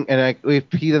drinking, and we've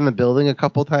peed in the building a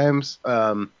couple times.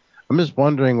 I'm just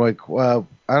wondering, like, I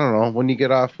don't know, when you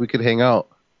get off, we could hang out.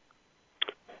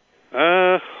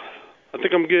 I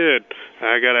think I'm good.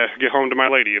 I gotta get home to my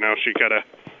lady, you know. She gotta...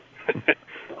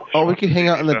 Oh, we could hang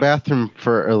out in the bathroom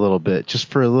for a little bit, just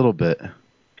for a little bit.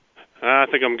 I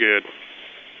think I'm good.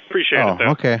 Appreciate it, though.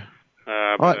 Oh, okay.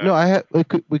 No,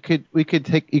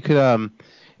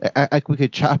 we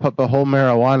could chop up a whole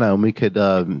marijuana and we could,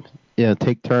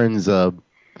 take turns,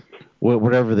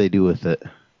 whatever they do with it.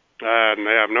 I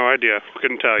have no idea.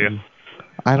 Couldn't tell you.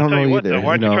 I don't know what, either. though,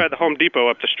 why'd you try the Home Depot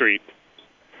up the street?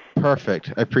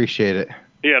 Perfect. I appreciate it.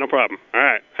 Yeah, no problem. All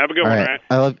right. Have a good one, all right?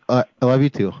 I love you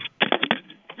too.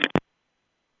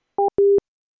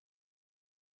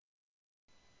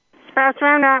 Sprouts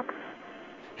Roundup.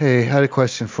 Hey, I had a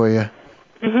question for you.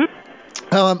 Mm-hmm.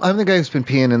 I'm the guy who's been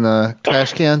peeing in the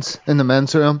trash cans in the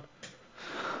men's room.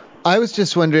 I was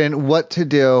just wondering what to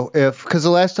do because the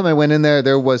last time I went in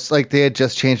there was they had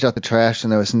just changed out the trash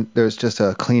and there was just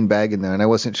a clean bag in there, and I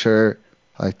wasn't sure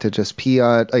to just pee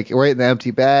on right in the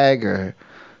empty bag or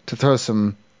to throw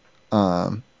some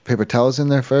paper towels in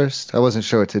there first. I wasn't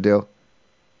sure what to do.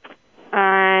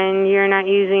 And you're not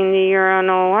using the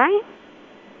urinal, why?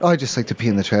 Oh, I just like to pee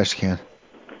in the trash can.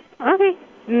 Okay.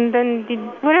 Then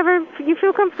whatever you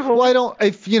feel comfortable. Well,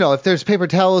 if there's paper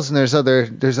towels and there's other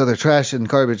trash and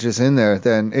garbages in there,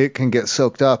 then it can get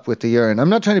soaked up with the urine. I'm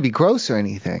not trying to be gross or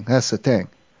anything. That's the thing.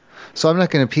 So I'm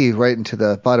not going to pee right into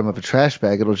the bottom of a trash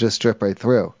bag. It'll just drip right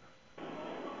through.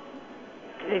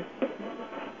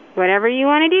 Whatever you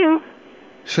want to do.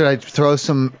 Should I throw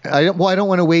some? I don't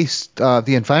want to waste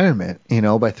the environment,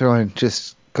 by throwing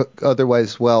just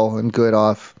otherwise well and good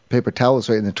off paper towels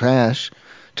right in the trash,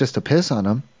 just to piss on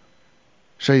them.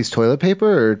 Should I use toilet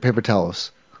paper or paper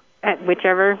towels?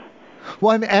 Whichever.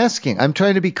 Well, I'm asking. I'm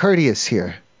trying to be courteous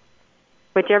here.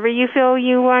 Whichever you feel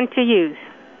you want to use.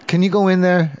 Can you go in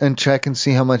there and check and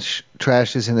see how much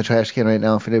trash is in the trash can right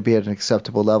now, if it'd be at an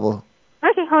acceptable level?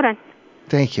 Okay, hold on.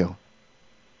 Thank you.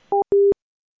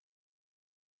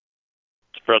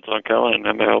 Sprouts on Callahan,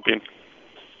 how may I help you?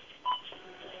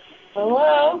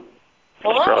 Hello?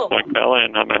 Hello? Sprouts on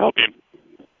Callahan, how may I help you?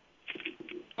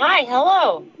 Hi,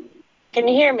 hello. Can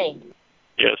you hear me?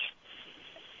 Yes.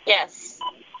 Yes.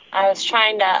 I was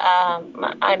trying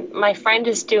to, my friend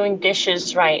is doing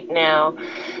dishes right now,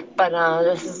 but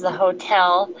this is the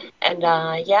hotel, and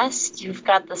yes, you've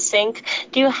got the sink.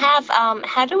 Do you have,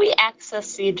 how do we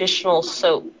access the additional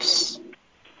soaps?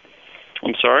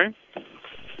 I'm sorry?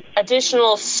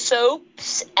 Additional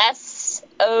soaps, S-O-A-P-S,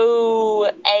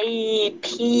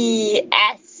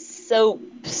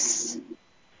 soaps.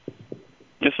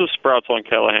 This is Sprouts on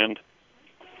Callahan.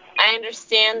 I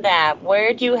understand that.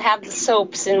 Where do you have the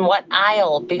soaps? In what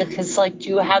aisle? Because, do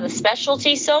you have the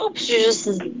specialty soaps or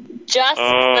just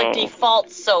the default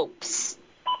soaps?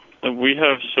 We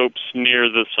have soaps near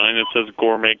the sign that says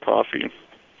Gourmet Coffee.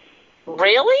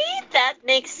 Really? That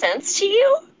makes sense to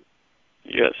you?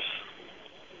 Yes.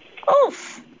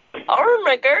 Oof. Oh,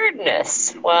 my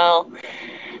goodness. Well,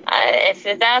 if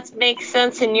that makes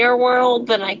sense in your world,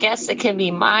 then I guess it can be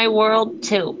my world,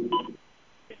 too.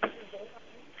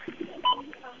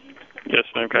 Yes,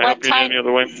 ma'am. Can I help you in any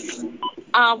other way?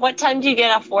 What time do you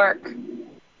get off work?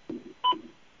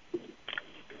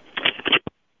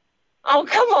 Oh,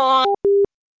 come on.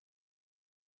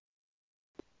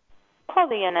 Call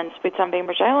the Inn and Suites on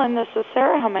Bainbridge Island. This is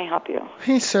Sarah. How may I help you?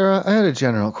 Hey, Sarah. I had a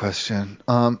general question.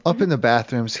 Up in the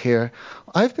bathrooms here,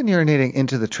 I've been urinating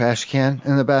into the trash can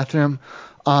in the bathroom.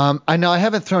 I know I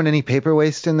haven't thrown any paper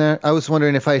waste in there. I was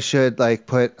wondering if I should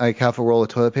put half a roll of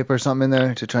toilet paper or something in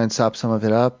there to try and sop some of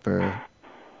it up, or.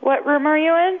 What room are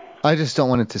you in? I just don't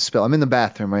want it to spill. I'm in the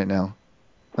bathroom right now.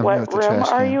 I'm here What with the room trash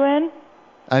are can. you in?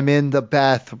 I'm in the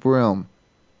bathroom.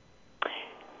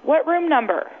 What room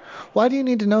number? Why do you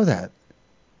need to know that?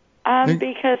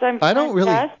 Because I'm I don't front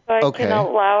really. desk, so I Okay. can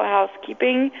allow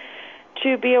housekeeping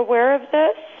to be aware of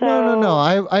this. So No.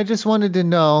 I just wanted to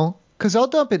know because I'll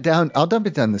dump it down. I'll dump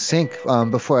it down the sink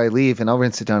before I leave, and I'll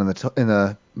rinse it down in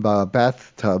the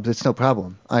bathtub. It's no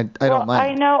problem. I don't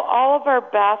mind. I know all of our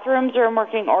bathrooms are in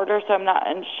working order, so I'm not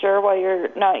sure why you're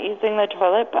not using the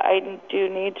toilet, but I do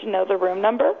need to know the room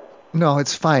number. No,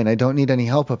 it's fine. I don't need any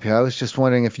help up here. I was just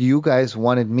wondering if you guys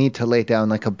wanted me to lay down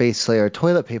like a base layer of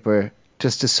toilet paper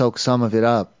just to soak some of it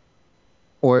up,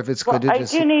 or if it's good to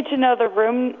just. I do need to know the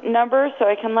room number so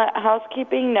I can let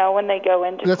housekeeping know when they go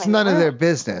in to That's clean none the of room. their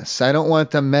business. I don't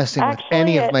want them messing with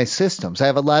any of my systems. I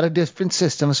have a lot of different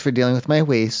systems for dealing with my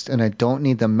waste, and I don't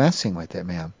need them messing with it,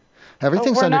 ma'am.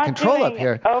 Everything's We're under not control doing up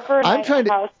here. Overnight I'm trying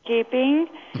to. housekeeping.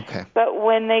 Okay. But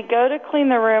when they go to clean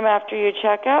the room after you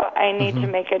check out, I need to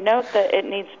Mhm. make a note that it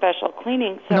needs special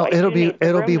cleaning. So No, I it'll do be need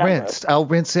the room number. rinsed. I'll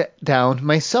rinse it down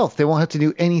myself. They won't have to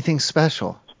do anything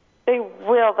special. They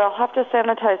will. They'll have to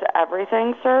sanitize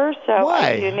everything, sir. So Why?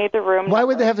 I do need the room Why number.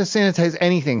 would they have to sanitize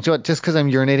anything? Just because I'm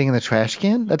urinating in the trash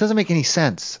can? That doesn't make any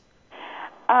sense.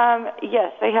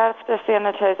 Yes, they have to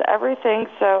sanitize everything,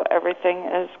 so everything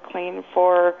is clean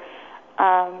for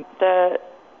the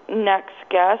next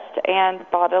guest, and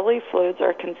bodily fluids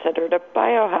are considered a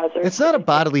biohazard. It's not a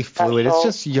bodily fluid. It's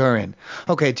just urine.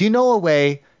 Okay, do you know a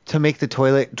way to make the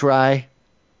toilet dry?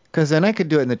 Because then I could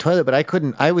do it in the toilet, but I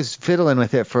couldn't. I was fiddling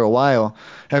with it for a while.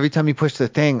 Every time you push the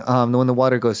thing, when the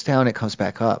water goes down, it comes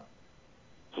back up.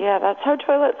 Yeah, that's how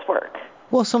toilets work.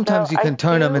 Well, sometimes you can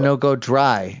turn them and they'll go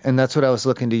dry, and that's what I was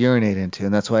looking to urinate into,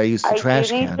 and that's why I used the trash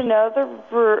I do need can. to know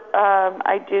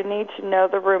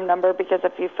the room number, because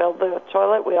if you fill the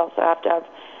toilet, we also have to have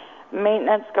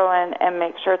maintenance go in and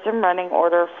make sure it's in running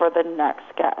order for the next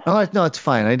guest. Oh, no, it's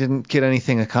fine. I didn't get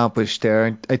anything accomplished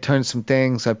there. I turned some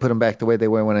things. I put them back the way they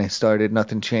were when I started.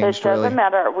 Nothing changed, It doesn't really.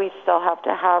 matter. We still have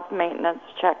to have maintenance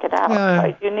check it out. Yeah. So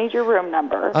I do need your room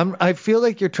number. I feel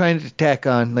like you're trying to tack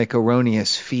on, like,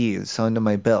 erroneous fees onto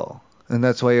my bill, and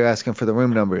that's why you're asking for the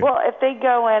room number. Well, if they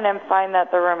go in and find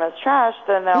that the room is trashed,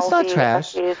 then there'll It's not be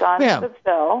trashed. fees on Ma'am. the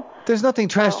bill. There's nothing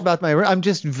trashed about my room. I'm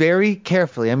just very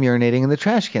carefully. I'm urinating in the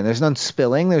trash can. There's none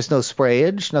spilling. There's no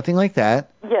sprayage. Nothing like that.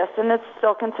 Yes, and it's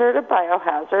still considered a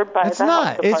biohazard by It's the health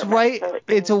not. It's department. right. So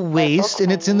It's a waste,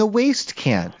 and it's in the waste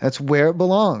can. That's where it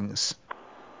belongs.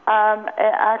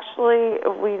 Actually,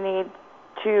 we need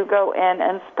to go in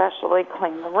and specially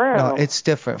clean the room. No, it's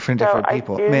different for different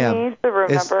people. So I do Ma'am, need the room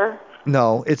it's- number.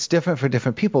 No, it's different for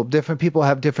different people. Different people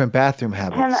have different bathroom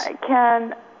habits.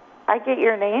 Can I get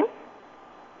your name?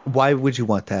 Why would you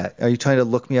want that? Are you trying to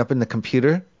look me up in the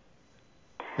computer?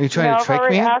 Are you trying to trick I've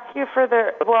already me? asked you for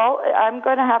the. Well, I'm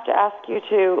going to have to ask you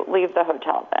to leave the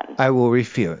hotel then. I will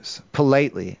refuse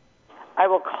politely. I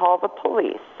will call the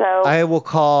police. So. I will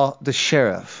call the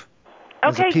sheriff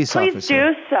as a Okay, peace please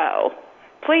officer. do so.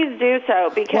 Please do so,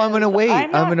 because Well, I'm gonna wait.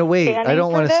 I'm gonna wait. I standing don't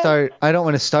for want to this. start. I don't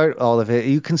want to start all of it.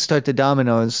 You can start the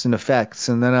dominoes and effects,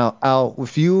 and then I'll.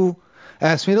 If you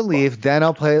ask me to leave, then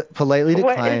I'll politely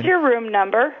decline. What is your room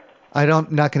number? I'm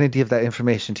not going to give that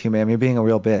information to you, ma'am. You're being a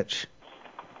real bitch.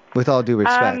 With all due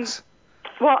respects.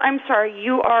 Well, I'm sorry.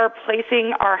 You are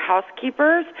placing our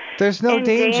housekeepers. There's no in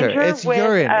danger. It's with,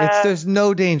 urine. There's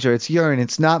no danger. It's urine.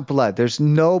 It's not blood. There's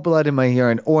no blood in my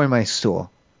urine or in my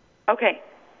stool. Okay,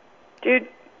 dude.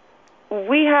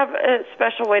 We have a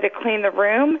special way to clean the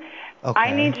room. Okay.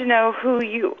 I need to know who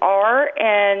you are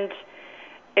and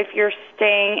if you're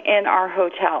staying in our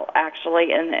hotel,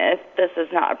 actually, and if this is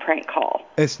not a prank call.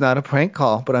 It's not a prank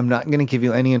call, but I'm not going to give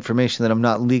you any information that I'm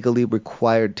not legally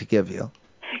required to give you.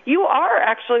 You are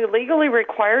actually legally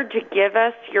required to give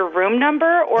us your room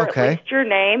number or at least your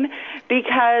name,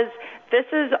 because this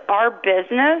is our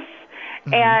business,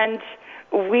 and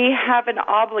we have an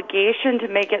obligation to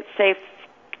make it safe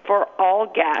for all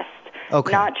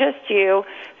guests, not just you.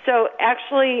 So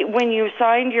actually, when you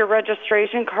signed your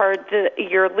registration card,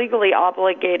 you're legally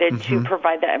obligated to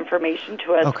provide that information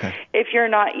to us if you're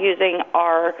not using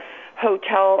our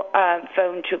hotel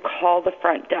phone to call the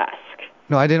front desk.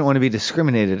 No, I didn't want to be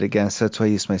discriminated against. That's why I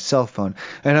used my cell phone.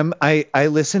 And I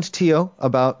listened to you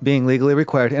about being legally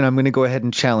required, and I'm going to go ahead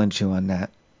and challenge you on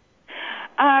that.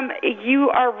 You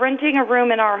are renting a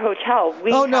room in our hotel.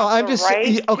 We have the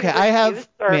right to refuse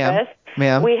service.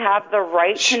 Ma'am. We have the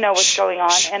right to know what's going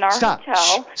on in our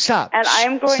hotel. Stop. And I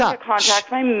am going to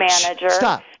contact my manager.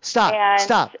 Stop.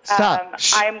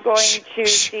 I'm going to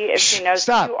see if she knows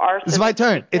you are. It's my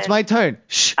turn. It's my turn.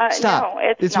 Shh. Stop. No,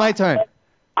 it's my turn.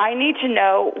 I need to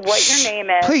know what your name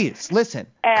is. Please, listen.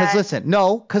 Because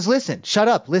listen. Shut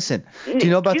up. Listen. Do you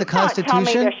know about the Constitution? You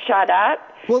can't tell me to shut up.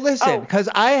 Well, listen, because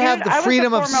I have the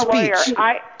freedom of speech.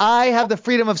 I have the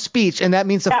freedom of speech, and that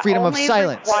means the freedom of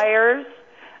silence. Requires,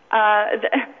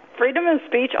 freedom of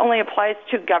speech only applies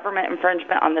to government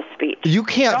infringement on the speech. You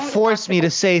can't force me to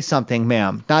say something,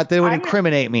 ma'am. Not that it would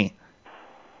incriminate me.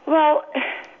 Well,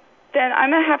 then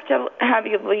I'm going to have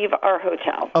you leave our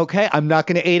hotel. Okay, I'm not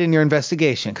going to aid in your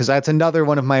investigation because that's another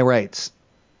one of my rights.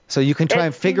 So you can try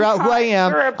and figure out who I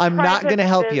am. I'm not going to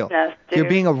help you. You're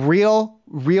being a real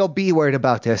B word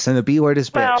about this, and the B word is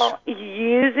bitch. Well,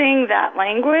 using that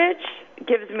language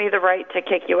gives me the right to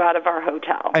kick you out of our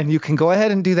hotel. And you can go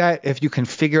ahead and do that if you can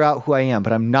figure out who I am,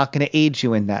 but I'm not going to aid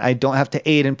you in that. I don't have to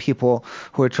aid in people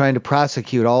who are trying to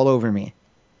prosecute all over me.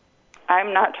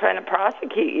 I'm not trying to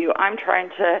prosecute you. I'm trying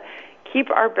to keep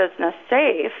our business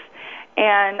safe,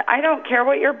 and I don't care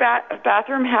what your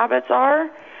bathroom habits are.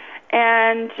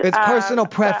 And it's personal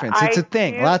preference. It's a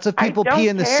thing. Lots of people pee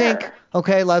in the sink.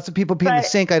 Okay, lots of people pee in the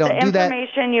sink. I don't do that. The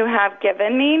information you have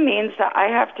given me means that I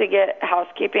have to get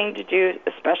housekeeping to do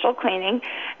a special cleaning,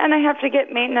 and I have to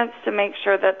get maintenance to make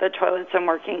sure that the toilet's in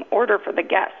working order for the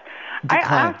guests.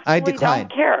 I decline.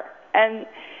 Don't care. And,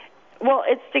 well,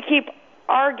 it's to keep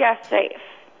our guests safe.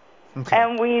 Okay.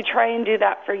 And we try and do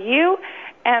that for you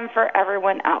and for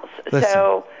everyone else.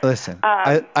 Listen,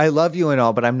 I love you and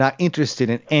all, but I'm not interested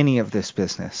in any of this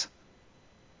business.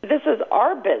 This is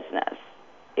our business.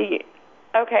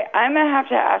 Okay, I'm going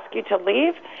to ask you to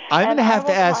leave. I'm going to have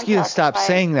to ask you to stop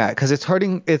saying that because it's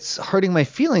hurting my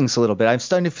feelings a little bit. I'm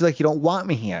starting to feel like you don't want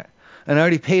me here. And I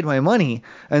already paid my money,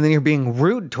 and then you're being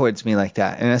rude towards me like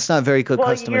that, and it's not very good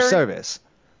customer service.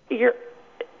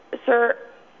 Sir,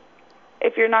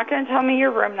 if you're not going to tell me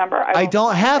your room number, I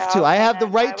don't have to. I have the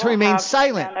right to remain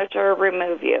silent. My manager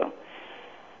remove you.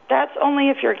 That's only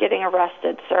if you're getting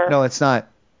arrested, sir. No, it's not.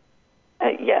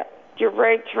 Yeah, your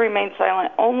right to remain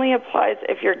silent only applies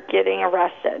if you're getting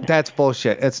arrested. That's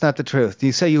bullshit. It's not the truth.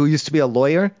 You say you used to be a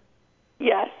lawyer?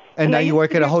 Yes. And now you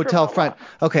work at a hotel front.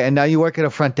 Okay, and now you work at a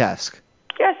front desk.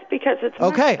 Yes, because it's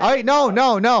okay. All right.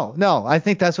 No. I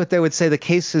think that's what they would say. The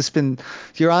case has been,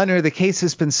 Your Honor, the case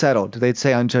has been settled. They'd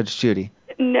say on Judge Judy.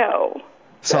 No.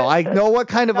 So I know what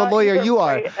kind of a lawyer you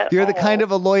are. You're the kind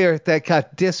of a lawyer that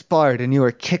got disbarred and you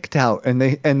were kicked out. And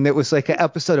it was like an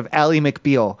episode of Ally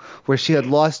McBeal where she had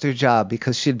lost her job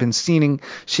because she'd been seeing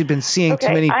too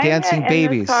many dancing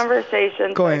babies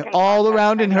going all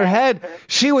around in her head.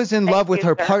 She was in love with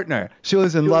her partner. She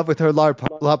was in love with her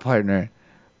law partner.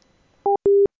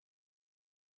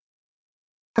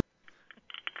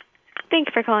 Thank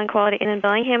you for calling Quality Inn in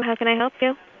Bellingham. How can I help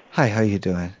you? Hi, how you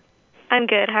doing? I'm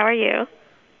good. How are you?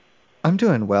 I'm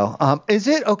doing well. Is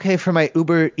it okay for my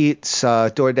Uber Eats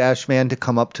DoorDash man to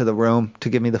come up to the room to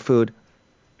give me the food?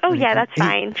 Oh, yeah, that's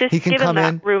fine. Just give him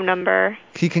that room number.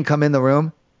 He can come in the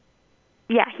room?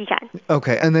 Yeah, he can.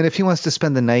 Okay, and then if he wants to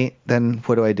spend the night, then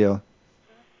what do I do?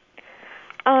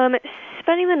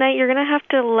 Spending the night, you're going to have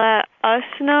to let us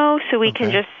know so we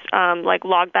can just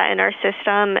log that in our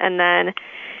system, and then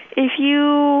if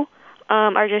you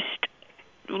are just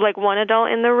one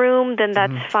adult in the room, then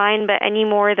that's fine, but any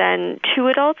more than two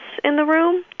adults in the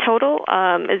room total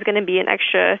is going to be an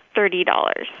extra $30.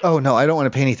 Oh, no, I don't want to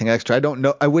pay anything extra.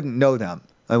 I wouldn't know them.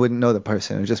 I wouldn't know the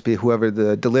person. It would just be whoever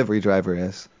the delivery driver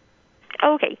is.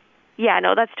 Okay. Yeah,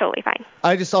 no, that's totally fine.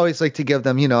 I just always like to give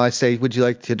them, I say, would you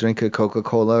like to drink a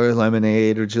Coca-Cola or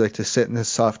lemonade? Would you like to sit in a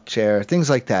soft chair? Things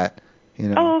like that.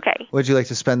 Oh, okay. Would you like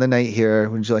to spend the night here?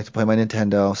 Would you like to play my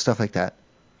Nintendo? Stuff like that.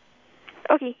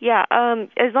 Okay, yeah.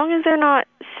 As long as they're not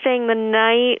staying the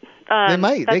night. They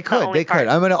might. They could.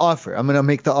 I'm going to offer. I'm going to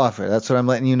make the offer. That's what I'm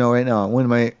letting you know right now. When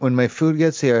my food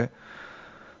gets here,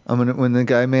 when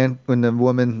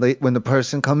the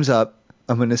person comes up,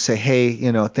 I'm going to say, hey,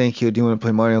 thank you. Do you want to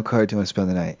play Mario Kart? Do you want to spend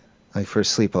the night? Like for a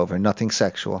sleepover. Nothing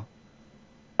sexual.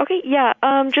 Okay, yeah.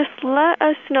 Just let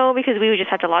us know because we would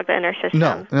just have to log that in our system.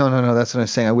 No. That's what I'm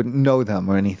saying. I wouldn't know them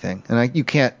or anything, and I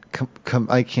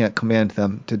can't command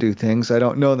them to do things. I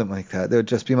don't know them like that. They would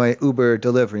just be my Uber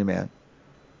delivery man.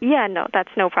 Yeah, no, that's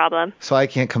no problem. So I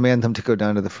can't command them to go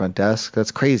down to the front desk.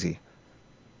 That's crazy.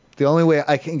 The only way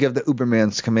I can give the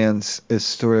Uberman's commands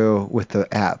is through with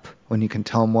the app when you can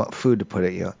tell them what food to put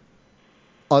at you.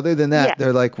 Other than that,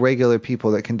 they're like regular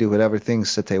people that can do whatever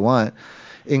things that they want,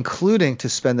 including to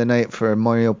spend the night for a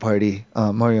Mario Kart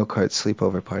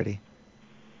sleepover party.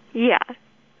 Yeah.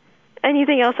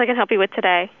 Anything else I can help you with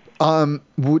today?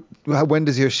 When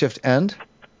does your shift end?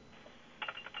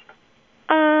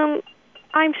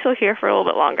 I I'm still here for a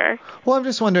little bit longer. Well, I'm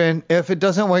just wondering if it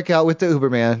doesn't work out with the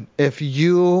Uberman, if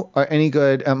you are any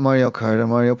good at Mario Kart or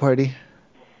Mario Party,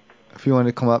 if you want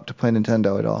to come up to play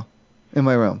Nintendo at all, in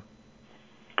my room.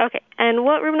 Okay, and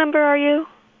what room number are you?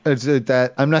 It's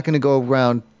that I'm not going to go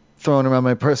around throwing around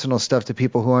my personal stuff to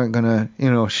people who aren't going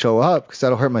to, show up, because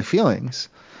that'll hurt my feelings.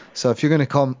 So if you're going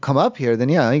to come up here, then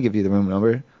yeah, I'll give you the room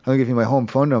number. I'll give you my home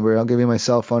phone number. I'll give you my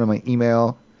cell phone and my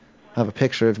email. I have a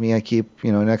picture of me. I keep,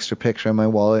 an extra picture in my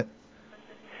wallet.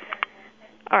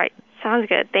 All right, sounds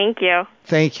good. Thank you.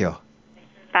 Thank you.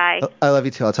 Bye. I love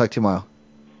you too. I'll talk to you tomorrow.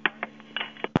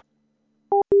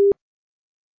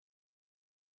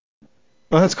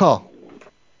 Well, let's call.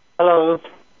 Hello.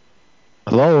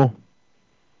 Hello?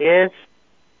 Yes.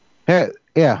 Hey,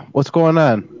 yeah, what's going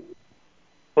on?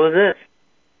 Who's this?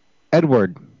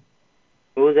 Edward.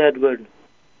 Who's Edward?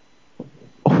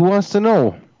 Who wants to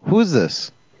know? Who's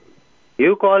this?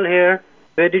 You call here.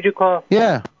 Where did you call?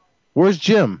 Yeah. Where's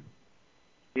Jim?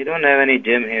 We don't have any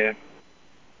Jim here.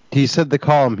 He said to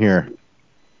call him here.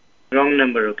 Wrong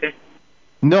number, okay?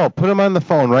 No, put him on the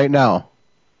phone right now.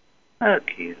 Fuck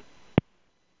you.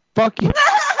 Fuck you.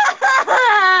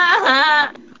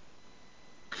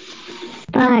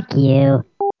 Fuck you.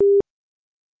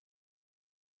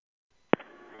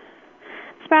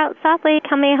 Sprout South Lake,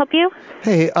 how may I help you?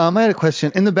 Hey, I had a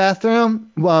question. In the bathroom,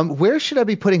 where should I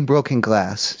be putting broken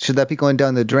glass? Should that be going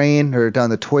down the drain or down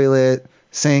the toilet,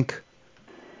 sink?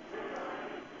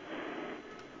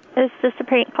 Is this a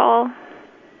prank call?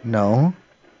 No.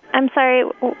 I'm sorry,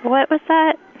 what was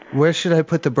that? Where should I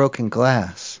put the broken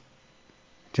glass?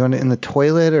 Do you want it in the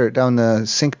toilet or down the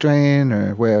sink drain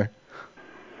or where?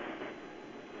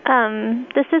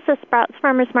 This is the Sprouts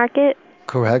Farmers Market.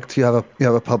 Correct. You have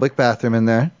a public bathroom in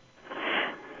there.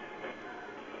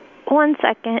 1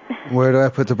 second. Where do I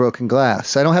put the broken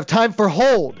glass? I don't have time for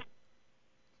hold.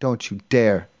 Don't you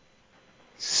dare.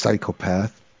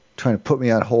 Psychopath. Trying to put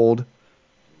me on hold.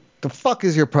 The fuck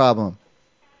is your problem?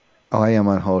 Oh, I am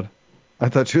on hold. I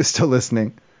thought you were still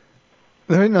listening.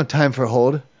 There ain't no time for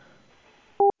hold.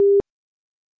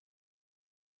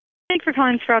 Thanks for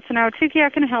calling Sprouts an Hour. Tuki, how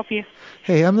can I help you?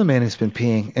 Hey, I'm the man who's been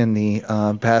peeing in the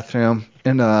bathroom,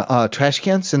 in the trash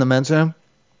cans in the men's room.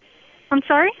 I'm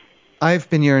sorry? I've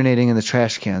been urinating in the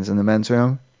trash cans in the men's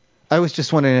room. I was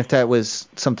just wondering if that was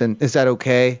something. Is that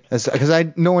okay? Because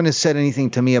no one has said anything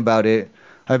to me about it.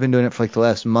 I've been doing it for like the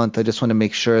last month. I just want to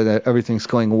make sure that everything's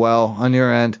going well on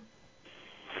your end.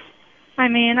 I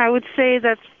mean, I would say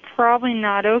that's probably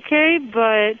not okay,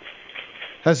 but...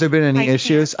 Has there been any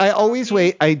issues? I always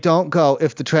wait. I don't go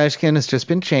if the trash can has just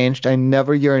been changed. I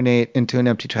never urinate into an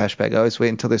empty trash bag. I always wait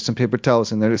until there's some paper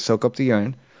towels in there to soak up the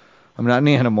urine. I'm not an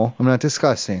animal. I'm not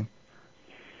disgusting.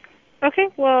 Okay,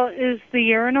 well, is the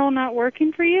urinal not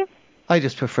working for you? I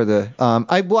just prefer the...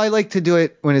 I like to do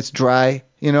it when it's dry,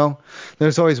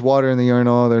 There's always water in the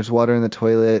urinal. There's water in the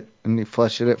toilet. And you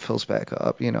flush it, it fills back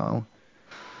up,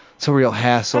 It's a real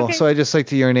hassle. Okay. So I just like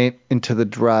to urinate into the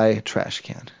dry trash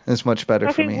can. It's much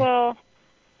better for me. Okay, well,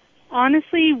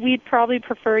 honestly, we'd probably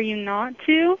prefer you not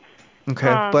to.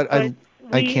 Okay, but I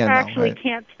can now, actually right?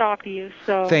 can't stop you,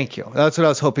 so... Thank you. That's what I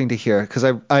was hoping to hear, because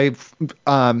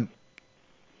I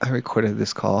recorded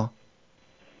this call.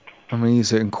 I'm going to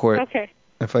use it in court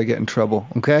if I get in trouble,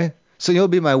 okay? So you'll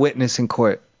be my witness in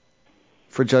court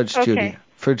for Judge Judy,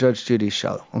 for Judge Judy's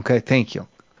show, okay? Thank you.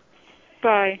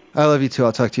 Bye. I love you too.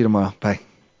 I'll talk to you tomorrow. Bye.